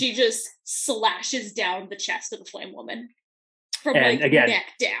 Mm-hmm. And she just slashes down the chest of the flame woman from neck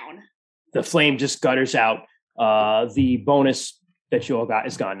down. The flame just gutters out. The bonus that you all got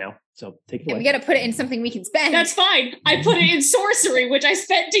is gone now. So take it away. We got to put it in something we can spend. That's fine. I put it in sorcery, which I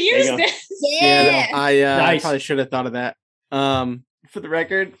spent to use this. Yeah. I probably should have thought of that. For the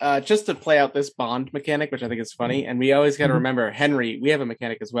record, just to play out this bond mechanic, which I think is funny, and we always got to remember, Henry, we have a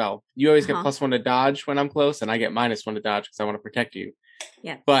mechanic as well. You always get +1 to dodge when I'm close, and I get -1 to dodge because I want to protect you.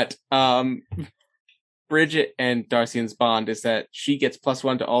 Yeah. But Bridget and Darcian's bond is that she gets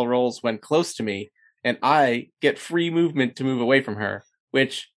 +1 to all rolls when close to me, and I get free movement to move away from her,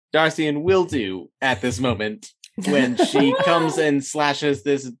 which Darcian will do at this moment when she comes and slashes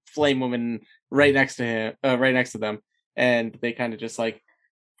this flame woman right next to them. And they kind of just like...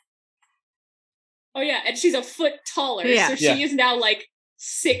 Oh yeah, and she's a foot taller, so she is now like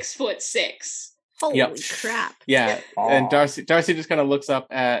 6'6". Holy crap. Yeah. And Darcy just kind of looks up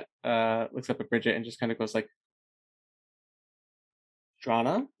at Bridget and just kind of goes like,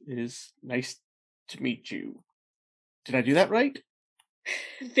 Drana, it is nice to meet you. Did I do that right?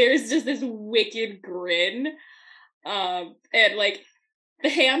 There's just this wicked grin And like the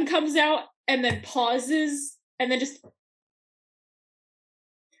hand comes out and then pauses and then just,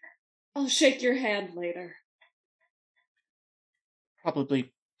 I'll shake your hand later.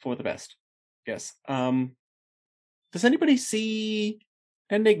 Probably for the best. Yes. Does anybody see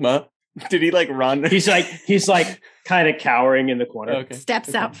Enigma? Did he like run? He's like kind of cowering in the corner. Okay.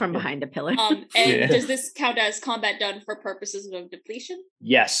 Steps out from behind a pillar. And Yeah. does this count as combat done for purposes of depletion?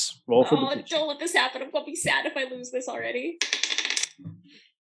 Yes. Roll for depletion. Don't let this happen. I'm gonna be sad if I lose this already.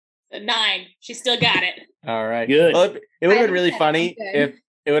 A 9. She still got it. All right. Good. Well, it would have I been really understand. funny I'm good. if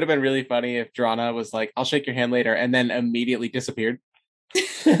it would have been really funny if Drana was like, "I'll shake your hand later," and then immediately disappeared.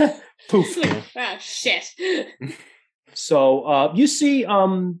 Poof. Like, ah, shit. So you see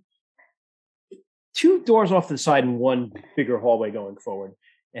 2 doors off to the side and one bigger hallway going forward.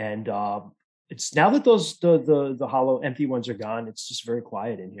 And it's now that those the hollow empty ones are gone, it's just very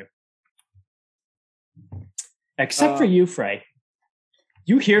quiet in here. Except for you, Frey.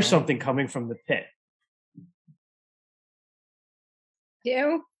 You hear something coming from the pit.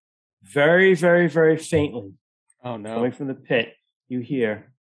 Do? Very, very, very faintly. Oh no! Coming from the pit, you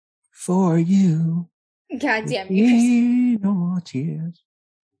hear, "For you, God damn you. no more tears."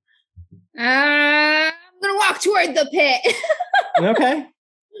 I'm gonna walk toward the pit. Okay.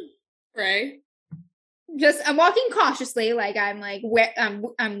 Right? I'm walking cautiously, like I'm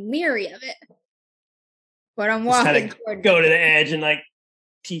leery of it. But I'm Just walking kinda toward go to the edge and like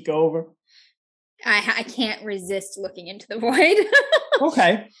peek over. I can't resist looking into the void.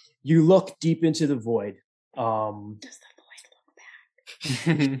 Okay. You look deep into the void. Does the void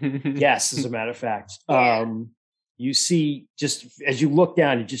look back? Yes, as a matter of fact. Yeah. You see, just as you look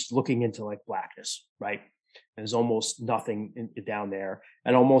down, you're just looking into like blackness, right? There's almost nothing down there.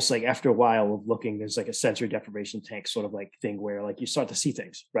 And almost like after a while of looking, there's like a sensory deprivation tank sort of like thing where like you start to see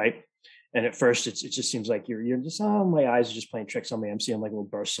things, right? And at first it just seems like you're just, oh, my eyes are just playing tricks on me. I'm seeing like little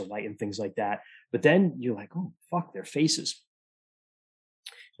bursts of light and things like that. But then you're like, oh, fuck, they're faces.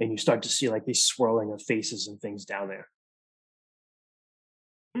 And you start to see like these swirling of faces and things down there.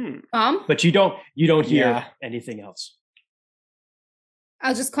 Mom? But you don't hear Yeah. anything else.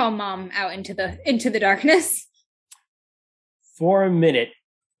 I'll just call Mom out into the darkness. For a minute,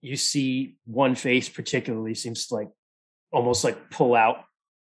 you see one face particularly seems to like almost like pull out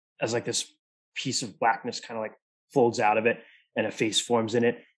as like this piece of blackness kind of like folds out of it and a face forms in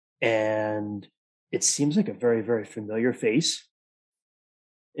it. And it seems like a very, very familiar face.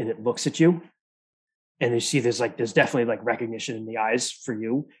 And it looks at you. And you see there's definitely like recognition in the eyes for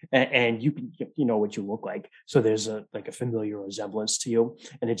you. And you know what you look like. So there's a familiar resemblance to you.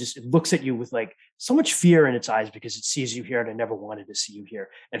 And it looks at you with like so much fear in its eyes because it sees you here and it never wanted to see you here.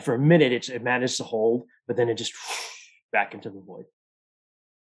 And for a minute it managed to hold, but then it just back into the void.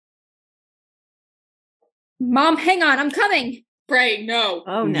 Mom, hang on, I'm coming. Frey, no.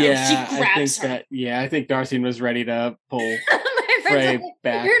 Oh no. Yeah, She grabs her. I think Darcy was ready to pull My friends are Frey like,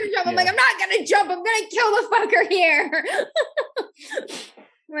 back. you're gonna jump. I'm Yeah. like, I'm not gonna jump. I'm gonna kill the fucker here.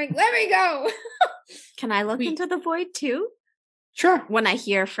 I'm like, let me go. Can I look We- into the void too? Sure. When I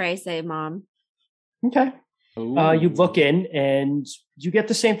hear Frey say "Mom," Okay. You Ooh. look in and you get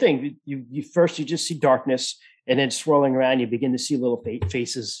the same thing. You first you just see darkness, and then swirling around, you begin to see little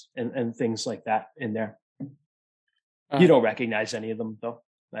faces and things like that in there. You don't recognize any of them, though.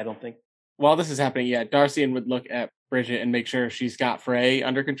 I don't think. While this is happening, Darcy would look at Bridget and make sure she's got Frey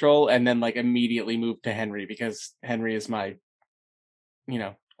under control, and then like immediately move to Henry because Henry is my, The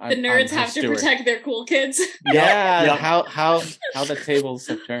nerds have to protect their cool kids. Yeah, Yep. how the tables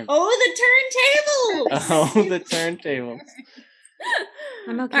have turned. Oh, the turntables! Oh, the turntable.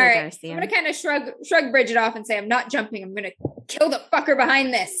 I'm okay, All right, Darcy. I'm gonna kind of shrug Bridget off and say, I'm not jumping. I'm gonna kill the fucker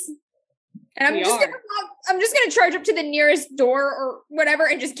behind this. And I'm We just are. gonna charge up to the nearest door or whatever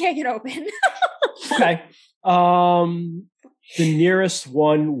and just kick it open. Okay. The nearest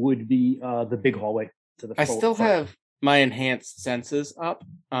one would be the big hallway to the. I still front. have my enhanced senses up.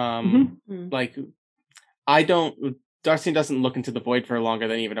 Mhm. Like I don't. Darcy doesn't look into the void for longer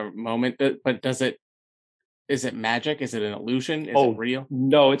than even a moment. But does it? Is it magic? Is it an illusion? Is it real?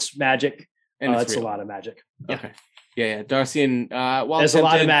 No, it's magic. And It's a real. lot of magic. Yeah. Okay. Yeah. Darcy and while There's a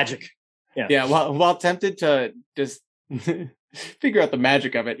lot of tempted- magic. Yeah. While tempted to just figure out the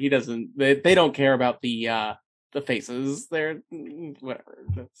magic of it, he doesn't. They don't care about the faces. They're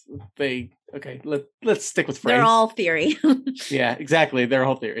whatever. Okay. Let's stick with Frey. They're all theory. Yeah. Exactly. Their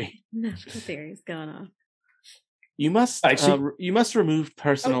whole theory. Magical theories going on. You must. All right, so- You must remove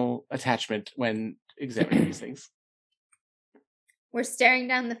personal attachment when examining these things. We're staring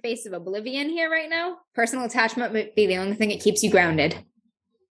down the face of oblivion here right now. Personal attachment might be the only thing that keeps you grounded.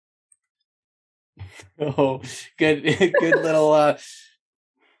 Oh, good, good little. I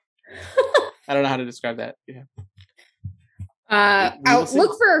don't know how to describe that. Yeah. I'll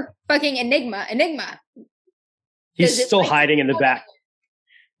look for fucking Enigma. He's still hiding in the back.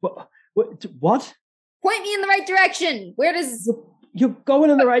 What? Point me in the right direction. Where does you're going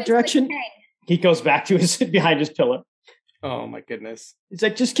in the right direction? He goes back to his behind his pillar. Oh my goodness! He's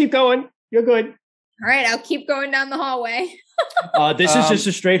like, just keep going. You're good. All right, I'll keep going down the hallway. This is just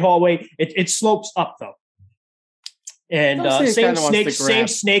a straight hallway. It slopes up though, and same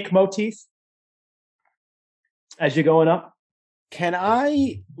snake motif as you're going up. Can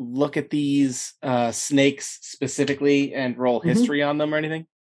I look at these snakes specifically and roll history on them or anything?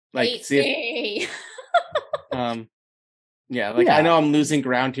 Like, see if, I know I'm losing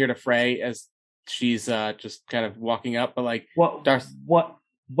ground here to Frey as she's just kind of walking up, but like, what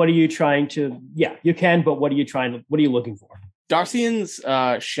are you trying to? Yeah, you can, but what are you looking for? Darcian's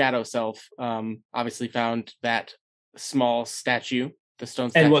shadow self obviously found that small statue, the stone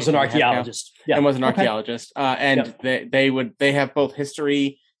statue, and was an archaeologist. Yeah, and was an archaeologist. And they have both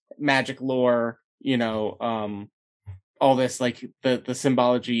history, magic lore, all this, like the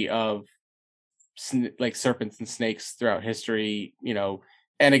symbology of like serpents and snakes throughout history,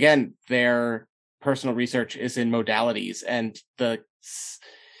 and again, their personal research is in modalities and the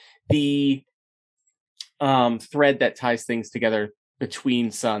thread that ties things together between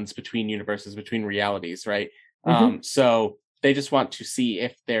suns, between universes, between realities, right? So they just want to see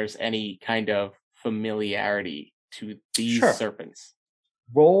if there's any kind of familiarity to these serpents.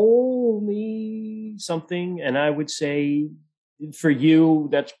 Roll me something, and I would say for you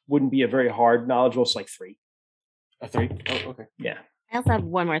that wouldn't be a very hard knowledge roll. It's like 3. A 3? Oh, okay. Yeah. I also have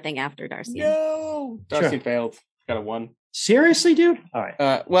one more thing after Darcy. No, Darcy failed. Got a 1. Seriously, dude? All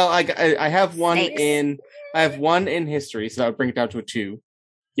right. Well, I have one I have 1 in history, so that would bring it down to a 2.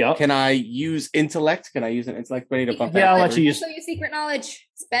 Yeah. Can I use intellect? Can I use an intellect? I need to bump I'll let you use. So your secret knowledge.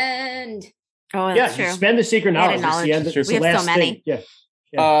 Spend. Oh, that's true. Spend the secret knowledge. We have so many. Yeah.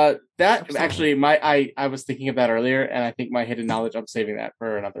 That actually, I was thinking of that earlier, and I think my hidden knowledge, I'm saving that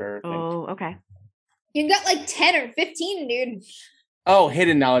for another thing. Oh, okay. You got like 10 or 15, dude. Oh,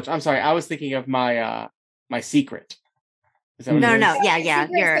 hidden knowledge. I'm sorry. I was thinking of my my secret. Is that what it is? No. Yeah.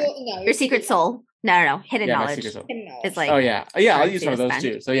 Your secret soul. No. Hidden knowledge. It's like. Oh yeah. I'll use some of those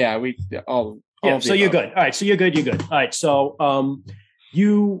too. So yeah, so you're good. All right. So you're good. All right. So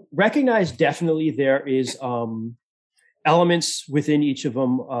you recognize definitely there is elements within each of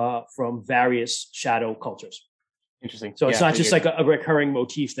them from various shadow cultures. Interesting. So it's not just like a recurring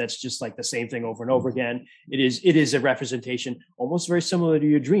motif that's just like the same thing over and over again. It is a representation almost very similar to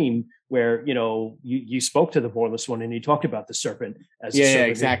your dream where, you spoke to the Bornless One and you talked about the serpent as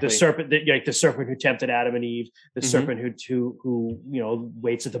exactly. The serpent the serpent who tempted Adam and Eve, the serpent who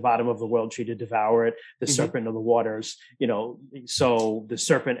waits at the bottom of the world tree to devour it, the serpent of the waters, so the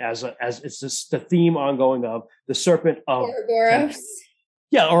serpent as it's just the theme ongoing of the serpent of Ouroboros.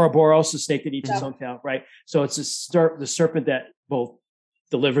 Yeah, Ouroboros, the snake that eats its own tail, right? So it's the serpent that both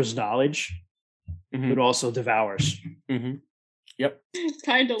delivers knowledge, but also devours. Yep.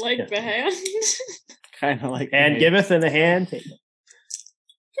 Kind of like the hand. Kind of like and giveth and the hand. Okay.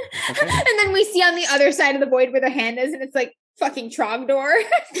 And then we see on the other side of the void where the hand is, and it's like fucking Trogdor.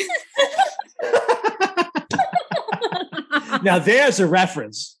 Now there's a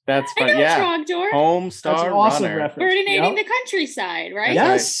reference. That's fun. Trogdor. Homestar That's an awesome Runner. reference. Coordinating the countryside, right?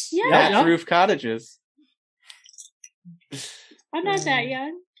 Yes. Yeah. Roof cottages. I'm not that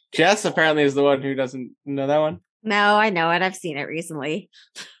young. Jess apparently is the one who doesn't know that one. No, I know it. I've seen it recently.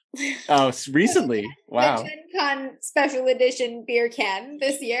 Oh, recently? Wow. The Gen Con special edition beer can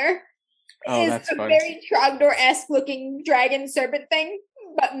this year Oh, is that's a fun. very Trogdor-esque looking dragon serpent thing,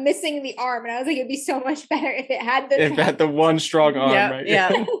 but missing the arm. And I was like, it'd be so much better if it had the one strong arm, right?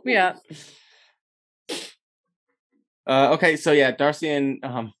 Yeah. Okay, so yeah, Darcian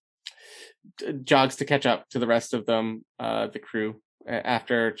jogs to catch up to the rest of them, the crew,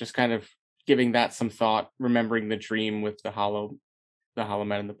 after just kind of giving that some thought, remembering the dream with the hollow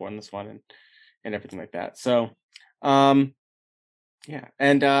man and the Bornless One and everything like that. So, yeah,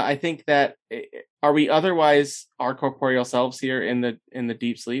 and I think that are we otherwise our corporeal selves here in the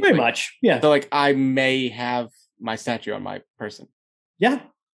deep sleep? Pretty much, yeah. So, like, I may have my statue on my person. Yeah.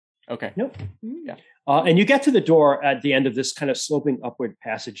 Okay. Yep. Yeah. And you get to the door at the end of this kind of sloping upward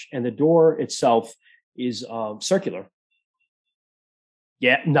passage, and the door itself is circular.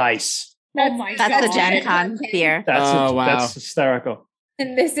 Yeah, nice. Oh my god. That's the Gen Con beer. That's hysterical.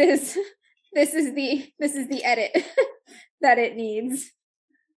 And this is the edit that it needs.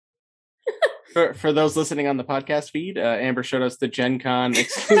 For those listening on the podcast feed, Amber showed us the Gen Con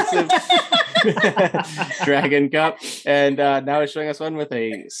exclusive Dragon Cup. And now it's showing us one with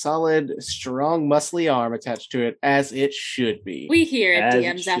a solid, strong, muscly arm attached to it, as it should be. We here at As it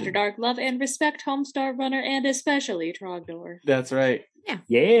DMs After should. Dark love and respect Homestar Runner and especially Trogdor. That's right.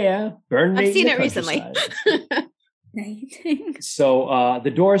 Yeah, burn. I've seen the it recently. countryside. So the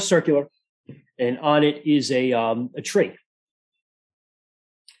door is circular, and on it is a tree,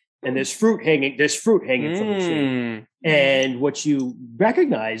 and there's fruit hanging. There's fruit hanging from the tree. Mm. And what you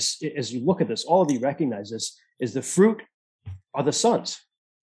recognize as you look at this, all of you recognize this, is the fruit are the suns.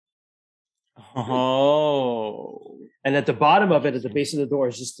 Oh. And at the bottom of it, at the base of the door,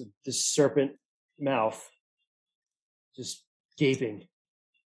 is just this serpent mouth, just gaping,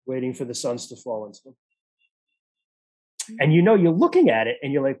 waiting for the suns to fall into them. And you're looking at it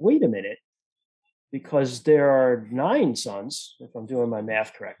and you're like, wait a minute, because there are 9 suns, if I'm doing my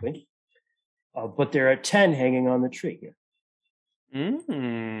math correctly, but there are 10 hanging on the tree here.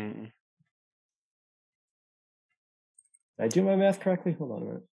 Mm. Did I do my math correctly? Hold on a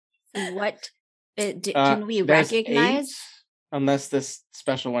minute. What can we There's recognize? 8, unless this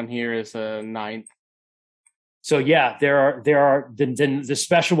special one here is a 9th. So yeah, there are then the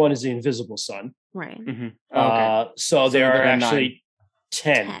special one is the invisible sun. Right. Mm-hmm. Okay. So there there are are actually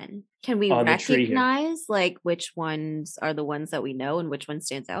 10. 10. Can we on the tree here. recognize like which ones are the ones that we know and which one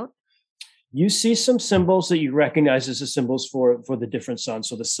stands out? You see some symbols that you recognize as the symbols for the different suns.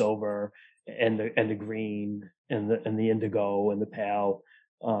 So the silver and the green and the indigo and the pale.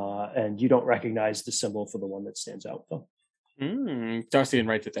 And you don't recognize the symbol for the one that stands out though. Darcy didn't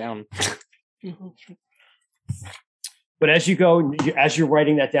write it down. But as you go, as you're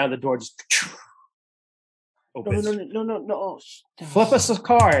writing that down, the door just opens. No. Flip us a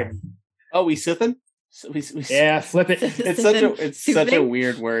card. Oh, we sithin? We Yeah, flip it. It's such a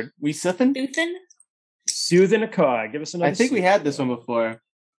weird word. We sithin? Soothin? Soothing a card. Give us another. I think we had this one before.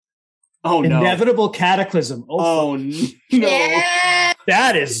 Oh no. Inevitable cataclysm. Oh no. Yeah.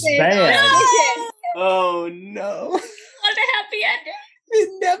 That is bad. Oh no. What a happy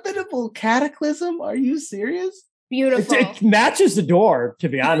ending. Inevitable cataclysm? Are you serious? Beautiful. It matches the door, to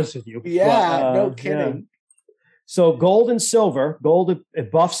be honest with you. Yeah, But, no kidding. yeah. So gold and silver. Gold,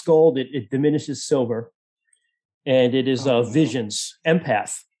 it buffs gold. It diminishes silver. And it is a visions,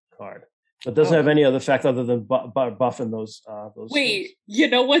 empath card. But doesn't have any other effect other than buffing those. Wait, you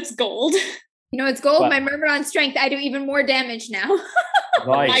know what's gold? You know, it's gold. What? My Myrmidon strength. I do even more damage now.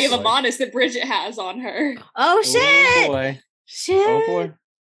 Nice. I have a bonus that Bridget has on her. Oh shit! Oh boy. Shit! Oh boy.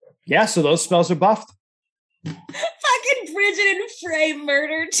 Yeah, so those spells are buffed. Fucking Bridget and Frey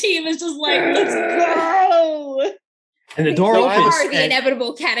murder team is just like, let's go. And the door You opens. are the and-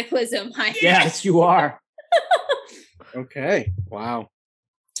 inevitable cataclysm. yes, you are. Okay. Wow.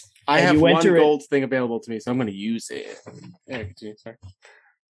 I And have you one enter it- gold thing available to me, so I'm going to use it. Yeah, continue. Sorry.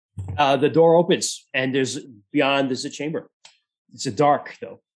 The door opens, and there's a chamber. It's a dark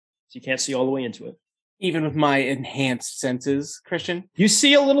though, so you can't see all the way into it. Even with my enhanced senses, Christian. You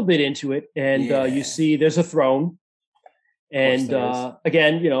see a little bit into it, and Yeah. you see there's a throne, and there is.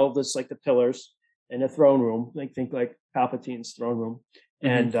 again, there's like the pillars and a throne room. Think like Palpatine's throne room,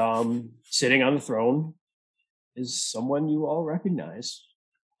 Mhm. and sitting on the throne is someone you all recognize.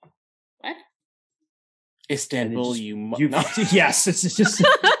 What? Istanbul, just- you. Mu- You, no. yes, it's just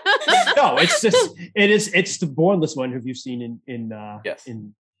no, it's just it's the bornless one who you've seen Yes.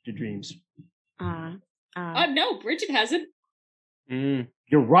 in the dreams. Oh no, Bridget hasn't. Mm.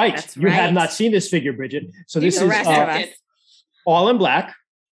 You're right. That's You have right. not seen this figure, Bridget. So this The is rest of us. all in black,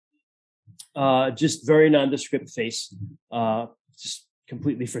 just very nondescript face, just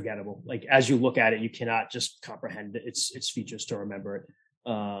completely forgettable. Like as you look at it, you cannot just comprehend its features to remember it.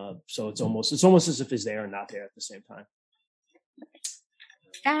 So it's almost as if it's there and not there at the same time.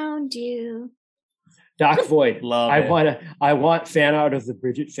 Found you. Doc Void. Love I it. want fan art of the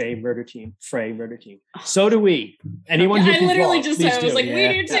Bridget Frey murder team. So do we. Anyone who I can literally draw, just please said, I was do. like, we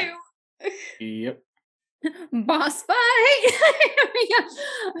Yeah. do too. Yep. Boss fight.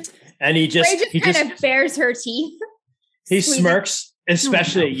 And he Frey just kind of bares her teeth. he Squeezing. smirks,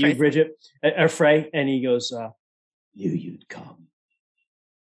 especially no, at you, Frey. Bridget, or Frey, and he goes, "You'd come."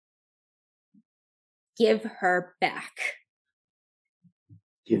 Give her back.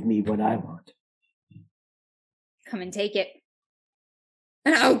 Give me what I want. Come and take it.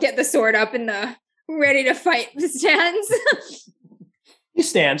 And I'll get the sword up in the ready to fight stands. He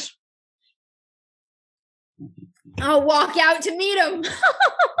stands. I'll walk out to meet him.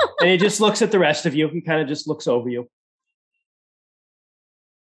 And he just looks at the rest of you. He kind of just looks over you.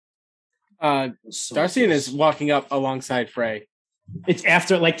 Darcian is walking up alongside Frey. It's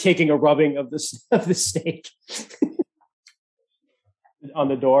after like taking a rubbing of the snake. on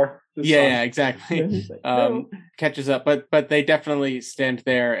the door. The Yeah, son. yeah, exactly. He's like, no. Catches up, but they definitely stand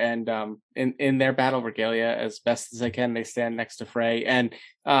there and in their battle regalia as best as they can. They stand next to Frey, and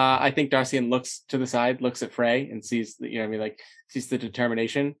I think Darcian looks to the side, looks at Frey, and sees the, sees the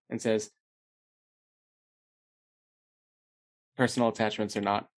determination, and says, "Personal attachments or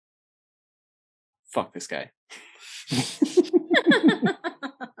not, fuck this guy."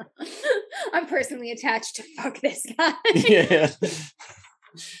 I'm personally attached to fuck this guy. Yeah.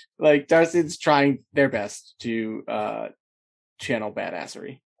 Like Darcian's trying their best to channel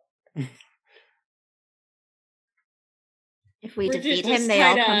badassery. If we Bridget defeat just him, they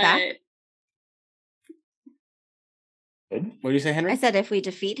all kinda- come back. What do you say, Henry? I said if we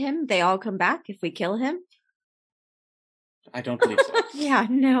defeat him, they all come back. If we kill him, I don't believe so. yeah,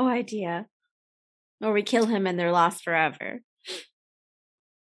 no idea. Or we kill him and they're lost forever.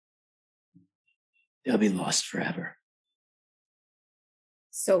 They'll be lost forever.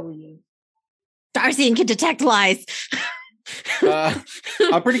 So you. Darcian can detect lies.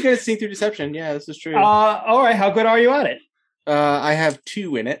 I'm pretty good at seeing through deception. Yeah, this is true. All right. How good are you at it? I have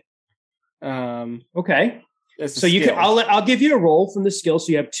 2 in it. Okay. That's a So you skill. can. I'll give you a roll from the skill.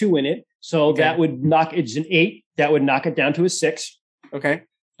 So you have 2 in it. So Okay. that would knock. It's an 8. That would knock it down to a 6. Okay.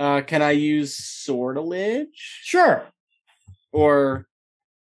 Can I use sortilege Sure. or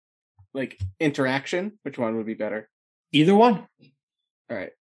like interaction? Which one would be better? Either one. All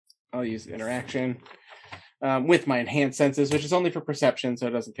right. I'll use interaction with my enhanced senses, which is only for perception, so it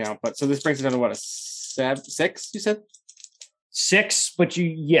doesn't count. But so this brings it down to what, a 6? You said 6, but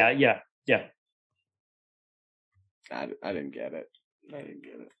yeah. I didn't get it.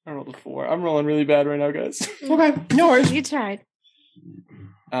 I rolled a 4. I'm rolling really bad right now, guys. Okay. No worries. You tried.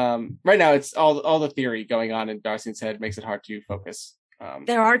 Right now, it's all the theory going on in Darcian's head makes it hard to focus.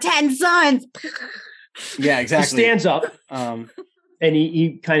 There are 10 sons. Yeah, He exactly. stands up Um, and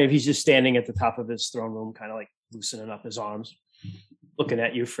he's just standing at the top of his throne room, kind of like loosening up his arms, looking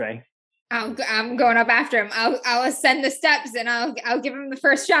at you, Frey. I'm going up after him. I'll ascend the steps and I'll give him the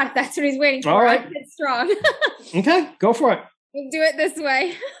first shot if that's what he's waiting for. All right. I'm strong. Okay, go for it. We'll do it this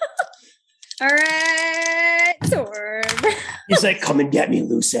way. All right, sword. He's like, come and get me,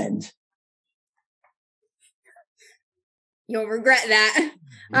 loose end. You'll regret that.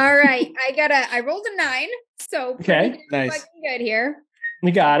 All right, I rolled a 9, so Okay, pretty nice. fucking good here.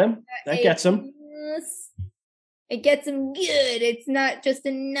 You got him. That gets him. It gets him good. It's not just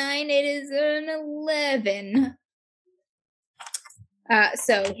a 9, it is an 11.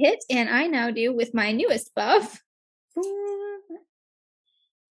 So hit, and I now do with my newest buff. 4,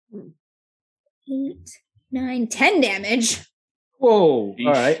 8, 9, 10 damage. Whoa.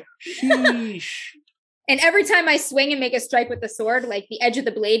 All right. sheesh. And every time I swing and make a strike with the sword, like the edge of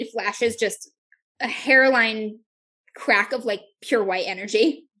the blade flashes just a hairline crack of like pure white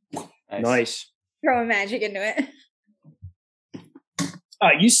energy. Nice. Throwing magic into it.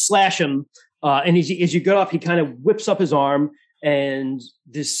 You slash him, and as you get up, he kind of whips up his arm, and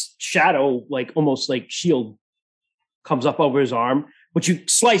this shadow, like almost like shield, comes up over his arm, but you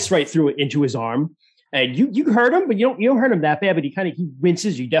slice right through it into his arm. And you hurt him, but you don't hurt him that bad. But he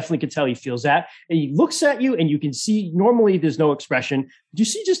winces. You definitely can tell he feels that, and he looks at you, and you can see. Normally, there's no expression. But you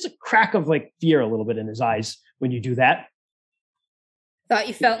see just a crack of like fear a little bit in his eyes when you do that. Thought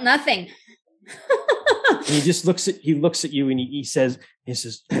you felt nothing. And he just looks at you, and he says,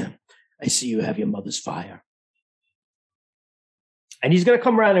 "I see you have your mother's fire." And he's going to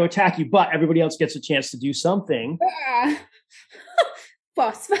come around and attack you, but everybody else gets a chance to do something.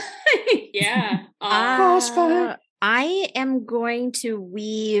 Boss fight. Yeah. Boss fight. I am going to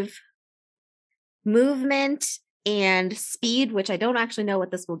weave movement and speed, which I don't actually know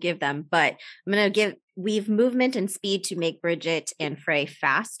what this will give them, but I'm going to weave movement and speed to make Bridget and Frey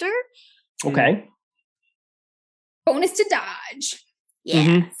faster. Okay. Bonus to dodge. Yeah.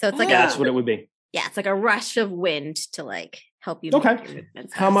 Mhm. So it's like That's what it would be. yeah, it's like a rush of wind to like help you. Okay. Make your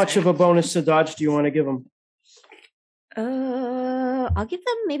movements How much of faster. a bonus to dodge do you want to give him? I'll give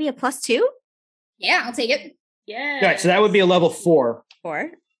them maybe a +2 Yeah, I'll take it. Yeah. All right, so that would be a level 4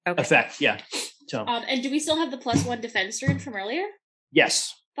 or okay. effect. Yeah. So And do we still have the +1 defense rune from earlier?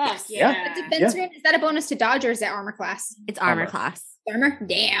 yes. Fuck Yeah. yeah. The defense rune, is that a bonus to dodge or is that armor class? It's armor Armor. class. Armor?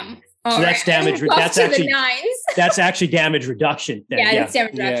 Damn. So that's damage. Buff That's to the actually nines. that's actually damage reduction. Then. Yeah, Yeah. that's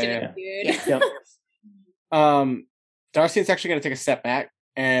damage Yeah, reduction, dude. Yep. Darcian's actually going to take a step back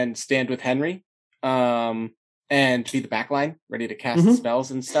and stand with Henry, and be the backline, ready to cast Mhm.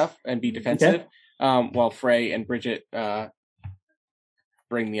 spells and stuff and be defensive, while Frey and Bridget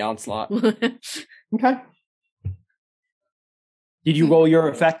bring the onslaught. Okay. Did you roll your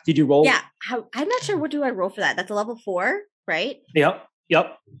effect? Did you roll? Yeah. I'm not sure what do I roll for that. That's a level 4, right? Yep.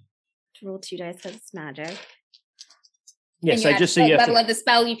 Yep. Roll 2 dice because it's magic. Yes, And I just say you have level to. of the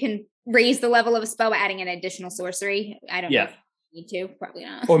spell. You can raise the level of a spell by adding an additional sorcery. I don't know. Yeah. If you need to. Probably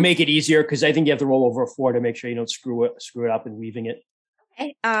not. Or make it easier because I think you have to roll over a 4 to make sure you don't screw it up and weaving it.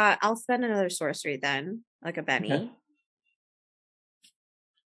 Okay. I'll spend another sorcery then, like a Benny. Okay.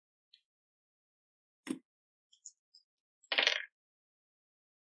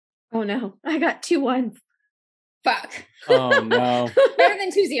 Oh no, I got 2 1s. Fuck. Oh no. Better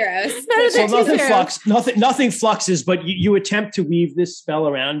than 2 zeros. Better So than 2 nothing zeros. nothing fluxes, but you attempt to weave this spell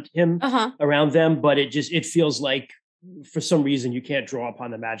around him, around them, but it feels like for some reason you can't draw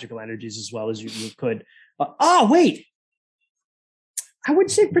upon the magical energies as well as you could. Wait. I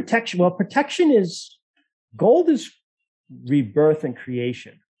would say protection. Well, protection is gold is rebirth and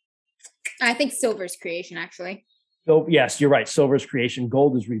creation. I think silver's creation, actually. So yes, you're right. Silver's creation,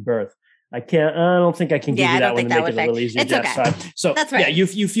 gold is rebirth. I don't think I can give Yeah, you I that don't one think to that make it would a little fit. easier. It's Jess. okay. So That's yeah, right.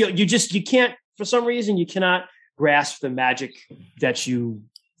 you feel you can't for some reason you cannot grasp the magic that you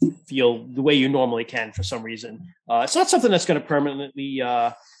feel the way you normally can for some reason. It's not something that's going to permanently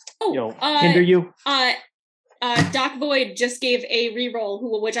hinder you. Doc Void just gave a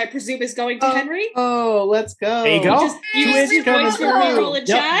reroll, which I presume is going to Henry. Oh, let's go. There you go. Just use Twitch your voice for coming reroll in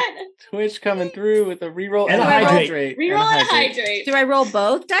Yep. chat. Twitch coming through with a reroll And a hydrate. Reroll and hydrate. Do I roll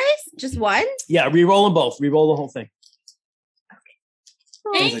both dice? Just one? Yeah, re-roll them both. Re-roll the whole thing.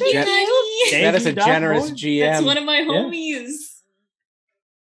 Thank That is a you, gen- honey. Thank That is you, a Doc generous Boy. GM. That's one of my homies.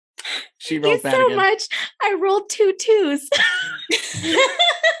 She Thank you rolled bad so again. much. I rolled 2 2s.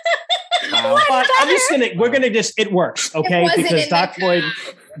 Wow. But we're gonna just it works, okay? wasn't Because in the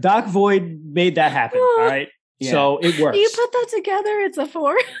Doc Void made that happen. All right. Yeah. So it works. You put that together, it's a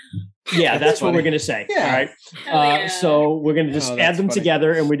 4. Yeah, that's what funny. we're gonna say. Yeah. All right. Hell yeah. So we're gonna just Oh, add that's them funny.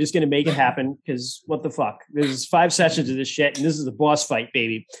 together, and we're just gonna make it happen. Because what the fuck? There's 5 sessions of this shit, and this is a boss fight,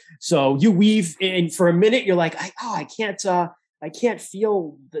 baby. So you weave, and for a minute you're like, I can't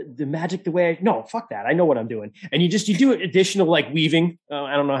feel the magic the way no, fuck that. I know what I'm doing. And you do additional like weaving.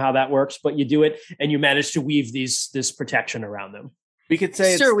 I don't know how that works, but you do it, and you manage to weave this protection around them. We could say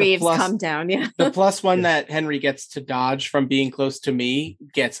it's Sir the Weaves, plus, come down, yeah. the +1 that Henry gets to dodge from being close to me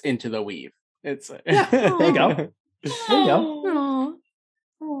gets into the weave. It's Yeah, there you go. There you go. Oh,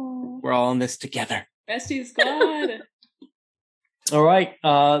 Aw. We're all in this together. bestie squad. All right.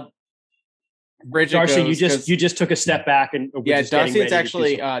 Bridget Darcy, goes, you just took a step back, and we're yeah, just getting ready Darcy's to do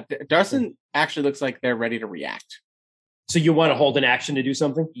actually something. Darcy actually looks like they're ready to react. So you want to hold an action to do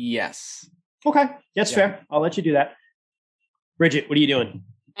something? Yes. Okay, that's Yeah. fair. I'll let you do that. Bridget, what are you doing?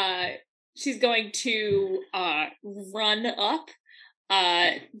 She's going to run up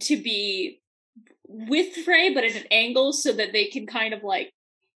to be with Frey, but at an angle so that they can kind of like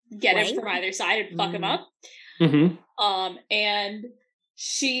get him Flank? from either side and fuck him up. Mm-hmm. And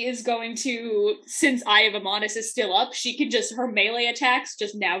she is going to, since Eye of Amonis is still up, she can just, her melee attacks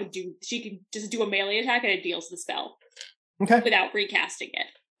she can just do a melee attack and it deals the spell Okay, without recasting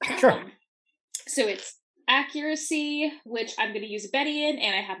it. sure. So it's accuracy, which I'm going to use a Betty in,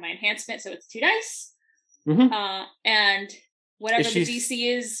 and I have my enhancement, so it's 2 dice. Mhm. And whatever Is the she-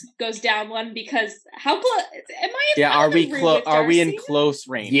 DC is goes down 1 because how close am I? Yeah, are we close? close? Are we in close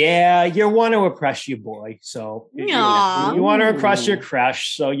range? Yeah, you want to impress your boy, so Aw. you want to impress your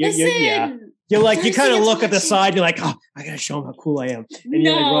crush. So you yeah, you're like you Darcy, kind of it's look at the watching. side. You're like, oh, I gotta show him how cool I am. And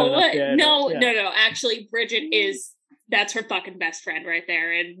you're, like, running up there, No. Actually, Bridget that's her fucking best friend right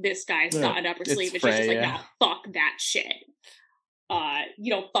there, and this guy's Yeah. gotten up her It's sleeve, and Frey, she's just like, yeah. "No, fuck that shit. You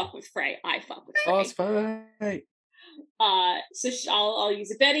don't fuck with Frey. I fuck with Frey." Oh, it's fine. So I'll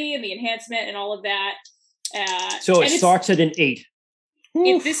use a Betty and the enhancement and all of that. So and it starts at an 8.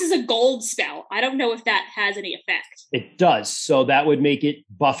 If this is a gold spell, I don't know if that has any effect. It does. So that would make it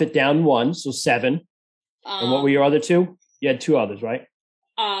buff it down 1, so 7. And what were your other 2? You had 2 others, right?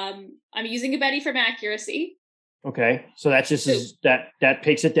 I'm using a Betty from accuracy. Okay, so that's just that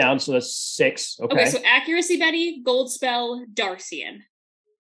takes it down. So that's 6. Okay, so accuracy Betty, gold spell, Darcian.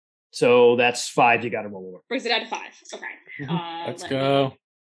 So that's 5 you got to roll over. Brings it down to 5. Okay. Let's let go. me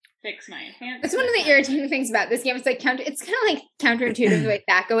Fix my enhancement. That's one of the irritating things about this game. It's like it's kind of like counterintuitive the way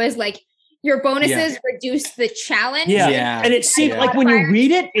THAC0 is. Like your bonuses reduce the challenge. Yeah. Yeah. And it seems Yeah. like when you read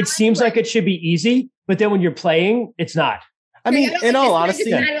it, it seems like it should be easy, but then when you're playing, it's not. I mean, in all honesty,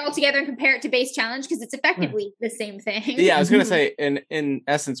 just add it all together and compare it to base challenge because it's effectively the same thing. yeah, I was gonna say, in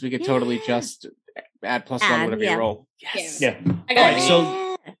essence, we could totally Yeah. just add +1 Add, whatever yeah. you roll. Yes. Yeah. I got Alright, it.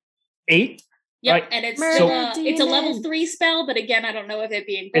 so 8? Yep, right. and it's Murder still it's a level demon. 3 spell, but again, I don't know if it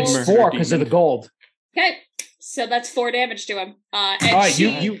being gold. It's Murder 4 because of the demon. gold. Okay, so that's 4 damage to him. And All right, she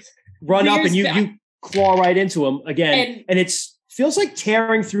you run up and rears back. you claw right into him again, And- and it's feels like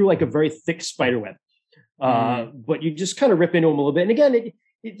tearing through like a very thick spider web. But you just kind of rip into him a little bit. And again,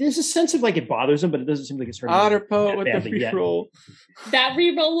 there's a sense of like it bothers him, but it doesn't seem like it's hurting Otter him Poet with the badly reroll. That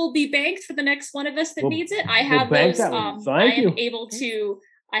reroll will be banked for the next one of us that needs it. I have bank those. that one. I Thank am you. able to.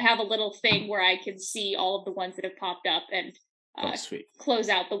 I have a little thing where I can see all of the ones that have popped up and Oh, sweet. close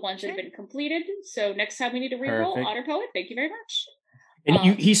out the ones that have been completed. So next time we need a reroll, Perfect. Otter Poet, thank you very much.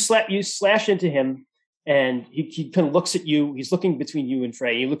 And you slash into him, and he kind of looks at you. He's looking between you and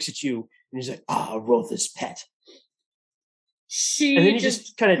Frey. He looks at you, and he's like, roll this pet. She And then he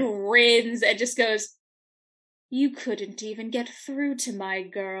just kind of grins and just goes, "You couldn't even get through to my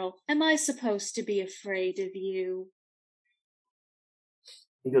girl. Am I supposed to be afraid of you?"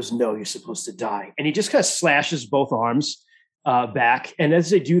 He goes, "No, you're supposed to die." And he just kind of slashes both arms back. And as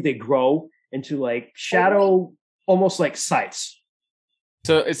they do, they grow into like shadow, almost like scythes.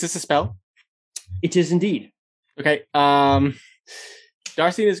 So is this a spell? It is indeed. Okay.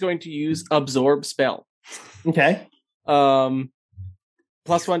 Darcy is going to use absorb spell. Okay. +1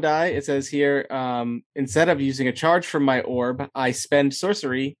 die. It says here, instead of using a charge from my orb, I spend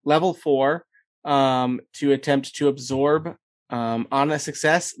sorcery level 4 to attempt to absorb. On a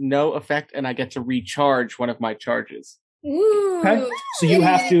success, no effect, and I get to recharge one of my charges. Ooh. Okay. So you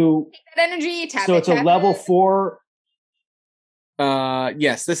have to. That energy. Tap So it, it's a tap level it. 4.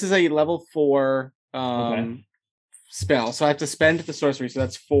 Yes, this is a level 4 Okay. spell. So I have to spend the sorcery. So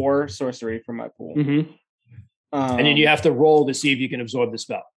that's 4 sorcery from my pool. Mm-hmm. And then you have to roll to see if you can absorb the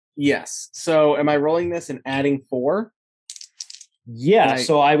spell. Yes. So am I rolling this and adding 4? Yeah.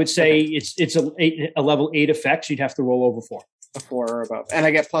 So I would say Okay. it's a level 8 effect. So you'd have to roll over 4. A 4 or above. And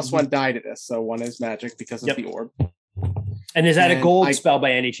I get +1 die to this. So 1 is magic because of Yep. the orb. And is that a And gold spell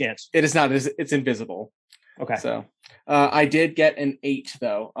by any chance? It is not. It's invisible. Okay. So I did get an 8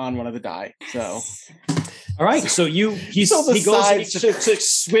 though on one of the die. So All right. So he So the goes sides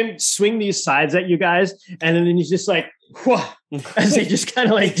to swing these sides at you guys, and then he's just like, whoa, as they just kind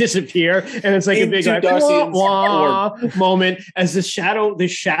of like disappear, and it's like a big Into like, Darcian's wah, wah moment as the shadow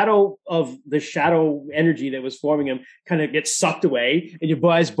energy that was forming him kind of gets sucked away, and your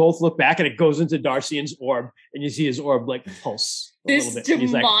guys both look back, and it goes into Darcian's orb, and you see his orb like pulse a This little bit. And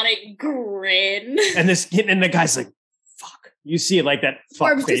he's like, demonic grin. and the guy's like, fuck. You see it like that fuck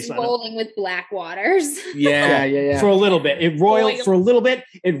Orb's face just on him. rolling with black waters. yeah. For a little bit. It roils Boil. for a little bit.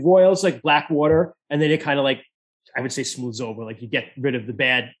 It roils like black water, and then it kind of like, I would say, smooths over. Like you get rid of the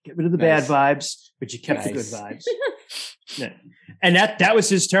bad Nice. vibes, but you kept the good Nice. vibes. Yeah. And that was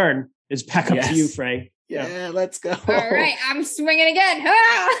his turn. It's back up to Yes. you, Frey. Yeah, let's go. All right, I'm swinging again.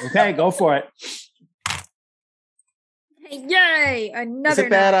 Ah! Okay, go for it. Yay! Another Is it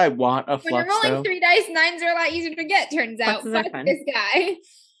bad? nine. I want a When you're flux rolling though. 3 dice, 9s are a lot easier to get. Turns out, Fluxes are fuck fun. this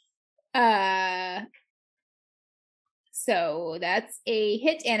guy. So that's a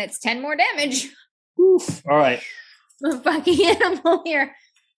hit, and it's 10 more damage. Oof. All right. The fucking animal here.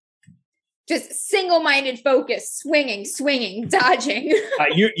 Just single-minded focus, swinging, dodging.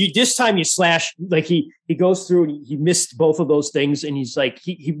 You this time you slash, like he goes through and he missed both of those things, and he's like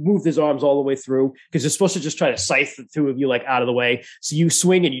he moved his arms all the way through because you're supposed to just try to scythe the two of you like out of the way. So you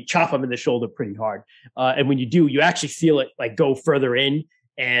swing and you chop him in the shoulder pretty hard, and when you do, you actually feel it like go further in,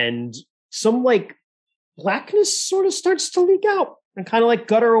 and some like blackness sort of starts to leak out and kind of like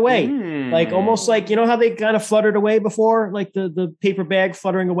gutter away. Like almost like, you know how they kind of fluttered away before, like the paper bag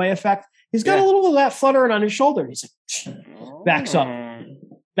fluttering away effect. He's got a little of that fluttering on his shoulder. And he's like, backs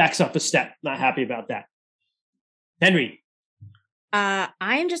up a step. Not happy about that. Henry.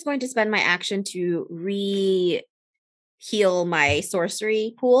 I'm just going to spend my action to heal my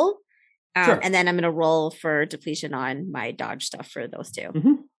sorcery pool. Sure. And then I'm going to roll for depletion on my dodge stuff for those two,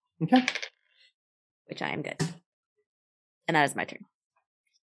 Mm-hmm. Okay. which I am good. And that is my turn.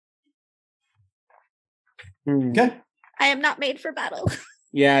 Okay. I am not made for battle.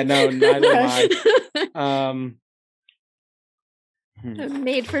 Yeah, no, neither am I. I'm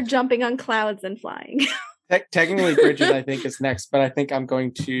made for jumping on clouds and flying. Technically, Bridget, I think, is next, but I think I'm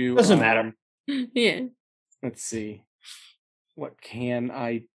going to. Doesn't matter. Yeah. Let's see. What can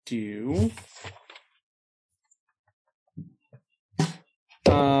I do?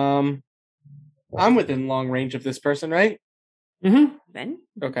 I'm within long range of this person, right? Mm-hmm. Then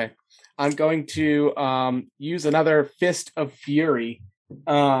Okay. I'm going to use another Fist of Fury.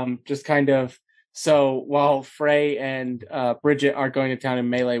 Just kind of so while Frey and Bridget are going to town in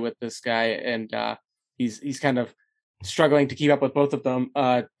melee with this guy, and he's kind of struggling to keep up with both of them,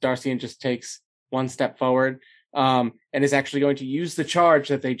 Darcian just takes one step forward and is actually going to use the charge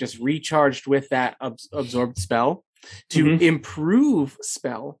that they just recharged with that absorbed spell to improve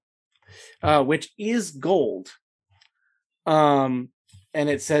spell, which is gold. And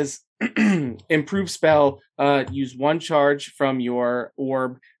it says improve spell, use 1 charge from your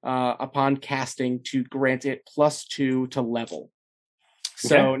orb upon casting to grant it +2 to level.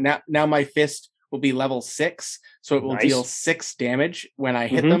 So now my fist will be level 6, so it will deal 6 damage when I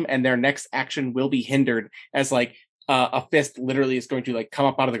hit them, and their next action will be hindered as like a fist literally is going to like come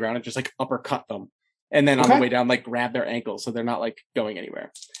up out of the ground and just like uppercut them, and then on the way down like grab their ankles, so they're not like going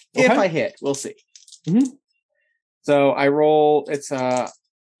anywhere. If I hit, we'll see. So I roll. It's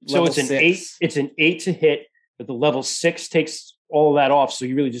so it's an 8. It's an 8 to hit, but the level 6 takes all of that off. So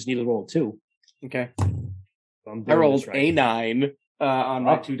you really just need to roll 2. Okay. I rolled a 9 on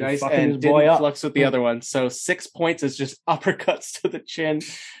my 2 dice and didn't flux with the other one. So 6 points is just uppercuts to the chin,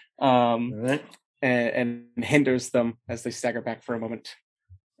 and hinders them as they stagger back for a moment.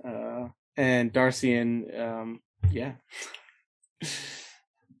 And Darcian,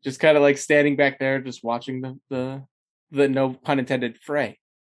 just kind of like standing back there, just watching the no pun intended fray.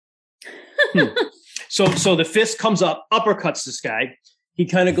 So the fist comes up, uppercuts this guy. He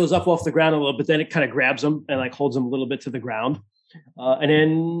kind of goes up off the ground a little bit, then it kind of grabs him and like holds him a little bit to the ground. And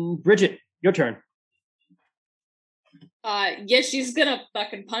then Bridget, your turn. Yes, she's gonna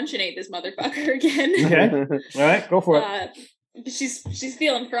fucking punchinate this motherfucker again. Okay. All right, go for it. She's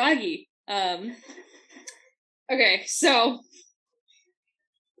feeling froggy. Okay, so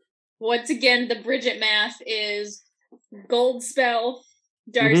once again, the Bridget math is gold spell,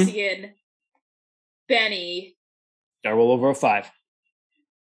 Darcian, Benny. I roll over a 5.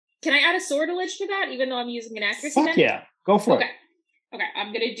 Can I add a swordolage to that, even though I'm using an accuracy? Fuck yeah, go for it. Okay,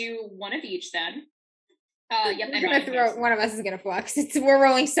 I'm gonna do one of each then. Yep. We're gonna throw. One of us is gonna flux. We're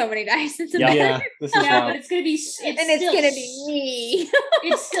rolling so many dice. It's yeah, this is but it's gonna be. It's gonna be me.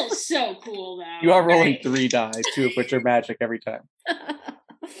 It's still so cool though. You are rolling 3 die, 2 of which are magic every time.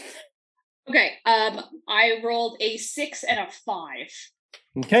 Okay. I rolled a 6 and a 5.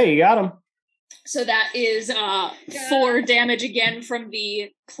 Okay, you got him. So that is 4 damage again from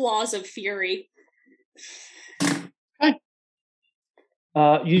the claws of fury.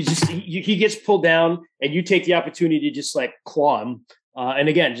 He gets pulled down, and you take the opportunity to just like claw him. And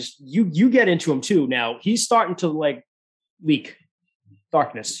again, just you get into him too. Now he's starting to like leak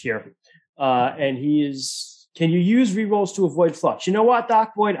darkness here, and he is. Can you use rerolls to avoid flux? You know what,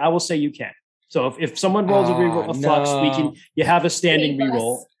 Doc Boyd? I will say you can. So if someone rolls a flux, you have a standing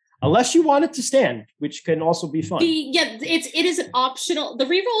reroll. Unless you want it to stand, which can also be fun. It is an optional. The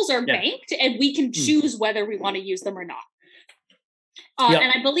rerolls are banked, and we can choose whether we want to use them or not.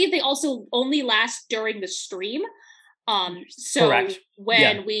 And I believe they also only last during the stream. So correct.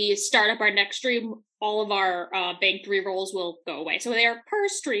 When we start up our next stream, all of our banked rerolls will go away. So they are per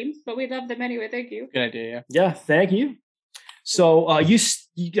stream, but we love them anyway. Thank you. Good idea. Yeah, thank you. So you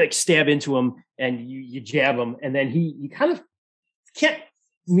like stab into him and you jab him, and then he kind of can't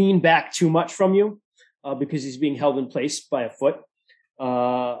lean back too much from you because he's being held in place by a foot.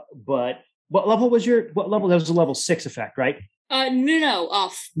 But what level was what level? That was a level 6 effect, right? No.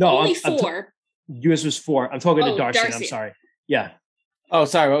 Only 4. Yours was 4. I'm talking to Darcy. I'm sorry. Yeah. Oh,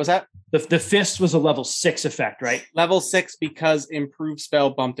 sorry. What was that? The fist was a level 6 effect, right? Level 6 because improved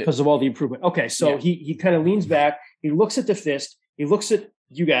spell bumped it. Because of all the improvement. Okay, so he kind of leans back. He looks at the fist. He looks at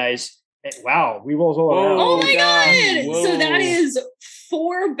you guys. And, wow, rerolls all around. Oh my god! Whoa. So that is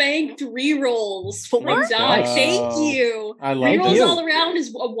 4 banked rerolls. 4? Thank you. I love rerolls all around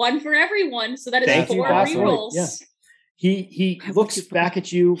is 1 for everyone. So that is 4 rerolls. Yeah. He looks back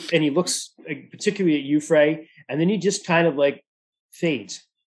at you, and he looks particularly at you, Frey, and then he just kind of like fades.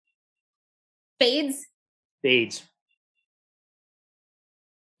 Fades.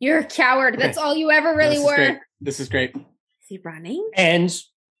 You're a coward. That's all you ever really were. This is great. Is he running? And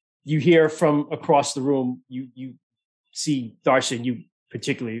you hear from across the room, you see Darcy, you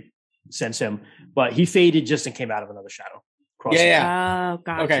particularly sense him, but he faded just and came out of another shadow. Oh,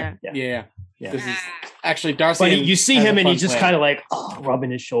 gotcha. Okay. Yeah. This is actually Darcy. But you see him and he's just kind of like rubbing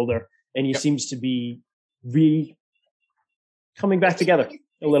his shoulder, and he seems to be coming back together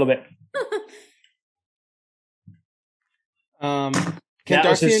a little bit. That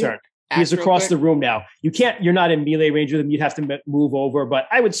was his turn. He's across the room now. You're not in melee range with him. You'd have to move over, but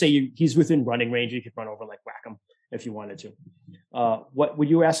I would say he's within running range. You could run over, like whack him if you wanted to. What were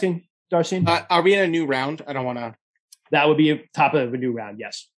you asking, Darcy? Are we in a new round? I don't want to. That would be top of a new round.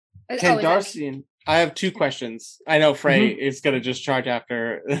 Yes. Can Darcy? I have 2 questions. I know Frey is going to just charge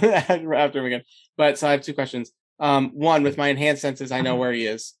after him again, but so I have 2 questions. One, with my enhanced senses, I know where he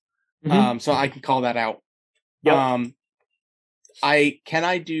is, so I can call that out. Yep. Can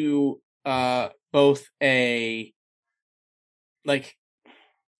I do both a like?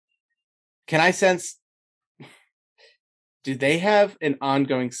 Can I sense? do they have an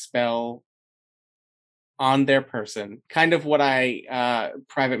ongoing spell on their person? Kind of what I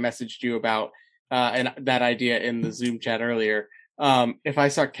private messaged you about and that idea in the Zoom chat earlier. If I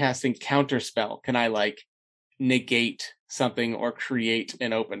start casting counterspell, can I like negate something or create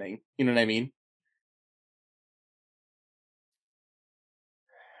an opening? You know what I mean?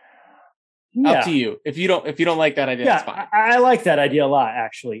 Up to you. If you don't like that idea, that's fine. I like that idea a lot,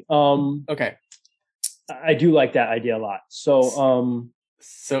 actually. Okay. I do like that idea a lot. So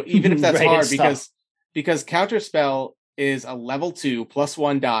even if that's right, hard, tough. because counterspell is a level 2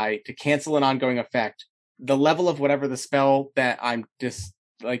 +1 die to cancel an ongoing effect. The level of whatever the spell that I'm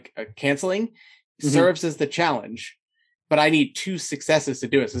canceling serves as the challenge, but I need 2 successes to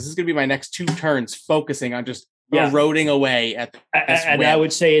do it. So this is going to be my next 2 turns focusing on just eroding away at this and web. I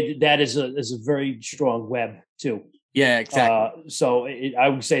would say that is a very strong web too. Yeah, exactly. So I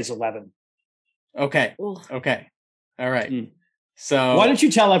would say it's 11. Okay. Okay. All right. So why don't you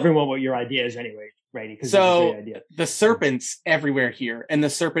tell everyone what your idea is anyway, Rainey? Because it's a great idea. The serpents everywhere here, and the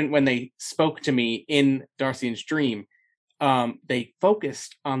serpent, when they spoke to me in Darcian's dream, they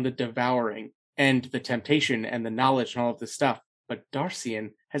focused on the devouring and the temptation and the knowledge and all of this stuff. But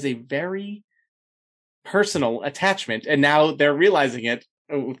Darcian has a very personal attachment, and now they're realizing it,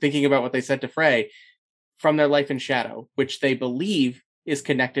 thinking about what they said to Frey, from their life in Shadow, which they believe is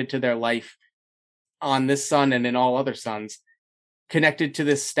connected to their life on this sun and in all other suns, connected to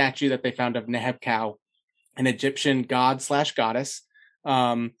this statue that they found of Neheb-Kau, an Egyptian god/goddess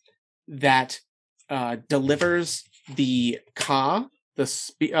that delivers the Ka.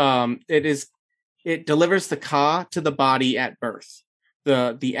 It delivers the Ka to the body at birth,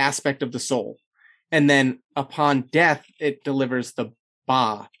 the aspect of the soul, and then upon death, it delivers the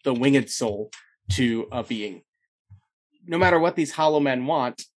Ba, the winged soul, to a being. No matter what these hollow men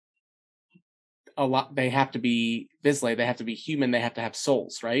want, they have to be Vizsla, they have to be human, they have to have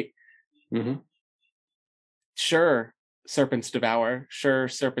souls, right? Mm-hmm. Sure, serpents devour, sure,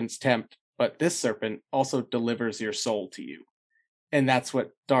 serpents tempt, but this serpent also delivers your soul to you. And that's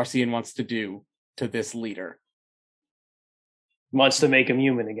what Darcian wants to do to this leader. Wants to make him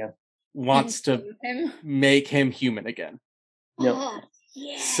human again. Wants to make him human again. Yep.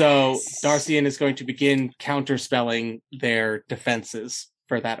 Yes. So Darcian is going to begin counterspelling their defenses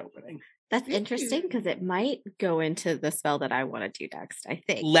for that opening. That's interesting because it might go into the spell that I want to do next, I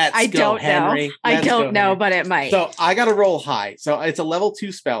think. I don't know. I don't know, but it might. So I got to roll high. So it's a level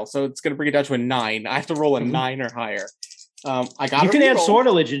 2 spell, so it's going to bring it down to a 9. I have to roll a 9 or higher. I got. You can add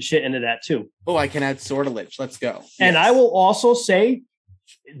sortilege and shit into that too. Oh, I can add sortilege. Let's go. And I will also say,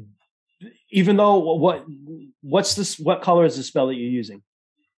 even though what's this? What color is the spell that you're using?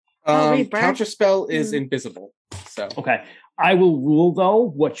 Counterspell is invisible. So okay. I will rule though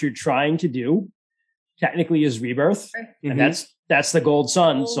what you're trying to do technically is rebirth, and that's the gold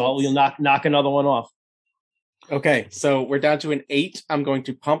sun. So you'll knock another one off. Okay, so we're down to an 8. I'm going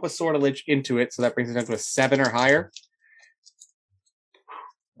to pump a sortilege into it, so that brings it down to a 7 or higher.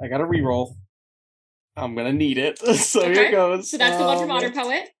 I got to reroll. I'm gonna need it. So here goes. So that's the one from Modern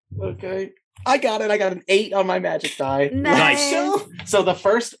Poet. Okay. I got it. I got an 8 on my magic die. Nice. So the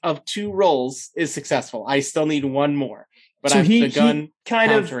first of 2 rolls is successful. I still need 1 more. But so I've begun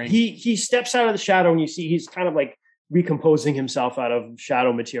countering. He steps out of the shadow, and you see he's kind of like recomposing himself out of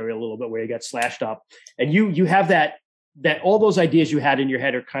shadow material a little bit, where he got slashed up. And you have that all those ideas you had in your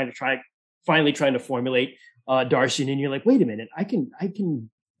head are kind of finally trying to formulate Darcian, and you're like, wait a minute, I can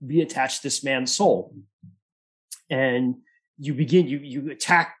reattach this man's soul. And you begin you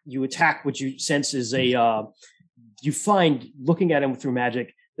attack what you sense is you find, looking at him through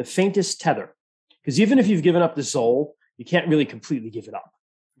magic, the faintest tether, because even if you've given up the soul, you can't really completely give it up,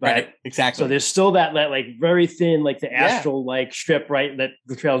 right? Exactly. So there's still that like very thin, like the astral like strip, right, that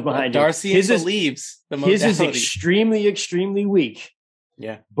the trails behind you. Darcian believes the modality. His is extremely weak,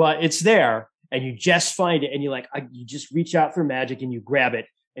 but it's there, and you just find it, and you're like, you just reach out for magic and you grab it,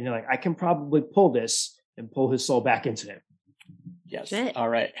 and you're like, I can probably pull this and pull his soul back into him. Yes. Shit. All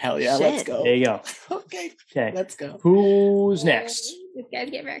right. Hell yeah. Shit. Let's go. There you go. Okay. Let's go. Who's next? This guy's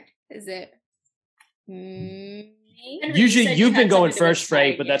get wrecked. Is it? Usually you've been going first,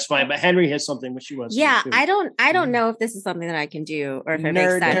 Frey, but that's fine. But Henry has something which she wants. Yeah, to do. I don't know if this is something that I can do or if it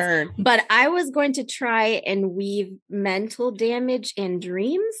makes sense. Turn. But I was going to try and weave mental damage in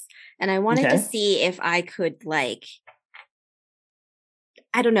dreams, and I wanted to see if I could, like,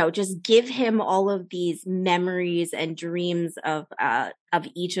 I don't know, just give him all of these memories and dreams of of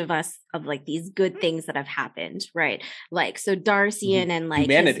each of us of like these good things that have happened, right? Like so Darcian and like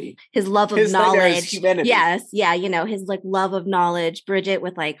Humanity. his love of His nightmare is knowledge. humanity. Yes, yeah, you know, his like love of knowledge, Bridget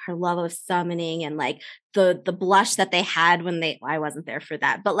with like her love of summoning and like the blush that they had when I wasn't there for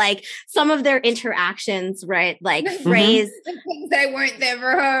that, but like some of their interactions, right? Like Frey's The things that weren't there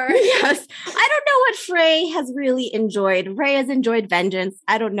for her. yes. I don't know what Frey has really enjoyed. Frey has enjoyed vengeance.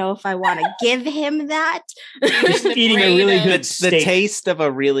 I don't know if I want to give him that. Just eating a really Right, good The steak. taste of a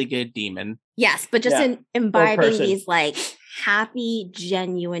really good demon. Yes, but just Yeah. imbibing person. these like happy,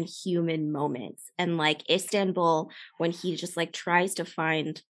 genuine human moments. And like Istanbul, when he just like tries to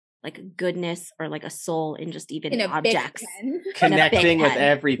find like a goodness or like a soul in just even In a big objects. pen. Connecting with pen.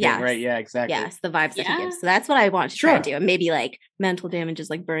 everything, Yes. right? Yeah, exactly. Yes, the vibes that he Yeah. gives. So that's what I want to try to Sure. do. And maybe like mental damage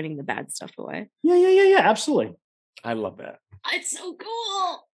is like burning the bad stuff away. Yeah. Absolutely. I love that. It's so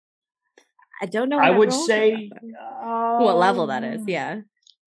cool. I don't know. I what would roll for say that, though. What level that is. um, Yeah.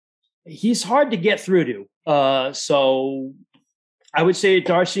 He's hard to get through to. So I would say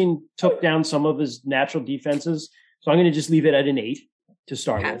Darcy took down some of his natural defenses. So I'm going to just leave it at an 8 to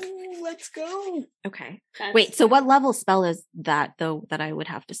start Okay. with. Let's go. Okay. That's- Wait, so what level spell is that though that I would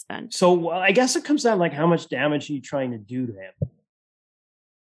have to spend? So I guess it comes down like how much damage are you trying to do to him?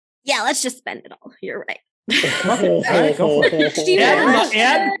 Yeah, let's just spend it all. You're right. Okay, all right, go for it. Do you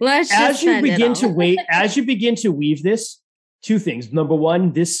And Let's just as you spend it begin all. to wait, as you begin to weave this, two things. Number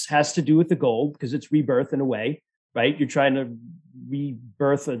one, this has to do with the gold because it's rebirth in a way, right? You're trying to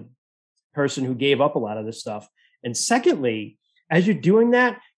rebirth a person who gave up a lot of this stuff. And secondly, as you're doing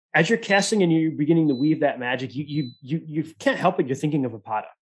that, as you're casting and you're beginning to weave that magic, you can't help it. You're thinking of Apata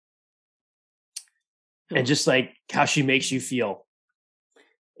and just like how she makes you feel,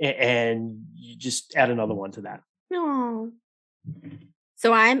 and you just add another one to that. No.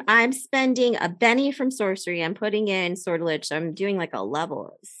 So I'm spending a Benny from sorcery. I'm putting in sortilege. So I'm doing like a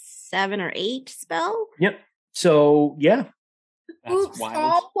level 7 or 8 spell. Yep. So yeah, That's Oops, wild.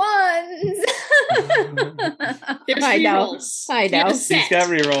 all ones. There's I know. rerolls. I You have know. a set. He's got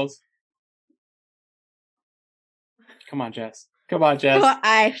rerolls. Come on, Jess. Come on, Jess. So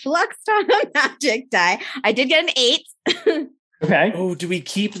I fluxed on a magic die. I did get an 8. okay. Oh, do we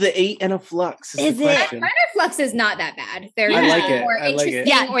keep the 8 and a flux? Is the it- question. Minor flux is not that bad. They're I like just it. more I like it. interesting,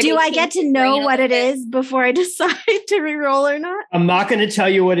 Yeah. or Do they I seem get to bring know a what it little bit. is before I decide to reroll or not? I'm not going to tell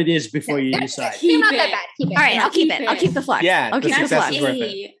you what it is before you They're decide. they're Keep not it. that bad. Keep it. All right, I'll keep Keep it. I'll it. keep the flux. Yeah, I'll the keep the success flux. is worth it.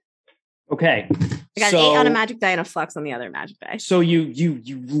 Hey. Okay. I got an 8 on a magic die and a flux on the other magic die. So you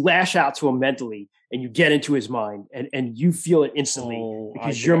lash out to him mentally and you get into his mind and you feel it instantly Oh, I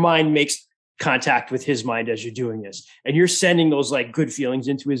because get your it. mind makes contact with his mind as you're doing this. And you're sending those like good feelings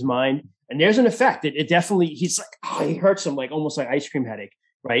into his mind. And there's an effect. It definitely, he's like, oh, he hurts him like almost like ice cream headache.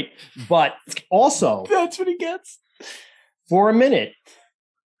 Right. But also That's what he gets. for a minute,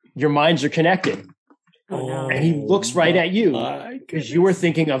 your minds are connected Oh, no. and he looks right at you My because you were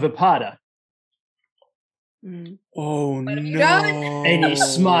thinking of Ipata Mm. Oh What have you no! done? and he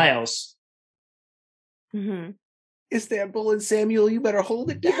smiles. Mhm. Istanbul and Samuel, you better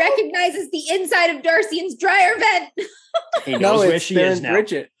hold it He down. recognizes the inside of Darcian's dryer vent. He knows No, where it's, she they're is in now.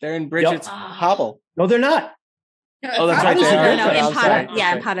 Bridget. They're in Bridget's Ah. hovel. No, they're not. Oh, that's right, they No, are. no, That's Impata. outside. Yeah,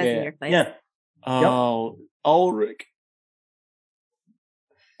 Okay. Impata's Yeah. in your place. Yeah. Oh, Ulrich.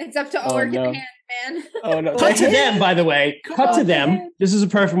 It's up to Oh, Ulrich no. in the hand, man. Oh no! Cut to them, by the way. Come Cut to on, them. man. This is a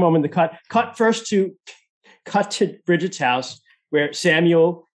perfect moment to cut. Cut to Bridget's house where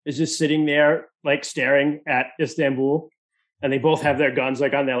Samuel is just sitting there, like staring at Istanbul, and they both have their guns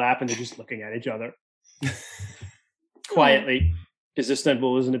like on their lap, and they're just looking at each other quietly because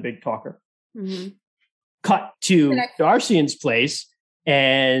Istanbul isn't a big talker. Mhm. Cut to Connect- Darcian's place,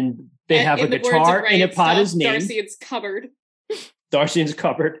 and they And have a in the words of guitar in Riot Ipata's Stuff, name. Darcian's cupboard. Darcian's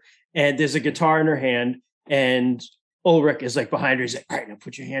cupboard, and there's a guitar in her hand, and Ulrich is like behind her. He's like, "All right, now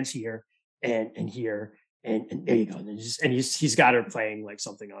put your hands here and here, and there you go." And, he's got her playing like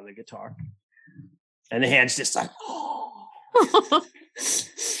something on the guitar, and the hand's just like, "Oh."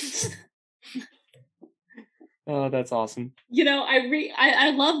 Oh, that's awesome. You know,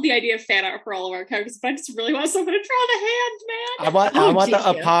 I love the idea of fan art for all of our characters, but I just really want someone to draw the hand, man. I want Oh, the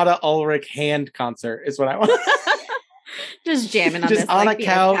thank you. Apata Ulrich hand concert is what I want. Just jamming on Just this, on like, a the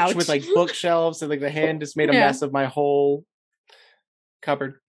couch with like bookshelves, and like the hand just made a Yeah. mess of my whole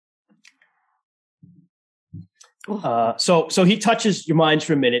cupboard. So he touches your minds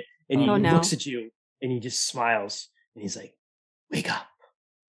for a minute, and he Oh, no. looks at you, and he just smiles, and he's like, "Wake up."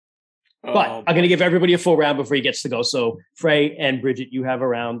 But Oh, I'm going to give everybody a full round before he gets to go. So Frey and Bridget, you have a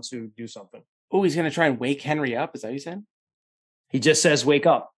round to do something. oh, he's gonna try and wake Henry up. Is that what you said? He just says, "Wake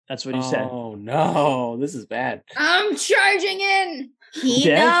up." That's what he said. Oh no, this is bad. I'm charging in. He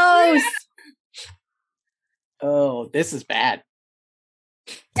Dead? knows. Oh, this is bad.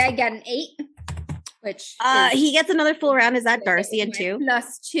 I got an 8, which He gets another full round. Is that Darcy and 2?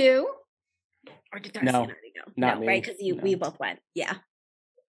 +2 Or did Darcy No, already go? not no, me. right? Because we No. both went. Yeah.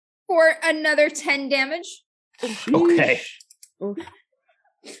 for another 10 damage. Okay. I'm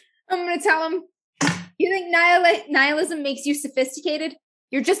gonna tell him, you think nihilism makes you sophisticated?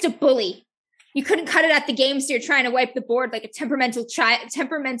 You're just a bully. You couldn't cut it at the game, so you're trying to wipe the board like a temperamental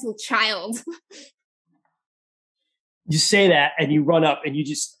child. You say that and you run up and you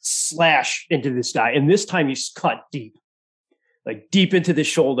just slash into this guy. And this time you cut deep, like deep into the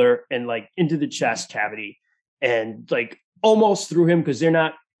shoulder and like into the chest cavity and like almost through him because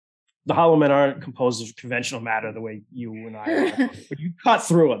the Hollow Men aren't composed of conventional matter the way you and I are. But you cut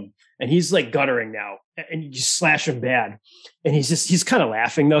through him and he's like guttering now and you just slash him bad. And he's kind of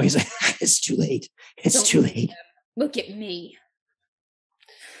laughing though. He's like, it's too late. It's too late. Look at me.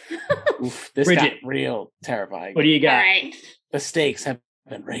 Oof, this Bridget. got real terrifying. What do you All got? right. The stakes have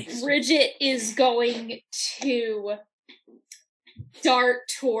been raised. Bridget is going to dart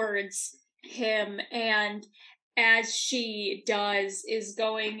towards him, and as she does, is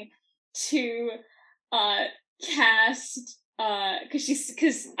going to cast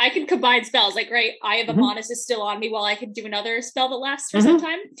because I can combine spells, like right, Eye of Amonis is still on me while I can do another spell that lasts for some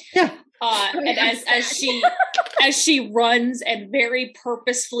time. Yeah. And as she runs and very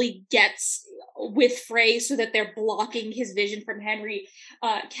purposefully gets with Frey so that they're blocking his vision from Henry,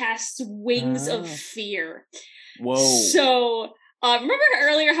 casts Wings of Fear. Whoa. So remember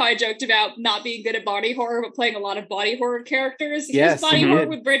earlier how I joked about not being good at body horror but playing a lot of body horror characters? Yes, Here's body you horror did.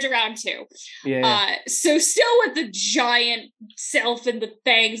 with Bridge around too. Yeah. So still with the giant self and the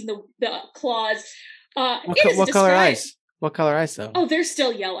fangs and the claws. What it is color described- eyes? What color eyes though? Oh, they're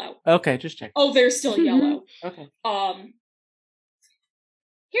still yellow. Okay, just check. Oh, they're still yellow. Okay.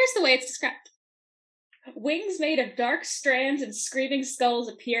 Here's the way it's described. Wings made of dark strands and screaming skulls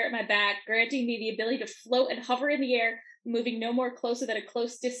appear at my back, granting me the ability to float and hover in the air, moving no more closer than a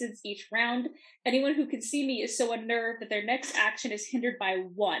close distance each round. Anyone who can see me is so unnerved that their next action is hindered by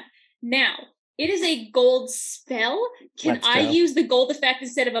 1. Now, it is a gold spell. Can Let's I go. use the gold effect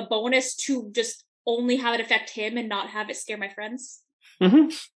instead of a bonus to just only have it affect him and not have it scare my friends?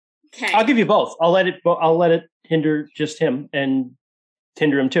 Mhm. Okay. I'll give you both. I'll let it hinder just him and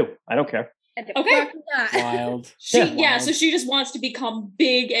hinder him too. I don't care. Okay. Wild. So she just wants to become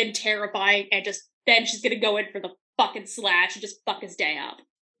big and terrifying and then she's gonna go in for the fucking slash and just fuck his day up.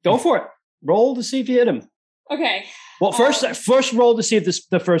 Go for it. Roll to see if you hit him. Okay. Well, first roll to see if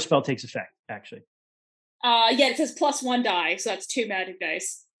the first spell takes effect, actually. It says +1 die, so that's 2 magic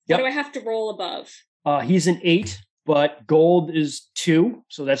dice. Yep. What do I have to roll above? He's an 8, but gold is 2,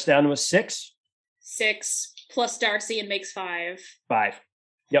 so that's down to a 6. 6 plus Darcy and makes 5. 5.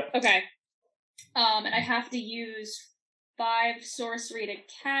 Yep. Okay. And I have to use 5 sorcery to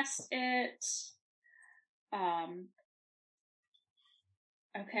cast it.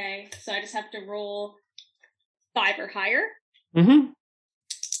 Okay, so I just have to roll 5 or higher. Mm-hmm.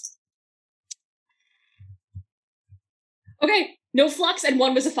 Okay, no flux, and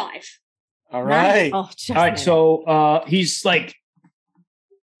 1 was a 5. All right. Oh, just All right, so he's like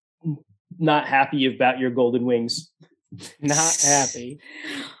not happy about your golden wings. Not happy.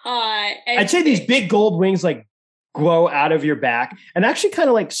 I'd say these big gold wings like grow out of your back and actually kind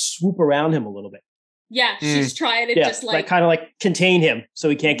of like swoop around him a little bit. Yeah, she's trying to just like kind of like contain him so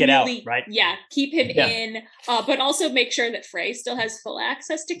he can't get really, out, right? Yeah, keep him Yeah. in, but also make sure that Frey still has full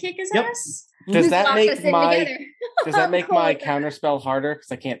access to kick his Yep. ass. Does that Lock us make in my together. does that make Cool my with that. counter spell harder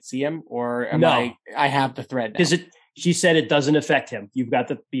because I can't see him, or am No. I have the thread now? Because she said it doesn't affect him. You've got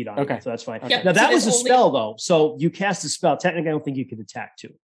the beat on Okay. it, so that's fine. Okay. Yep, Now so that was a there's only- spell though, so you cast a spell. Technically, I don't think you could attack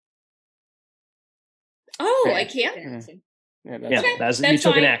too. Oh, Okay. I can't. Yeah, Yeah, Okay, that's you that's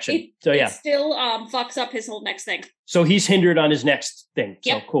took an fine. action. It- So It yeah, still fucks up his whole next thing. so he's hindered on his next thing.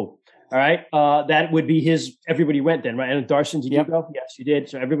 So Yep. cool. All right, that would be his. Everybody went then, right? And Darcy, did Yep. you go? Yes, you did.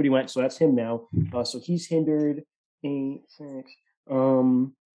 So everybody went. So that's him now. So he's hindered. 8, 6.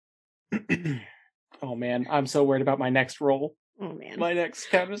 Oh man, I'm so worried about my next roll. Oh man. My next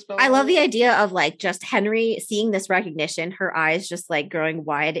counter spell. I love the idea of like just Henry seeing this recognition, her eyes just like growing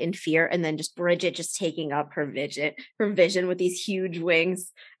wide in fear, and then just Bridget just taking up her vision with these huge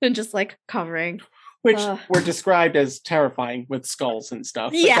wings and just like covering. which Ugh. were described as terrifying with skulls and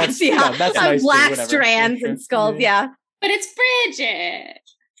stuff. But Yes, that's, you know, yeah. that's On nice too, black whatever. strands and skulls, yeah. But it's Bridget.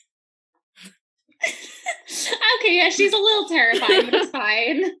 Okay, yeah, she's a little terrifying, but it's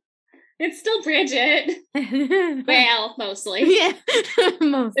fine. It's still Bridget. Well, mostly. Yeah.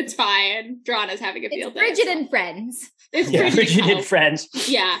 It's fine. Drana's having a It's field day. Bridget and friends. It's Yeah, Bridget and and friends.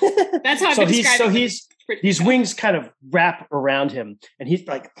 Yeah, that's how I've So been he's describing Bridget these and wings kind of wrap around him, and he's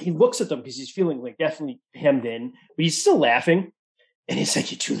like, he looks at them because he's feeling like definitely hemmed in, but he's still laughing, and he's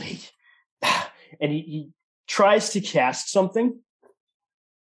like, "You're too late," and he tries to cast something,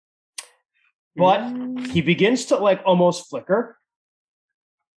 but he begins to like almost flicker,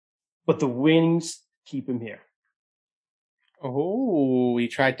 but the wings keep him here. Oh, he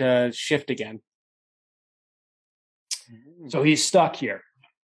tried to shift again. So he's stuck here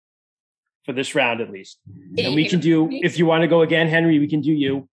for this round at least. And we can do, if you want to go again, Henry, we can do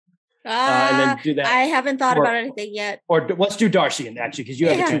you. And then do that. I haven't thought Or- about anything yet. Or let's do Darcy actually, because you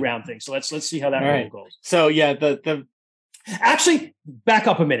have Yeah. a 2-round thing. So let's see how that All roll right. goes. So yeah, the Actually, back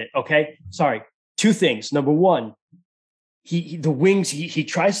up a minute, okay? Sorry. 2 things. Number 1, he the wings, he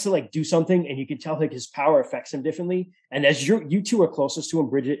tries to like do something, and you can tell like his power affects him differently. And as you two are closest to him,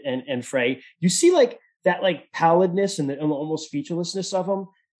 Bridget and Frey, you see like that like pallidness and the almost featurelessness of him,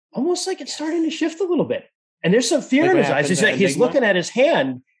 almost like it's starting to shift a little bit. And there's some fear Like in what his eyes. happened He's to like he's Enigma? looking at his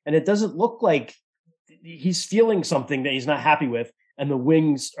hand, and it doesn't look like he's feeling something that he's not happy with. And the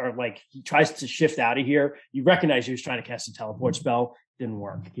wings are like, he tries to shift out of here. You recognize he was trying to cast a teleport spell. Didn't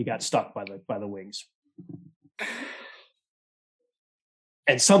work. He got stuck by the wings.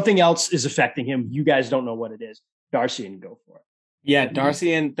 And something else is affecting him. You guys don't know what it is. Darcy, and go for it. Yeah,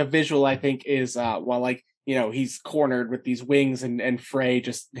 Darcy, and the visual I think is while like, you know, he's cornered with these wings and Frey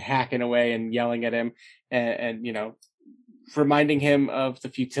just hacking away and yelling at him and you know, reminding him of the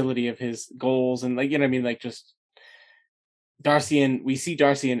futility of his goals and like, you know what I mean, like just we see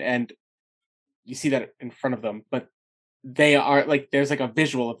Darcy and you see that in front of them, but they are like, there's like a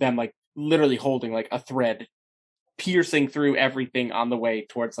visual of them like literally holding like a thread piercing through everything on the way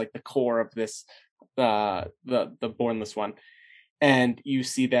towards like the core of this the Bornless one. And you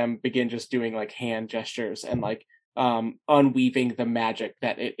see them begin just doing like hand gestures and like unweaving the magic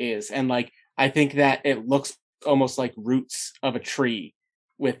that it is. And like I think that it looks almost like roots of a tree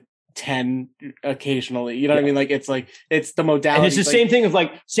with 10 occasionally. You know what I mean? Like it's the modality. And it's the like,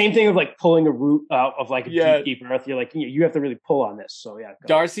 same thing of like pulling a root out of like a Yeah. deep earth. You're like, you have to really pull on this. So yeah. go.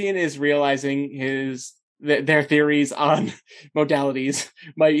 Darcian is realizing their theories on modalities.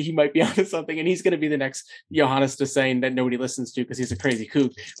 He might be onto something, and he's going to be the next Johannes Desane that nobody listens to because he's a crazy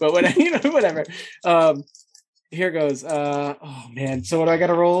kook. But whatever. Here goes. Oh man. So what do I got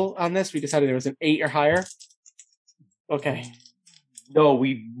to roll on this? We decided there was an 8 or higher. Okay. No,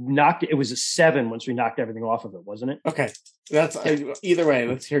 we knocked it. It was a 7 once we knocked everything off of it, wasn't it? Okay. That's either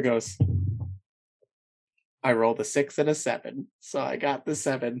way. Here goes. I rolled a 6 and a 7, so I got the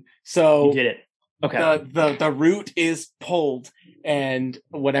 7. So You did it. Okay. the root is pulled, and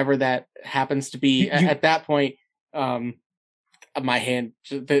whatever that happens to be at that point, my hand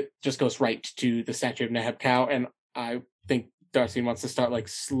that just goes right to the statue of Neheb Cow, and I think Darcy wants to start like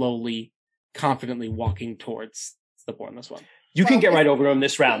slowly, confidently walking towards the Bornless one. You can get right over him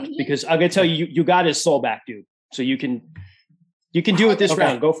this round because I'm gonna tell you, you got his soul back, dude. So you can do it this Okay.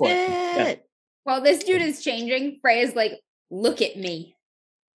 round. Go for it. Yeah. While this dude is changing, Frey is like, look at me.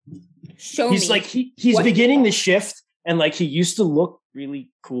 Show He's me. like he's What- beginning to shift, and like he used to look really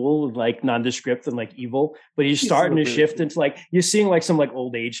cool and like nondescript and like evil, but he's starting to really shift cool. into like you're seeing like some like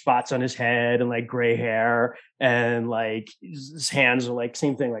old age spots on his head and like gray hair, and like his hands are like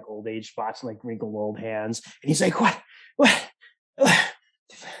same thing, like old age spots and like wrinkled old hands. And he's like, what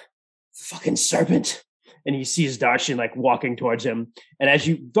fucking serpent. And he sees Darcy like walking towards him, and as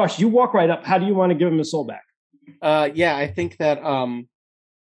Darcy, you walk right up. How do you want to give him his soul back? Yeah, I think that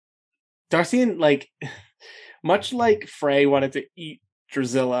Darcian, like much like Frey wanted to eat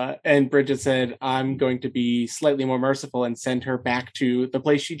Drusilla, and Bridget said, I'm going to be slightly more merciful and send her back to the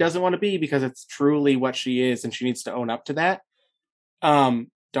place she doesn't want to be because it's truly what she is and she needs to own up to that.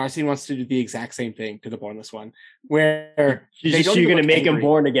 Darcian wants to do the exact same thing to the Bornless one, where You're they don't going even to look make him angry.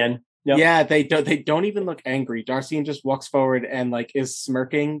 born again. Yep. Yeah, they don't even look angry. Darcian just walks forward and like is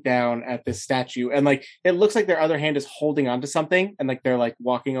smirking down at this statue, and like it looks like their other hand is holding onto something, and like they're like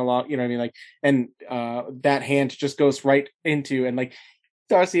walking along, you know what I mean? Like, and that hand just goes right into, and like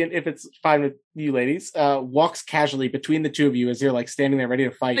Darcian, if it's fine with you ladies, walks casually between the two of you as you're like standing there ready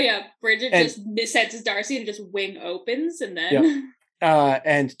to fight. Oh, yeah, Bridget And- just missenses Darcy and just wing opens and then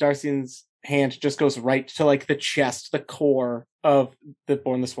And Darcian's hand just goes right to like the chest, the core of the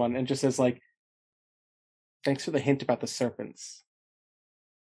Bornless one, and just says like, thanks for the hint about the serpents.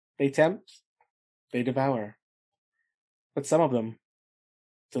 They tempt, they devour, but some of them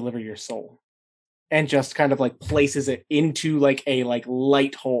deliver your soul. And just kind of like places it into like a like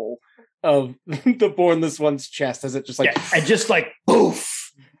light hole of the Bornless One's chest as it just like and just like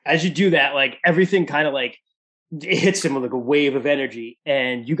poof. As you do that, like everything kind of like it hits him with like a wave of energy,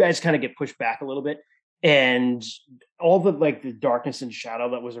 and you guys kind of get pushed back a little bit, and all the like the darkness and shadow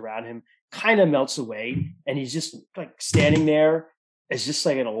that was around him kind of melts away, and he's just like standing there as just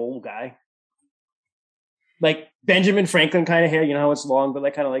like an old guy. Like Benjamin Franklin kind of hair, you know how it's long, but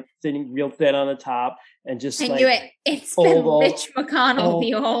like kind of like thin, real thin on the top, and just I like knew it. It's been Rich McConnell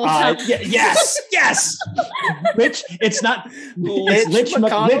the whole time. Yes. Rich, it's not. It's Lich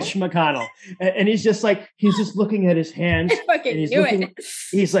McConnell, and he's just like he's just looking at his hands. I fucking and knew it.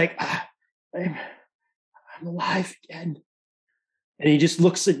 He's like, I'm alive again, and he just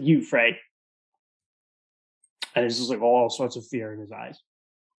looks at you, Frey, and it's just like all sorts of fear in his eyes.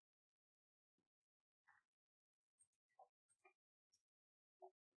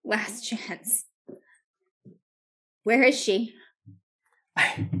 Last chance. Where is she?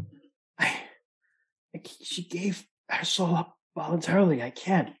 She gave her soul up voluntarily. I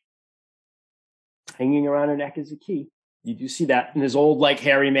can't. Hanging around her neck is a key. You do see that in his old, like,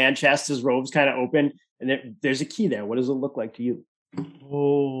 hairy man chest. His robe's kind of open, and there's a key there. What does it look like to you?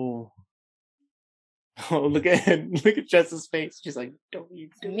 Oh, look at Jess's face. She's like, "Don't you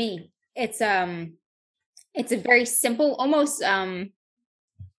do me?" It's a very simple,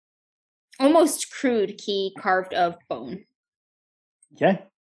 almost crude key carved of bone. Okay.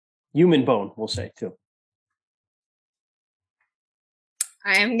 Human bone, we'll say, too.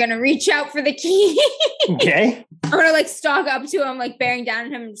 I'm going to reach out for the key. Okay. I'm going to like stalk up to him, like bearing down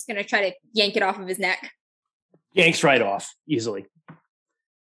on him. I'm just going to try to yank it off of his neck. Yanks right off easily.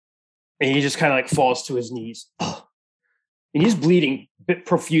 And he just kind of like falls to his knees. And he's bleeding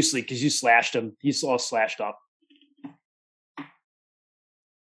profusely because you slashed him. He's all slashed up.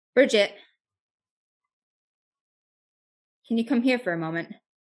 Bridget, can you come here for a moment?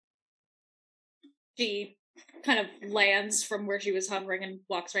 She kind of lands from where she was hovering and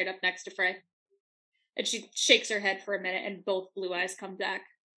walks right up next to Frey. And she shakes her head for a minute and both blue eyes come back.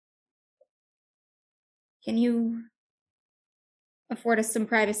 Can you afford us some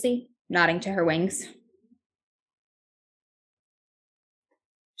privacy? Nodding to her wings.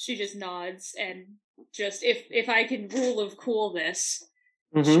 She just nods and just, if I can rule of cool this,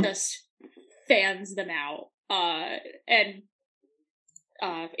 just fans them out.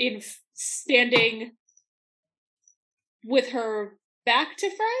 In standing with her back to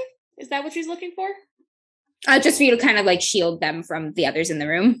Frey? Is that what she's looking for? Just for you to kind of like shield them from the others in the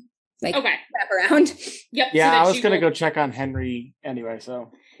room. Like okay. Wrap around. Yep. Yeah, so I was going to go check on Henry anyway,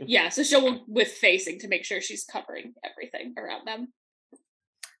 so. Yeah, so she'll with facing to make sure she's covering everything around them.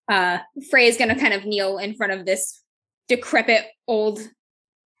 Frey is going to kind of kneel in front of this decrepit old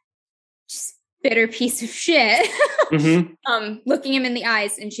just bitter piece of shit. Looking him in the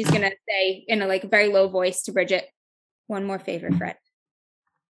eyes, and she's going to say in a like very low voice to Bridget, "One more favor, Fred.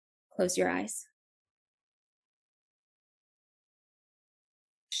 Close your eyes."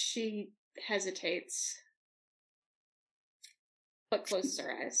 She hesitates, but closes her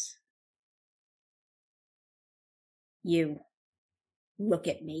eyes. You look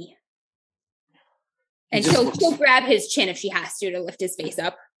at me. And she'll grab his chin if she has to lift his face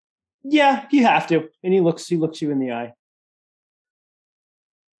up. Yeah, you have to. And he looks you in the eye.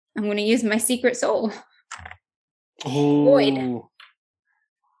 I'm going to use my secret soul. Oh. Void.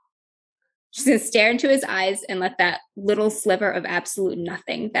 She's going to stare into his eyes and let that little sliver of absolute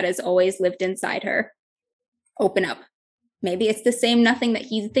nothing that has always lived inside her open up. Maybe it's the same nothing that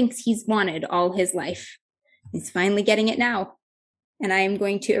he thinks he's wanted all his life. He's finally getting it now. And I am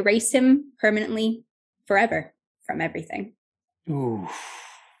going to erase him permanently, forever, from everything. Ooh.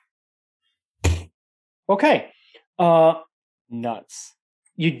 Okay. Nuts.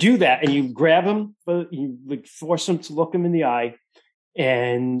 You do that and you grab him, but you like force him to look him in the eye,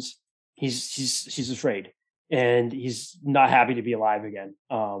 and he's afraid, and he's not happy to be alive again,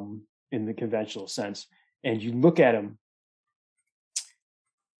 in the conventional sense. And you look at him.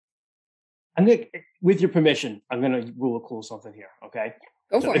 With your permission, I'm gonna rule a cool something here. Okay.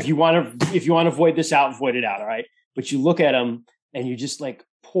 Go for it. If you want to void this out, void it out. All right. But you look at him and you just like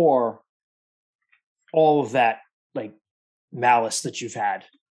pour all of that like malice that you've had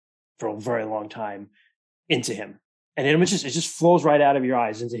for a very long time into him. And it just flows right out of your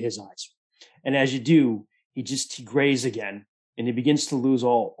eyes into his eyes. And as you do, he grays again, and he begins to lose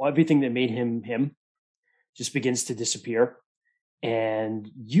everything that made him just begins to disappear. And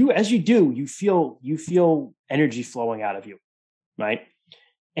as you do, you feel energy flowing out of you, right?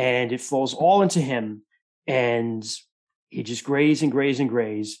 And it flows all into him, and he just grays and grays and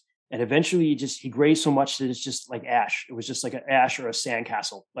grays. And eventually he grazed so much that it's just like ash. It was just like an ash or a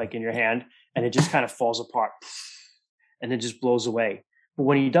sandcastle, like in your hand. And it just kind of falls apart and then just blows away. But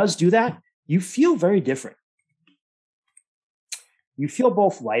when he does do that, you feel very different. You feel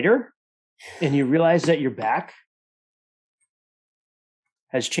both lighter and you realize that your back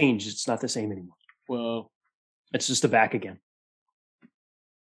has changed. It's not the same anymore. Whoa. It's just the back again.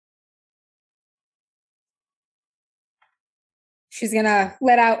 She's going to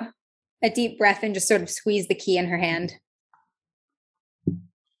let out a deep breath and just sort of squeeze the key in her hand. And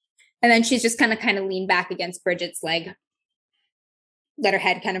then she's just kind of lean back against Bridget's leg. Let her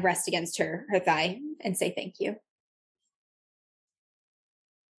head kind of rest against her thigh and say thank you.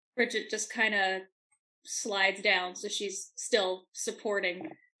 Bridget just kind of slides down, so she's still supporting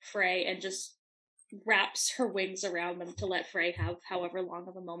Frey, and just wraps her wings around them to let Frey have however long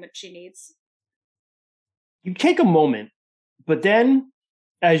of a moment she needs. You take a moment, but then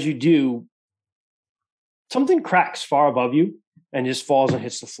as you do, something cracks far above you and just falls and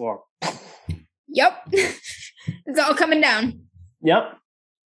hits the floor. Yep. It's all coming down. Yep.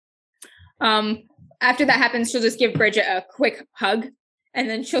 After that happens, she'll just give Bridget a quick hug, and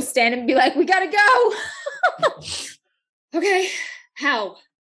then she'll stand and be like, we gotta go. Okay. How?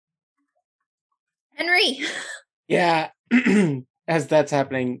 Henry. Yeah. As that's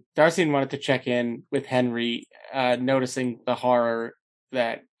happening, Darcy wanted to check in with Henry, noticing the horror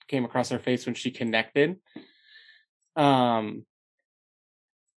that came across her face when she connected. And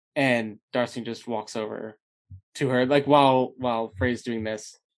Darcy just walks over to her, like while Frey's doing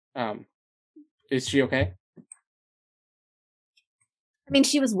this. Is she okay? I mean,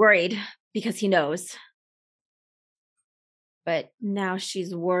 she was worried because he knows. But now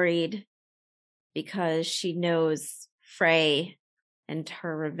she's worried because she knows Frey and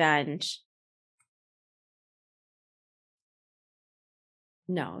her revenge.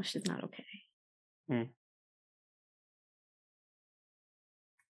 No, she's not okay.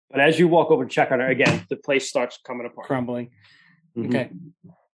 But as you walk over to check on her again, the place starts coming apart. Crumbling. Mm-hmm. Okay.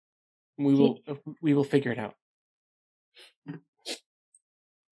 We will figure it out.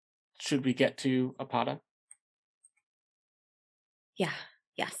 Should we get to Apata? Yeah.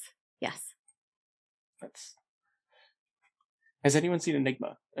 Yes. Has anyone seen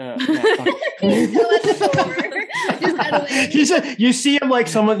Enigma? You see him like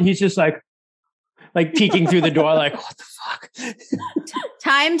someone. He's just like peeking through the door, like, what the fuck?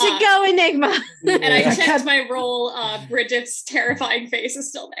 Time to go, Enigma. And I checked my roll. Bridget's terrifying face is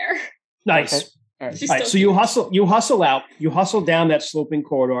still there. Nice. Okay. All right. All right, so you hustle out, you hustle down that sloping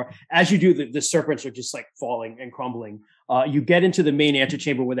corridor. As you do, the serpents are just like falling and crumbling. You get into the main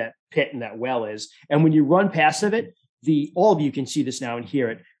antechamber where that pit and that well is. And when you run past of it, all of you can see this now and hear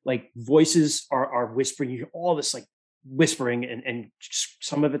it. Like voices are whispering. You hear all this like whispering, and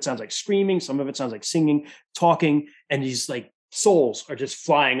some of it sounds like screaming, some of it sounds like singing, talking, and these like souls are just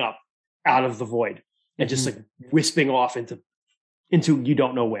flying up out of the void and just like wisping off into you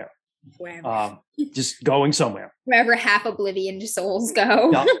don't know where. Just going somewhere. Wherever half oblivion souls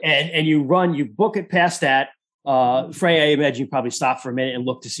go. And you run, you book it past that. Frey, I imagine you probably stop for a minute and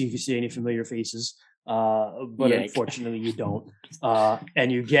look to see if you see any familiar faces. But unfortunately you don't.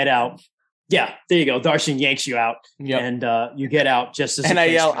 And you get out. Yeah, there you go. Darcy yanks you out. Yep. And you get out just as. And I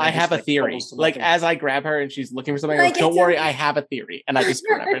yell, I have a theory. Like as I grab her and she's looking for something, I go, don't worry, I have a theory. And I just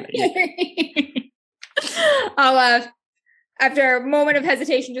grab her. I'll after a moment of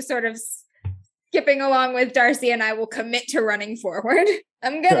hesitation, just sort of skipping along with Darcy, and I will commit to running forward.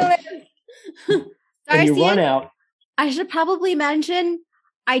 I'm gonna live. Darcy, and you run out. I should probably mention,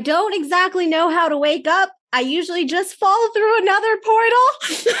 I don't exactly know how to wake up. I usually just fall through another portal.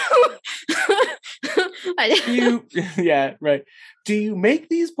 Yeah, right. Do you make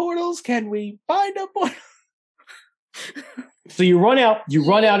these portals? Can we find a portal? So you run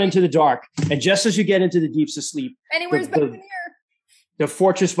out into the dark, and just as you get into the deeps of sleep, anywhere's better than here. The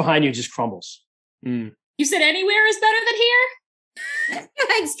fortress behind you just crumbles. You said anywhere is better than here?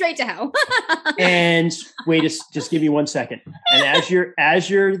 Straight to hell. And wait, just give me 1 second. And as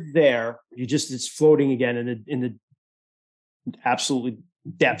you're there, it's floating again in the absolutely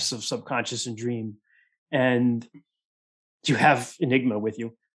depths of subconscious and dream. And you have Enigma with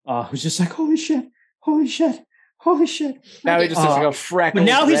you, who's just like, holy shit. Now he just looks like a freckled.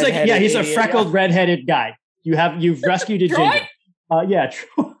 But now he's he's a freckled redheaded guy. You've rescued a ginger. Yeah,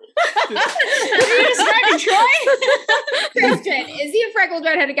 Troy. Are you describing Troy? Question: is he a freckled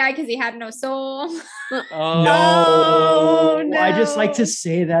redheaded guy because he had no soul? No. I just like to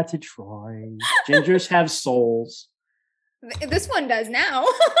say that to Troy. Gingers have souls. This one does now.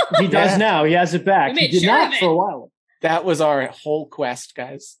 He does now. He has it back. He did not for a while. That was our whole quest,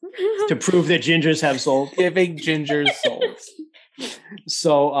 guys. To prove that gingers have souls. Giving gingers souls.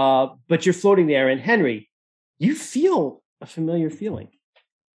 So, but you're floating there, and Henry, you feel a familiar feeling.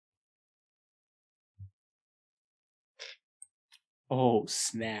 Oh,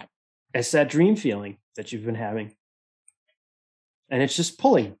 snap. It's that dream feeling that you've been having. And it's just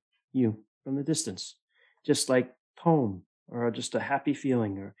pulling you from the distance, just like home, or just a happy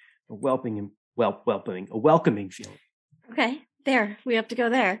feeling, or a welcoming feeling. Okay, there. We have to go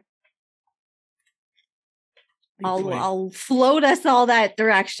there. Boy. I'll float us all that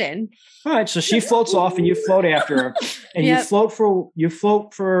direction. All right, so she floats off, and you float after her, and Yep. you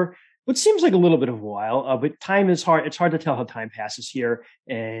float for what seems like a little bit of a while, but time is hard. It's hard to tell how time passes here.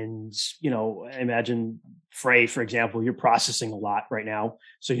 And, I imagine Frey, for example, you're processing a lot right now,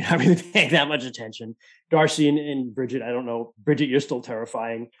 so you're not really paying that much attention. Darcy and Bridget, I don't know. Bridget, you're still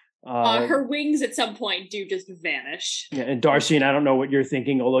terrifying. Her wings at some point do just vanish. Yeah, and Darcy, and I don't know what you're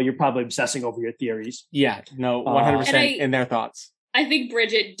thinking, although you're probably obsessing over your theories. Yeah, no, 100% And in their thoughts. I think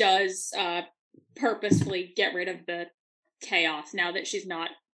Bridget does purposefully get rid of the chaos now that she's not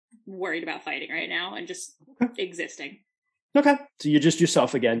worried about fighting right now and just existing. Okay, so you're just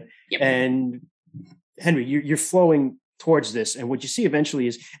yourself again. Yep. And Henry, you're flowing towards this, and what you see eventually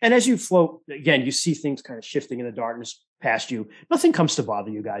is, and as you float again, you see things kind of shifting in the darkness past you. Nothing comes to bother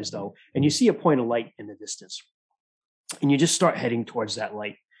you guys though, and you see a point of light in the distance, and you just start heading towards that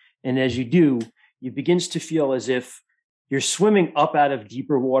light. And as you do, it begins to feel as if you're swimming up out of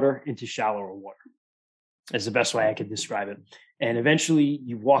deeper water into shallower water. That's the best way I could describe it. And eventually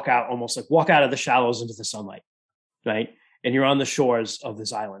you walk out of the shallows into the sunlight, right? And you're on the shores of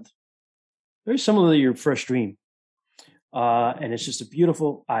this island. Very similar to your first dream. And it's just a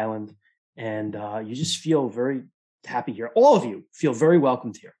beautiful island. And you just feel very happy here. All of you feel very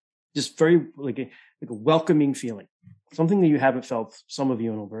welcomed here. Just very like a welcoming feeling. Something that you haven't felt, some of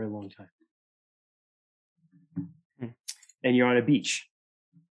you, in a very long time. And you're on a beach.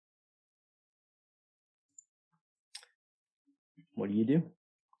 What do you do?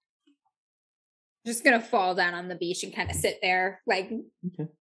 Just gonna fall down on the beach and kind of sit there, like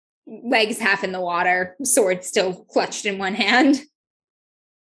legs half in the water, sword still clutched in one hand.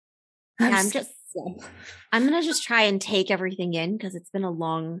 I'm gonna just try and take everything in because it's been a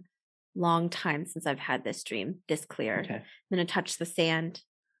long time since I've had this dream this clear. Okay. I'm gonna touch the sand.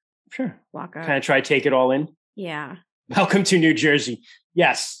 Sure. Walk up. Kind of try to take it all in. Yeah. Welcome to New Jersey.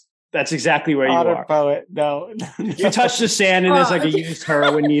 Yes, that's exactly where you are. Poet, no. You touch the sand and there's like a used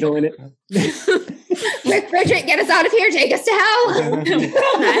heroin needle in it. Quick, Bridget, get us out of here. Take us to hell.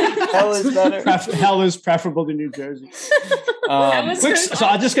 Hell is better. Hell is preferable to New Jersey. So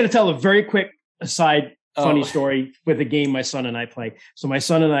I'm just going to tell a very quick aside funny story with a game my son and I play. So my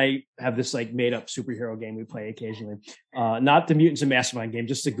son and I have this like made up superhero game we play occasionally. Not the Mutants and Mastermind game,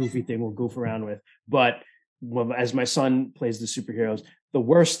 just a goofy thing we'll goof around with. But as my son plays the superheroes, the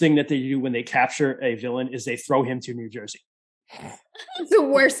worst thing that they do when they capture a villain is they throw him to New Jersey. It's the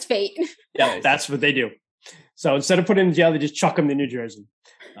worst fate. Yeah, that's what they do. So instead of putting him in jail, they just chuck him to New Jersey.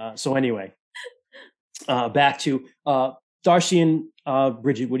 So anyway, back to Darcy and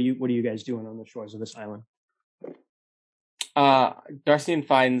Bridget. What are you guys doing on the shores of this island? Darcy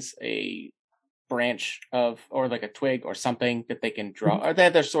finds a branch or like a twig or something that they can draw, or they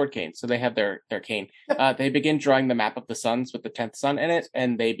have their sword cane, so they have their cane. They begin drawing the map of the suns with the 10th sun in it,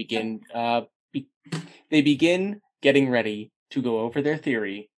 and they begin getting ready to go over their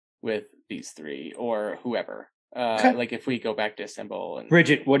theory with these three or whoever. Like if we go back to Symbol and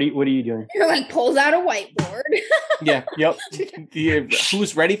Bridget, what are you doing? You're like pulls out a whiteboard. Yeah, yep.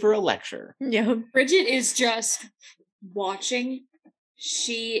 Who's ready for a lecture? Yeah. Bridget is just watching.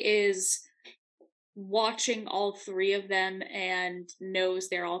 She is watching all three of them and knows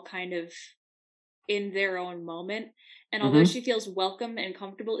they're all kind of in their own moment. And although she feels welcome and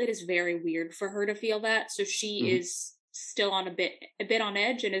comfortable, it is very weird for her to feel that. So she is still on a bit on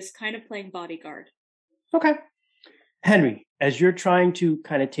edge and is kind of playing bodyguard. Okay. Henry, as you're trying to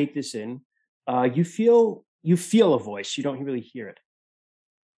kind of take this in, you feel a voice. You don't really hear it.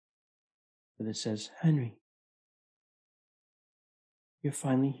 But it says, Henry, you're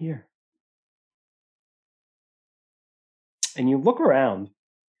finally here. And you look around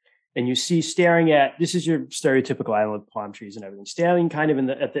and you see staring at, this is your stereotypical island with palm trees and everything. Staring kind of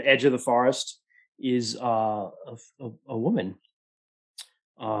at the edge of the forest is a woman,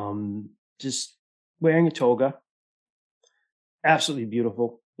 just wearing a toga. Absolutely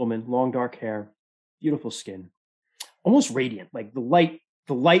beautiful woman, long dark hair, beautiful skin, almost radiant. Like the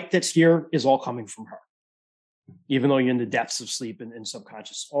light that's here is all coming from her. Even though you're in the depths of sleep and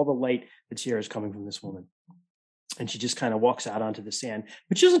subconscious, all the light that's here is coming from this woman. And she just kind of walks out onto the sand,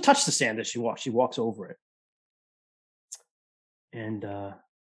 but she doesn't touch the sand as she walks. She walks over it. And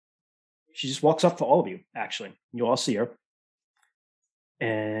she just walks up to all of you, actually. You all see her.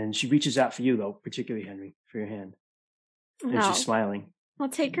 And she reaches out for you, though, particularly Henry, for your hand. And Wow. she's smiling. I'll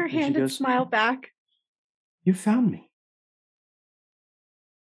take her And she hand and goes, smile back. You found me.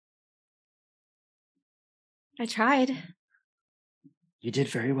 I tried. You did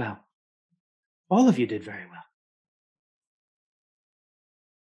very well. All of you did very well.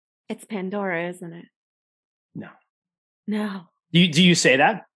 It's Pandora, isn't it? No. No. Do you say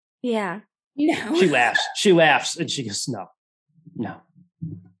that? Yeah. No. She laughs. She laughs and she goes, no. No.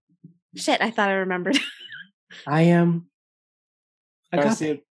 Shit, I thought I remembered. I am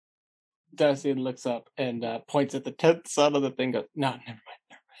Darcy looks up and points at the 10th son of the thing. Goes, no, never mind.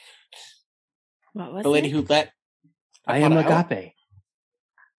 What was The lady it? who let I am Ipata out? Agape.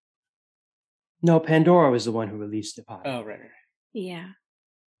 No, Pandora was the one who released Ipata. Oh, right. Yeah.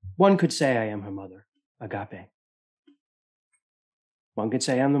 One could say I am her mother, Agape. One could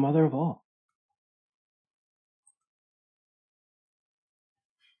say I'm the mother of all.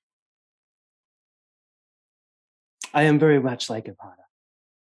 I am very much like Ipata.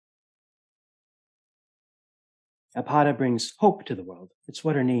 Ipata brings hope to the world. It's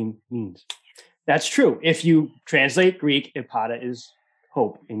what her name means. That's true. If you translate Greek, Ipata is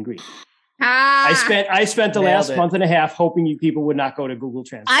hope in Greek. I spent the Nailed last it. month and a half hoping you people would not go to Google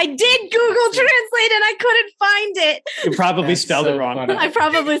Translate. I did Google Translate and I couldn't find it. You probably That's spelled so it wrong. funny. I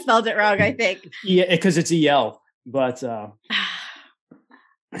probably spelled it wrong, I think. Yeah, because it's EL. But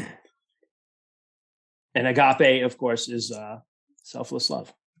and agape, of course, is selfless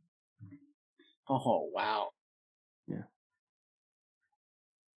love. Oh, wow.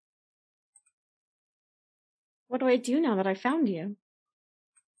 What do I do now that I found you?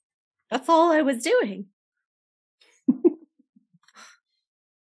 That's all I was doing.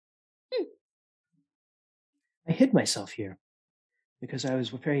 I hid myself here because I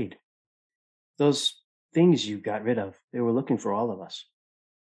was afraid. Those things you got rid of, they were looking for all of us.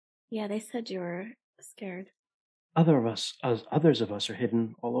 Yeah, they said you were scared. Others of us are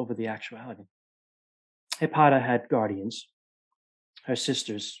hidden all over the actuality. Ipata had guardians. Her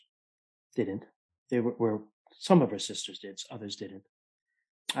sisters didn't. They were some of her sisters did, others didn't.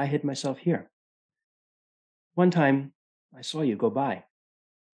 I hid myself here. One time, I saw you go by,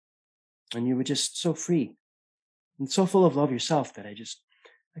 and you were just so free and so full of love yourself that I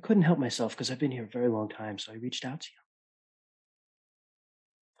couldn't help myself because I've been here a very long time, so I reached out to you.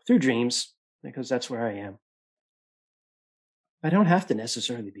 Through dreams, because that's where I am. I don't have to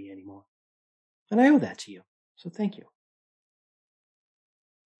necessarily be anymore. And I owe that to you, so thank you.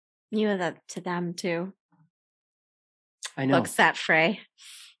 You owe that to them, too. I know. Looks at Frey.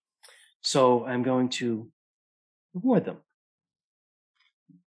 So I'm going to reward them.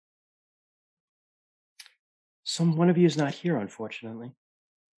 One of you is not here, unfortunately.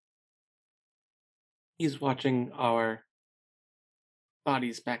 He's watching our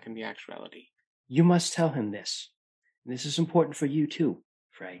bodies back in the actuality. You must tell him this. And this is important for you too,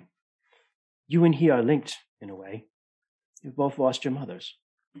 Frey. You and he are linked in a way. You've both lost your mothers.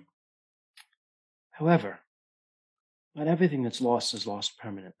 However, not everything that's lost is lost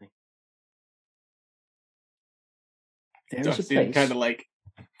permanently. There's a Darcy place. kind of like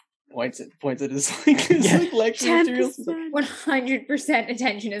points at his like lecture materials. 100%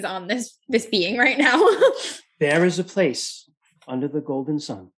 attention is on this being right now. There is a place under the golden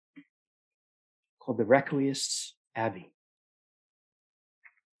sun called the Requiest's Abbey.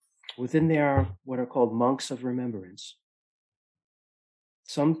 Within there are what are called monks of remembrance.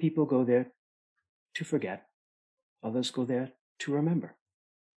 Some people go there to forget. Others go there to remember.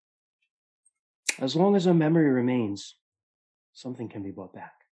 As long as a memory remains, something can be brought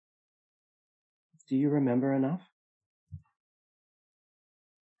back. Do you remember enough?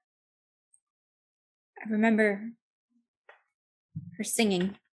 I remember her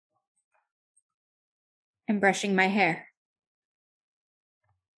singing and brushing my hair.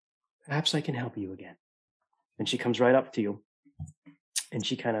 Perhaps I can help you again. And she comes right up to you. And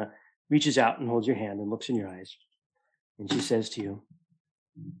she kind of reaches out and holds your hand and looks in your eyes. And she says to you,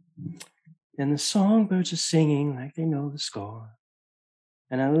 and the songbirds are singing like they know the score.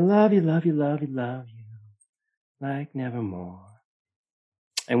 And I love you, love you, love you, love you, like nevermore.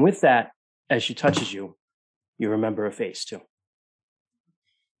 And with that, as she touches you, you remember her face too.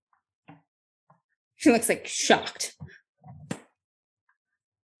 She looks like shocked.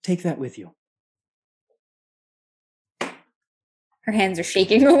 Take that with you. Her hands are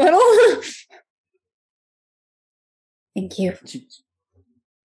shaking a little. Thank you.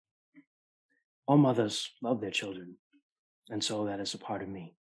 All mothers love their children, and so that is a part of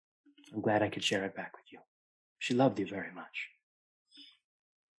me. I'm glad I could share it back with you. She loved you very much.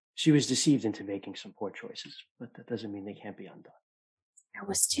 She was deceived into making some poor choices, but that doesn't mean they can't be undone. I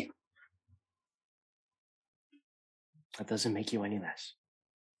was too. That doesn't make you any less.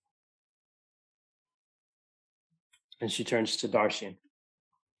 And she turns to Darcian.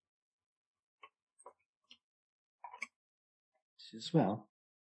 She says, well,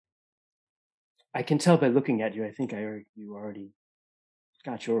 I can tell by looking at you, I think you already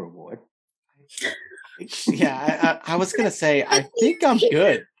got your reward. Yeah, I was going to say, I think I'm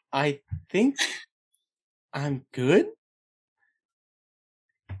good. I think I'm good.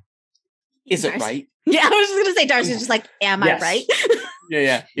 Is it right? Yeah, I was just gonna say Darcy's just like, am Yes. I right?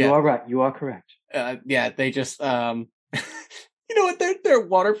 Yeah. You are right. You are correct. Yeah, they just you know what, their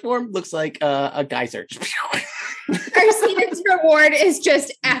water form looks like a geyser. Arcene's reward is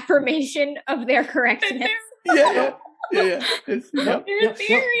just affirmation of their correctness. Yeah. It's, yep. Your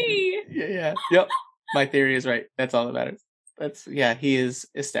theory. Yep. My theory is right. That's all that matters. He is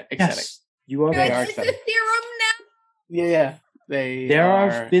ecstatic. Yes, you are They right. are It's the ecstatic. theorem now. Yeah. There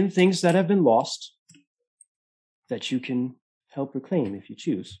have been things that have been lost that you can help reclaim if you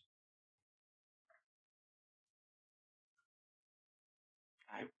choose.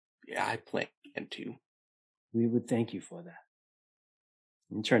 I plan to. We would thank you for that.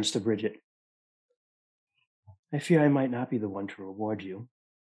 And turns to Bridget. I fear I might not be the one to reward you,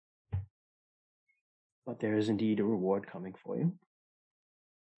 but there is indeed a reward coming for you.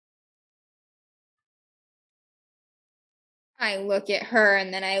 I look at her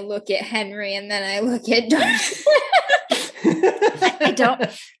and then I look at Henry and then I look at Darcy.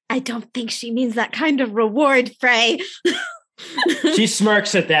 I don't think she means that kind of reward, Frey. She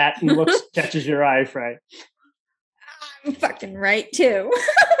smirks at that and catches your eye, Frey. I'm fucking right too.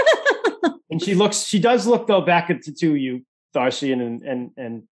 And she does look though back at the two of you, Darcy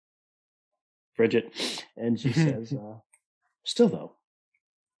and Bridget, and she says, still though,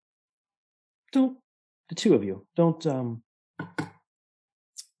 don't the two of you don't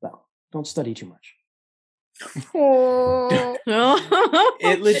study too much. Oh.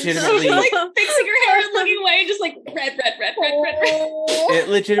 It legitimately like fixing her hair and looking away, just like red. it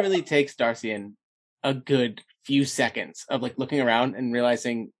legitimately takes Darcian a good few seconds of like looking around and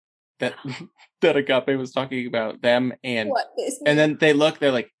realizing that Agape was talking about them and then they're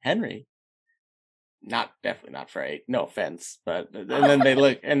like, Henry. Definitely not Frey. No offense. But and then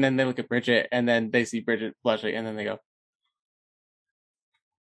they look at Bridget and then they see Bridget blushing and then they go,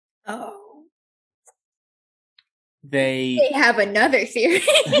 Oh. They have another theory.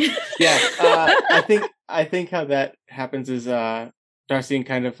 Yeah. I think how that happens is Darcian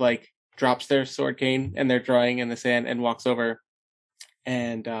kind of like drops their sword cane and they're drawing in the sand and walks over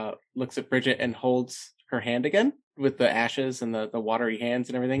and looks at Bridget and holds her hand again with the ashes and the watery hands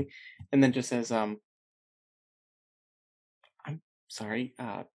and everything, and then just says, I'm sorry,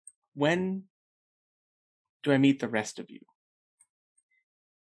 when do I meet the rest of you?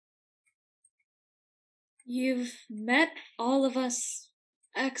 You've met all of us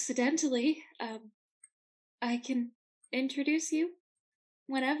accidentally. I can introduce you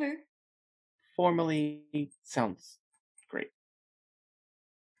whenever. Formally sounds great.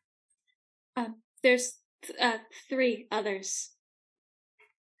 There's 3 others.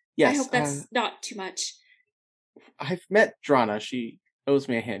 Yes. I hope that's not too much. I've met Drana. She owes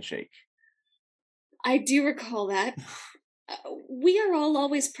me a handshake. I do recall that. We are all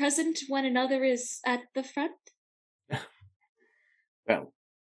always present when another is at the front. Well,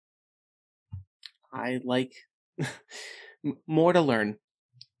 I like more to learn.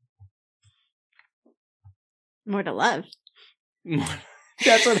 More to love.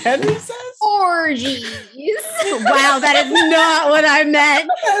 That's what Henry says? Orgies. Wow, that is not what I meant.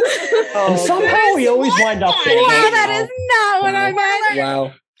 And somehow we always wind up there. Wow, don't we? that is not what I meant.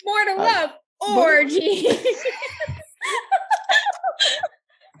 Wow. More to love. Orgies.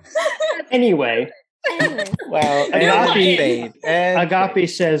 Anyway, Well, and Agape- fade. And Agape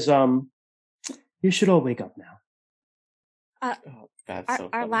says, you should all wake up now. oh, that's Our, so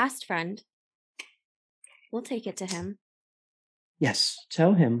our funny. last friend. We'll take it to him. Yes,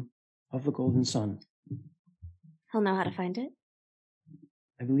 tell him of the Golden Sun. He'll know how to find it.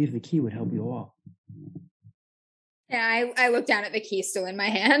 I believe the key would help you all. Yeah, I look down at the key still in my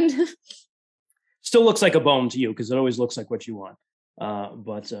hand. Still looks like a bone to you because it always looks like what you want.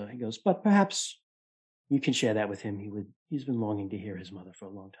 But he goes, but perhaps you can share that with him. He's been longing to hear his mother for a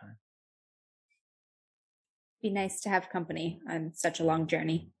long time. Be nice to have company on such a long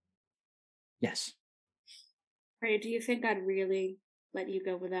journey. Yes. Ray, do you think I'd really let you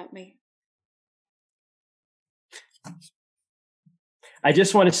go without me? I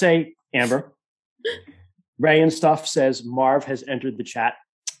just want to say, Amber, Ray and Stuff says Marv has entered the chat.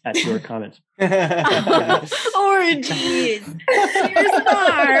 That's your comment. Orgies. Here's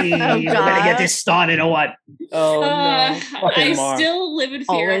Marv. We're gonna get this started or what? Oh no! I Marv. still live in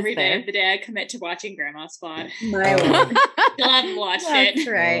fear Always every day there. of the day I commit to watching Grandma Squad. My Oh. lord. Still haven't watched That's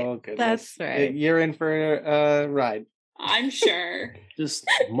it. right. Oh, goodness. That's right. You're in for a ride. I'm sure. Just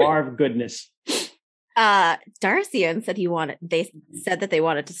Marv goodness. Darcian said they said that they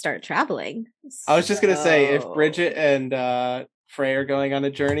wanted to start traveling. I was just gonna say, if So, Bridget and Frey are going on a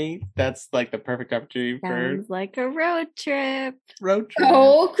journey, that's like the perfect opportunity for sounds like a road trip. road trip.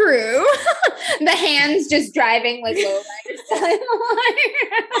 Whole crew. The hands just driving like low Dude,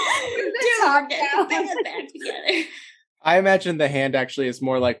 we're getting the band together. I imagine the hand actually is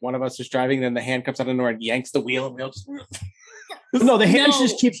more like one of us is driving, then the hand comes out of nowhere and yanks the wheel, and we'll just. No, the hand No.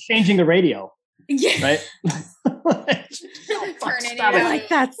 just keeps changing the radio, Yeah. right? Turning it Stop I it. out. like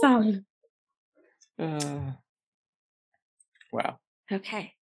that song. Wow.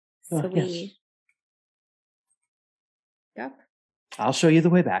 Okay. Oh, So we Yep. I'll show you the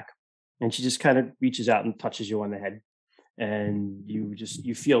way back. And she just kind of reaches out and touches you on the head. And you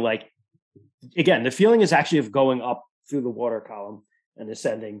feel like, again, the feeling is actually of going up through the water column and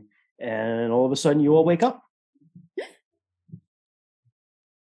ascending. And all of a sudden you all wake up.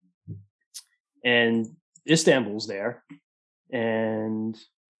 And Istanbul's there. And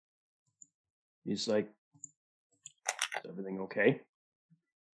he's like, is everything okay?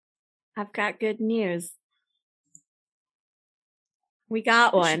 I've got good news. We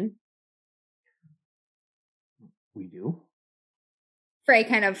got one. We do. Frey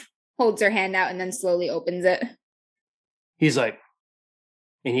kind of holds her hand out and then slowly opens it. He's like,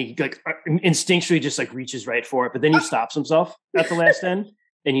 and he like instinctually just like reaches right for it, but then he stops himself at the last end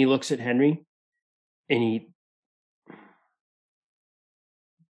and he looks at Henry and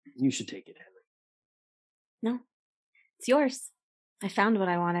you should take it, Henry. No, it's yours. I found what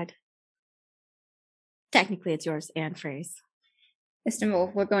I wanted. Technically, it's yours and Frey's.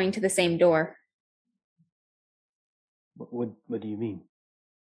 Istanbul, we're going to the same door. What do you mean?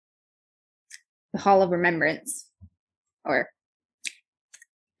 The Hall of Remembrance. Or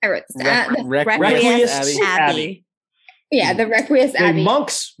I wrote this down. Requiescat Abbey. Yeah, the Requiescat The Abbey.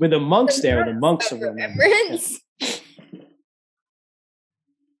 monks, with the monks there, the monks of of remembrance.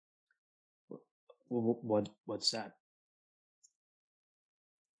 What's that?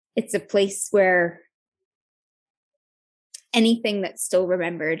 It's a place where anything that's still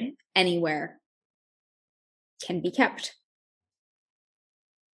remembered anywhere can be kept,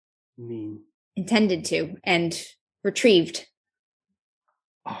 I mean, intended to, and retrieved.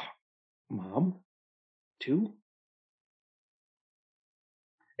 oh, Mom, too?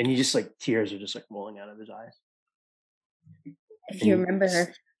 And he just like tears are just like rolling out of his eyes. If you remember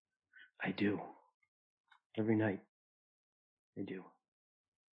her. I do. Every night. I do.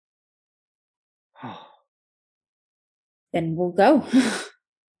 Oh, Then we'll go.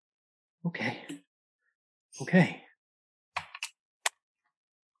 okay. Okay.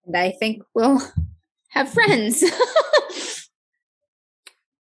 And I think we'll have friends.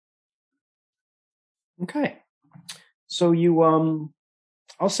 Okay. So you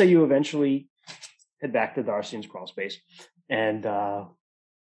I'll say you eventually head back to Darcian's crawl space and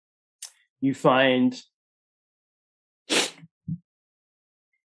you find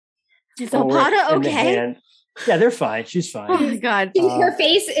Is Ulrich Opata in the okay? hand. Yeah, they're fine. She's fine. Oh my god. Her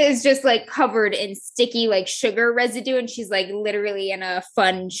face is just like covered in sticky like sugar residue, and she's like literally in a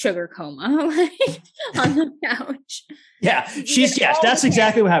fun sugar coma, like on the couch. Yeah, that's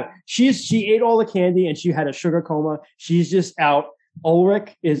exactly what happened. She ate all the candy and she had a sugar coma. She's just out.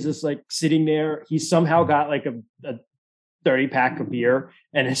 Ulrich is just like sitting there. He somehow got like a 30-pack of beer,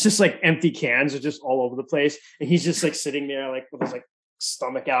 and it's just like empty cans are just all over the place. And he's just like sitting there like with his like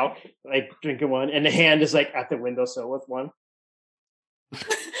stomach out, like drinking one, and the hand is like at the windowsill with one.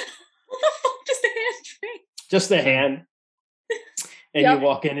 Just a hand drink. Just the hand. And Yep. you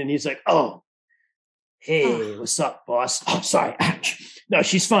walk in and he's like, oh, hey, what's up, boss? Oh, sorry. No,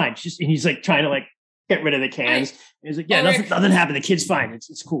 she's fine. And he's like trying to like get rid of the cans. And he's like, yeah, Ulrich. nothing happened. The kid's fine.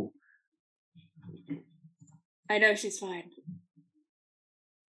 It's cool. I know she's fine.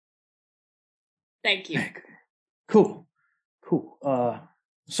 Thank you. Cool.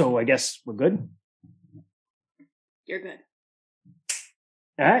 So I guess we're good. You're good.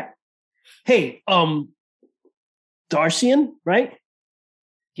 All right. Hey, Darcian, right?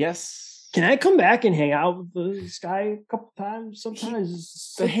 Yes. Can I come back and hang out with this guy a couple times?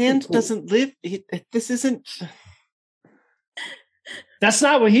 Sometimes The hand doesn't live. This isn't. That's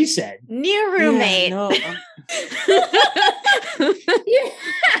not what he said. New roommate. Yeah, no,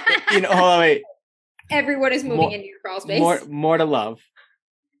 You know, hold on, wait. Everyone is moving into your crawl space. More to love.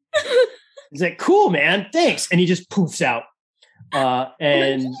 He's like, cool, man, thanks. And he just poofs out.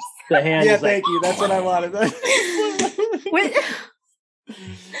 And the hand is like, thank you. That's what I wanted.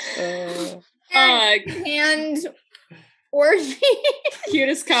 Hand orgy.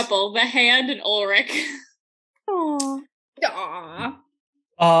 Cutest couple, the Hand and Ulrich. Aww.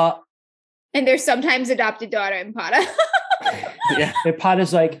 And their sometimes adopted daughter, Impata. Yeah.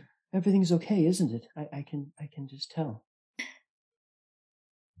 Impata's like, everything's okay, isn't it? I can just tell.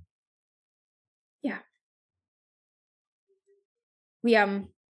 Yeah. We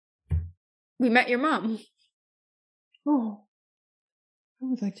met your mom. Oh, I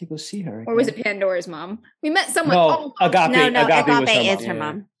would like to go see her. Or was it Pandora's mom? We met someone. No, Agape. No, Agape was her is her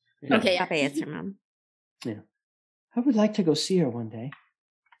mom. Yeah. Okay, Agape is her mom. Yeah. I would like to go see her one day.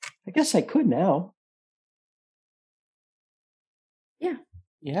 I guess I could now.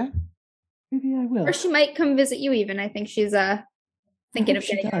 Yeah. Maybe I will. Or she might come visit you even. I think she's thinking of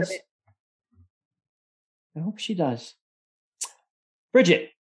getting out of it. I hope she does.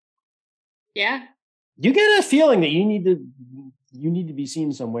 Bridget. Yeah. You get a feeling that you need to be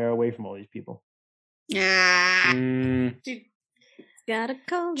seen somewhere away from all these people. Gotta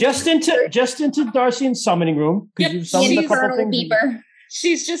go. Just into Darcy and summoning room because you've summoned a couple things. Beeper.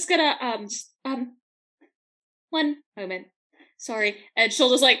 She's just gonna one moment. Sorry. And she'll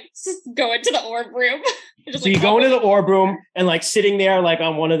just go into the orb room. So you go into the orb room and sitting there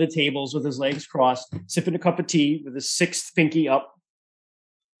on one of the tables with his legs crossed, sipping a cup of tea with his sixth pinky up.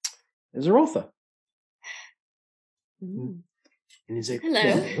 There's Arotha. And he's like,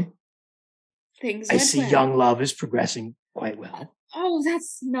 hello. Things I see young love is progressing quite well. Oh,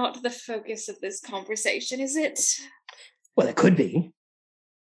 that's not the focus of this conversation, is it? Well, it could be.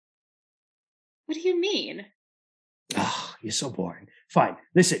 What do you mean? Oh, you're so boring. Fine.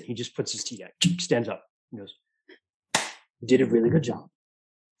 Listen, he just puts his tea down, stands up, and goes, you did a really good job.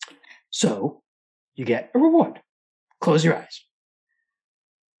 So, you get a reward. Close your eyes.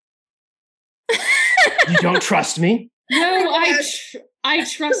 You don't trust me? No, I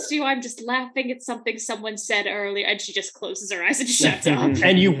trust you. I'm just laughing at something someone said earlier. And she just closes her eyes and shuts up.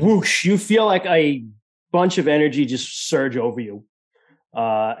 And you whoosh. You feel like a bunch of energy just surge over you.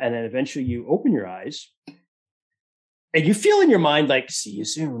 And then eventually you open your eyes. And you feel in your mind see you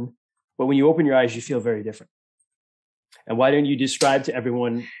soon. But when you open your eyes, you feel very different. And why don't you describe to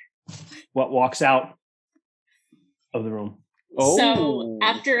everyone what walks out of the room? Oh. So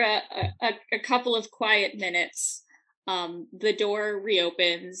after a couple of quiet minutes, the door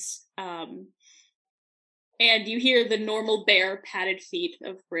reopens, and you hear the normal bare padded feet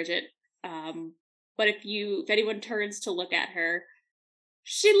of Bridget. But if anyone turns to look at her,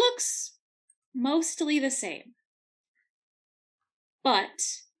 she looks mostly the same. But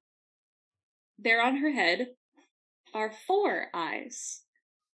there on her head are 4 eyes.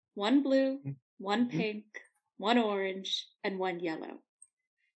 1 blue, 1 pink, 1 orange, and 1 yellow.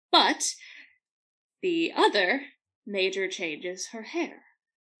 But the other major change is her hair.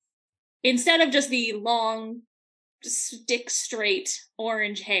 Instead of just the long, stick straight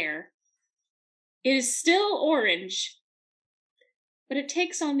orange hair, it is still orange, but it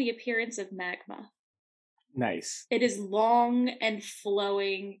takes on the appearance of magma. Nice. It is long and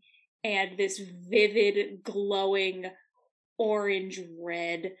flowing and this vivid, glowing orange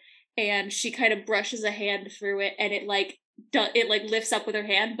red. And she kind of brushes a hand through it, and it lifts up with her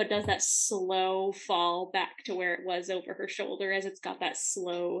hand, but does that slow fall back to where it was over her shoulder, as it's got that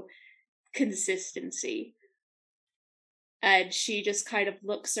slow consistency. And she just kind of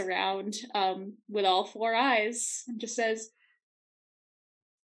looks around with all 4 eyes and just says,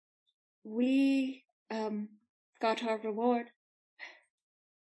 "We got our reward."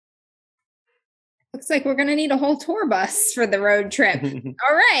 Looks like we're going to need a whole tour bus for the road trip.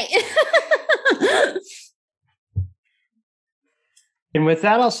 All right. And with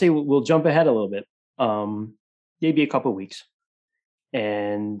that, I'll say we'll jump ahead a little bit, maybe a couple of weeks.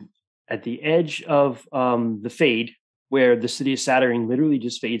 And at the edge of the fade, where the city of Saturn literally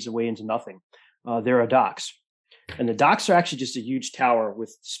just fades away into nothing, there are docks. And the docks are actually just a huge tower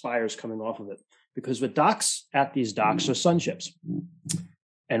with spires coming off of it. Because what docks at these docks are sunships.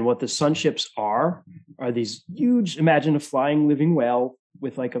 And what the sunships are these huge, imagine a flying living whale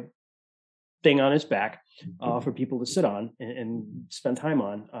with a thing on its back for people to sit on and spend time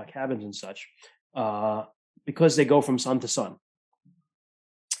on, cabins and such, because they go from sun to sun.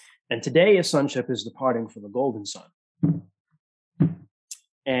 And today a sunship is departing for the golden sun.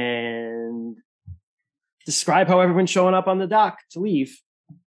 And describe how everyone's showing up on the dock to leave.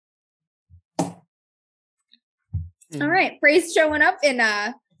 All right. Frey's showing up in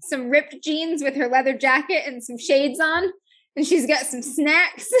some ripped jeans with her leather jacket and some shades on. And she's got some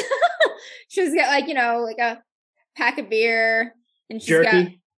snacks. She's got like a pack of beer. And she's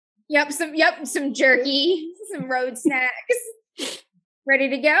Jerky. got some jerky, some road snacks. Ready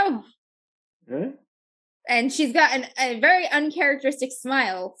to go. Huh? And she's got a very uncharacteristic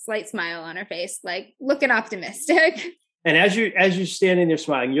slight smile on her face, like looking optimistic. And as you're standing there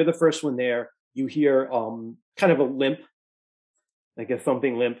smiling, you're the first one there. You hear kind of a limp, like a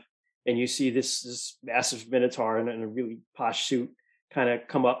thumping limp, and you see this massive minotaur in a really posh suit kind of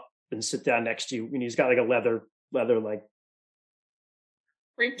come up and sit down next to you. And he's got like a leather like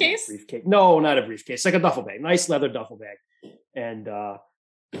Briefcase? No, not a briefcase, like a duffel bag, nice leather duffel bag. And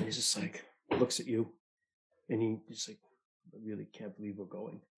he's just like looks at you, and he's like, I really can't believe we're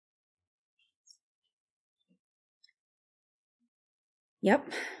going.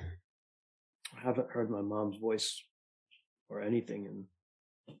 Yep. I haven't heard my mom's voice or anything in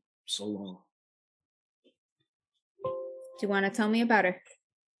so long. Do you want to tell me about her?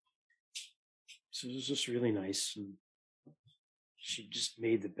 So it was just really nice. And she just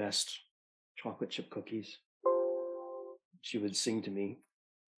made the best chocolate chip cookies. She would sing to me,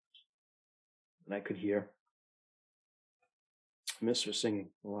 and I could hear. I miss her singing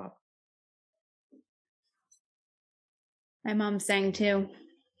a lot. My mom sang too.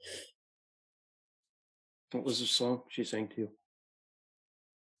 What was the song she sang to you?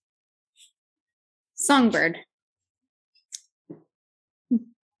 Songbird.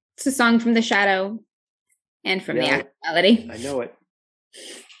 It's a song from The Shadow and from The Actuality. I know it.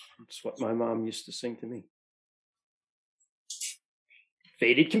 It's what my mom used to sing to me.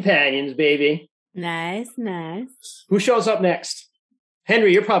 Fated companions, baby. Nice. Who shows up next?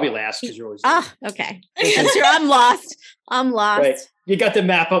 Henry, you're probably last because you're always. Okay. That's true. I'm lost. Right. You got the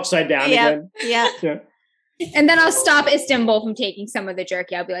map upside down again. Yeah. And then I'll stop Istanbul from taking some of the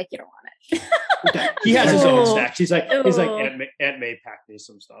jerky. I'll be like, you don't want it. He has his own snacks. He's like, Aunt May packed me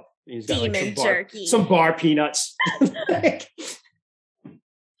some stuff. He's got like some bar peanuts.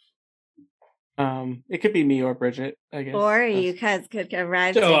 It could be me or Bridget, I guess. Or you guys could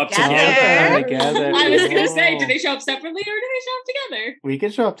arrive Show together. I was going to say, do they show up separately or do they show up together? We can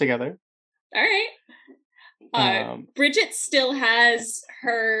show up together. All right. Bridget still has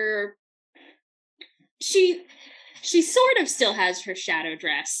her. She sort of still has her shadow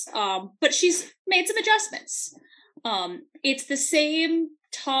dress, but she's made some adjustments. It's the same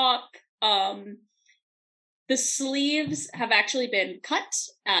top. The sleeves have actually been cut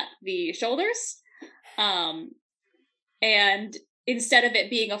at the shoulders. And instead of it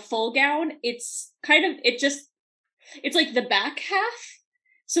being a full gown, it's like the back half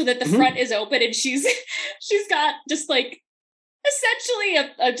so that the front is open, and she's got just like essentially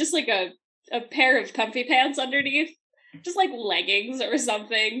a pair of comfy pants underneath, just like leggings or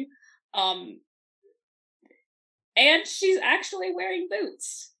something. And she's actually wearing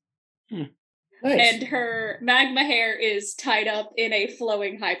boots. Nice. And her magma hair is tied up in a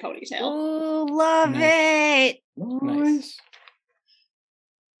flowing high ponytail. Oh, love it. Nice.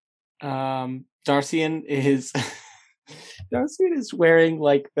 Darcian is wearing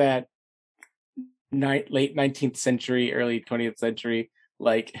like that late 19th century, early 20th century,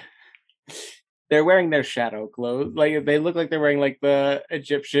 like they're wearing their shadow clothes. Like they look like they're wearing like the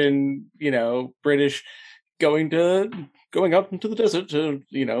Egyptian, British going up into the desert to,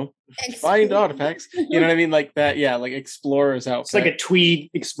 find artifacts. You know what I mean? Like that, yeah, like explorer's outfit. It's like a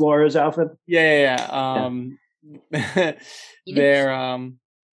tweed explorer's outfit. Yeah.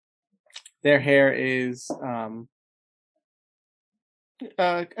 Their hair is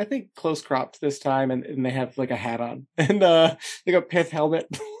I think close cropped this time, and they have like a hat on and like a pith helmet.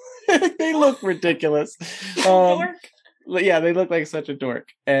 They look ridiculous. Dork. Yeah, they look like such a dork.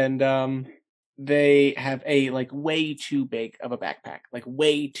 And they have a like way too big of a backpack, like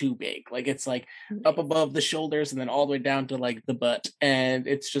way too big. Like it's like up above the shoulders and then all the way down to like the butt, and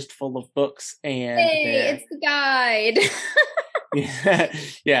it's just full of books. And it's the guide.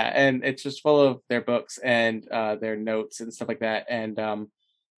 yeah, and it's just full of their books and their notes and stuff like that. And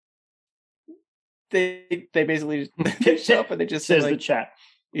they basically show up and they just says like, the chat.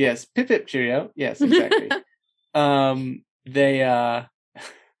 Yes, pip pip cheerio. Yes, exactly.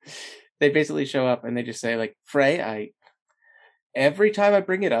 They basically show up and they just say like, Frey, every time I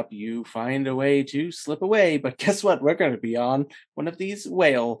bring it up, you find a way to slip away. But guess what? We're going to be on one of these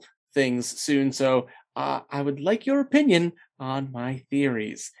whale things soon. So I would like your opinion on my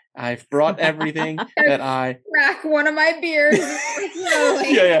theories. I've brought everything that I crack one of my beers.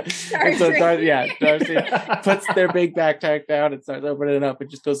 Yeah. And so Darcy puts their big backpack down and starts opening it up. It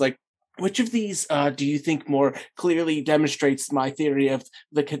just goes like, which of these do you think more clearly demonstrates my theory of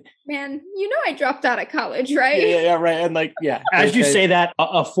the? Man, you know I dropped out of college, right? Yeah, right. And like, yeah. As you say that,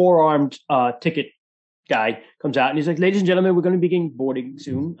 a four-armed ticket guy comes out and he's like, "Ladies and gentlemen, we're going to begin boarding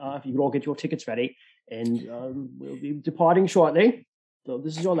soon. If you could all get your tickets ready, and we'll be departing shortly. So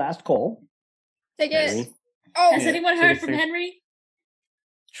this is your last call." Ticket. Oh, has anyone heard from Henry?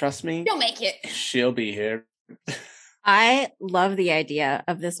 Trust me, you'll make it. She'll be here. I love the idea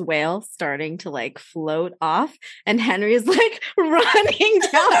of this whale starting to like float off, and Henry's like running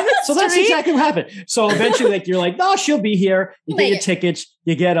down the So that's street. exactly what happened. So eventually, like, you're like, "No, she'll be here." You get your tickets,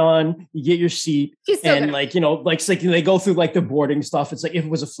 you get on, you get your seat, and like, you know, like it's like they go through like the boarding stuff. It's like if it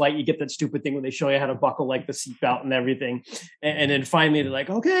was a flight, you get that stupid thing where they show you how to buckle like the seatbelt and everything, and then finally they're like,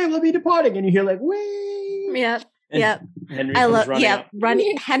 "Okay, we'll be departing," and you hear like, "Wee." Yep. And Yep. Henry I comes love. running Yeah. up.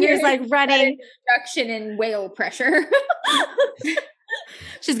 Running. Henry's like running. Reduction in whale pressure.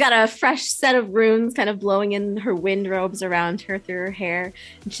 She's got a fresh set of runes kind of blowing in her windrobes around her through her hair.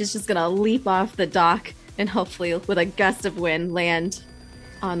 And she's just going to leap off the dock and hopefully with a gust of wind land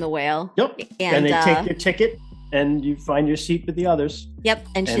on the whale. Yep. And they take your ticket and you find your seat with the others. Yep.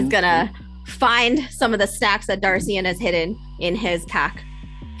 And she's going to find some of the snacks that Darcian has hidden in his pack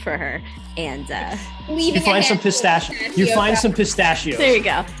for her. And you find some pistachio. You find some pistachios. There you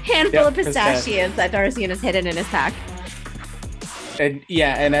go. Handful of pistachios that Darcian has hidden in his pack. And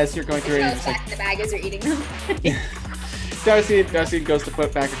yeah, and as you're going through it, it's like, the bag as you're eating them. Darcy goes to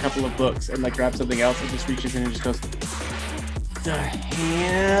put back a couple of books and like grab something else and just reaches in and just goes, "The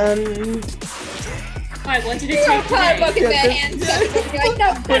hand." I wanted to take book in the hand. Like,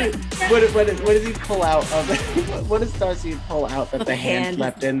 no, what does he pull out of what does Darcy pull out that the hand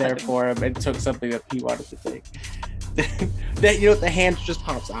left in there for him and took something that he wanted to take? That, you know, the hand just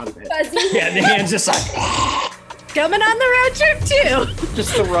pops out of it. Yeah, the hand's just like coming on the road trip too.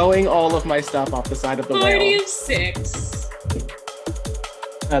 Just throwing all of my stuff off the side of the whale. Party of 6.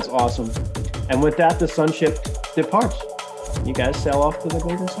 That's awesome. And with that, the sun ship departs. You guys sail off to the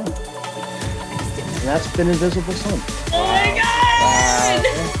Golden Sun. And that's been Invisible Sun. Oh my god!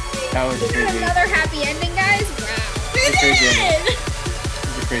 That was crazy. Another happy ending, guys. Wow. It's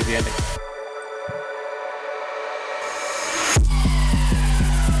a crazy ending.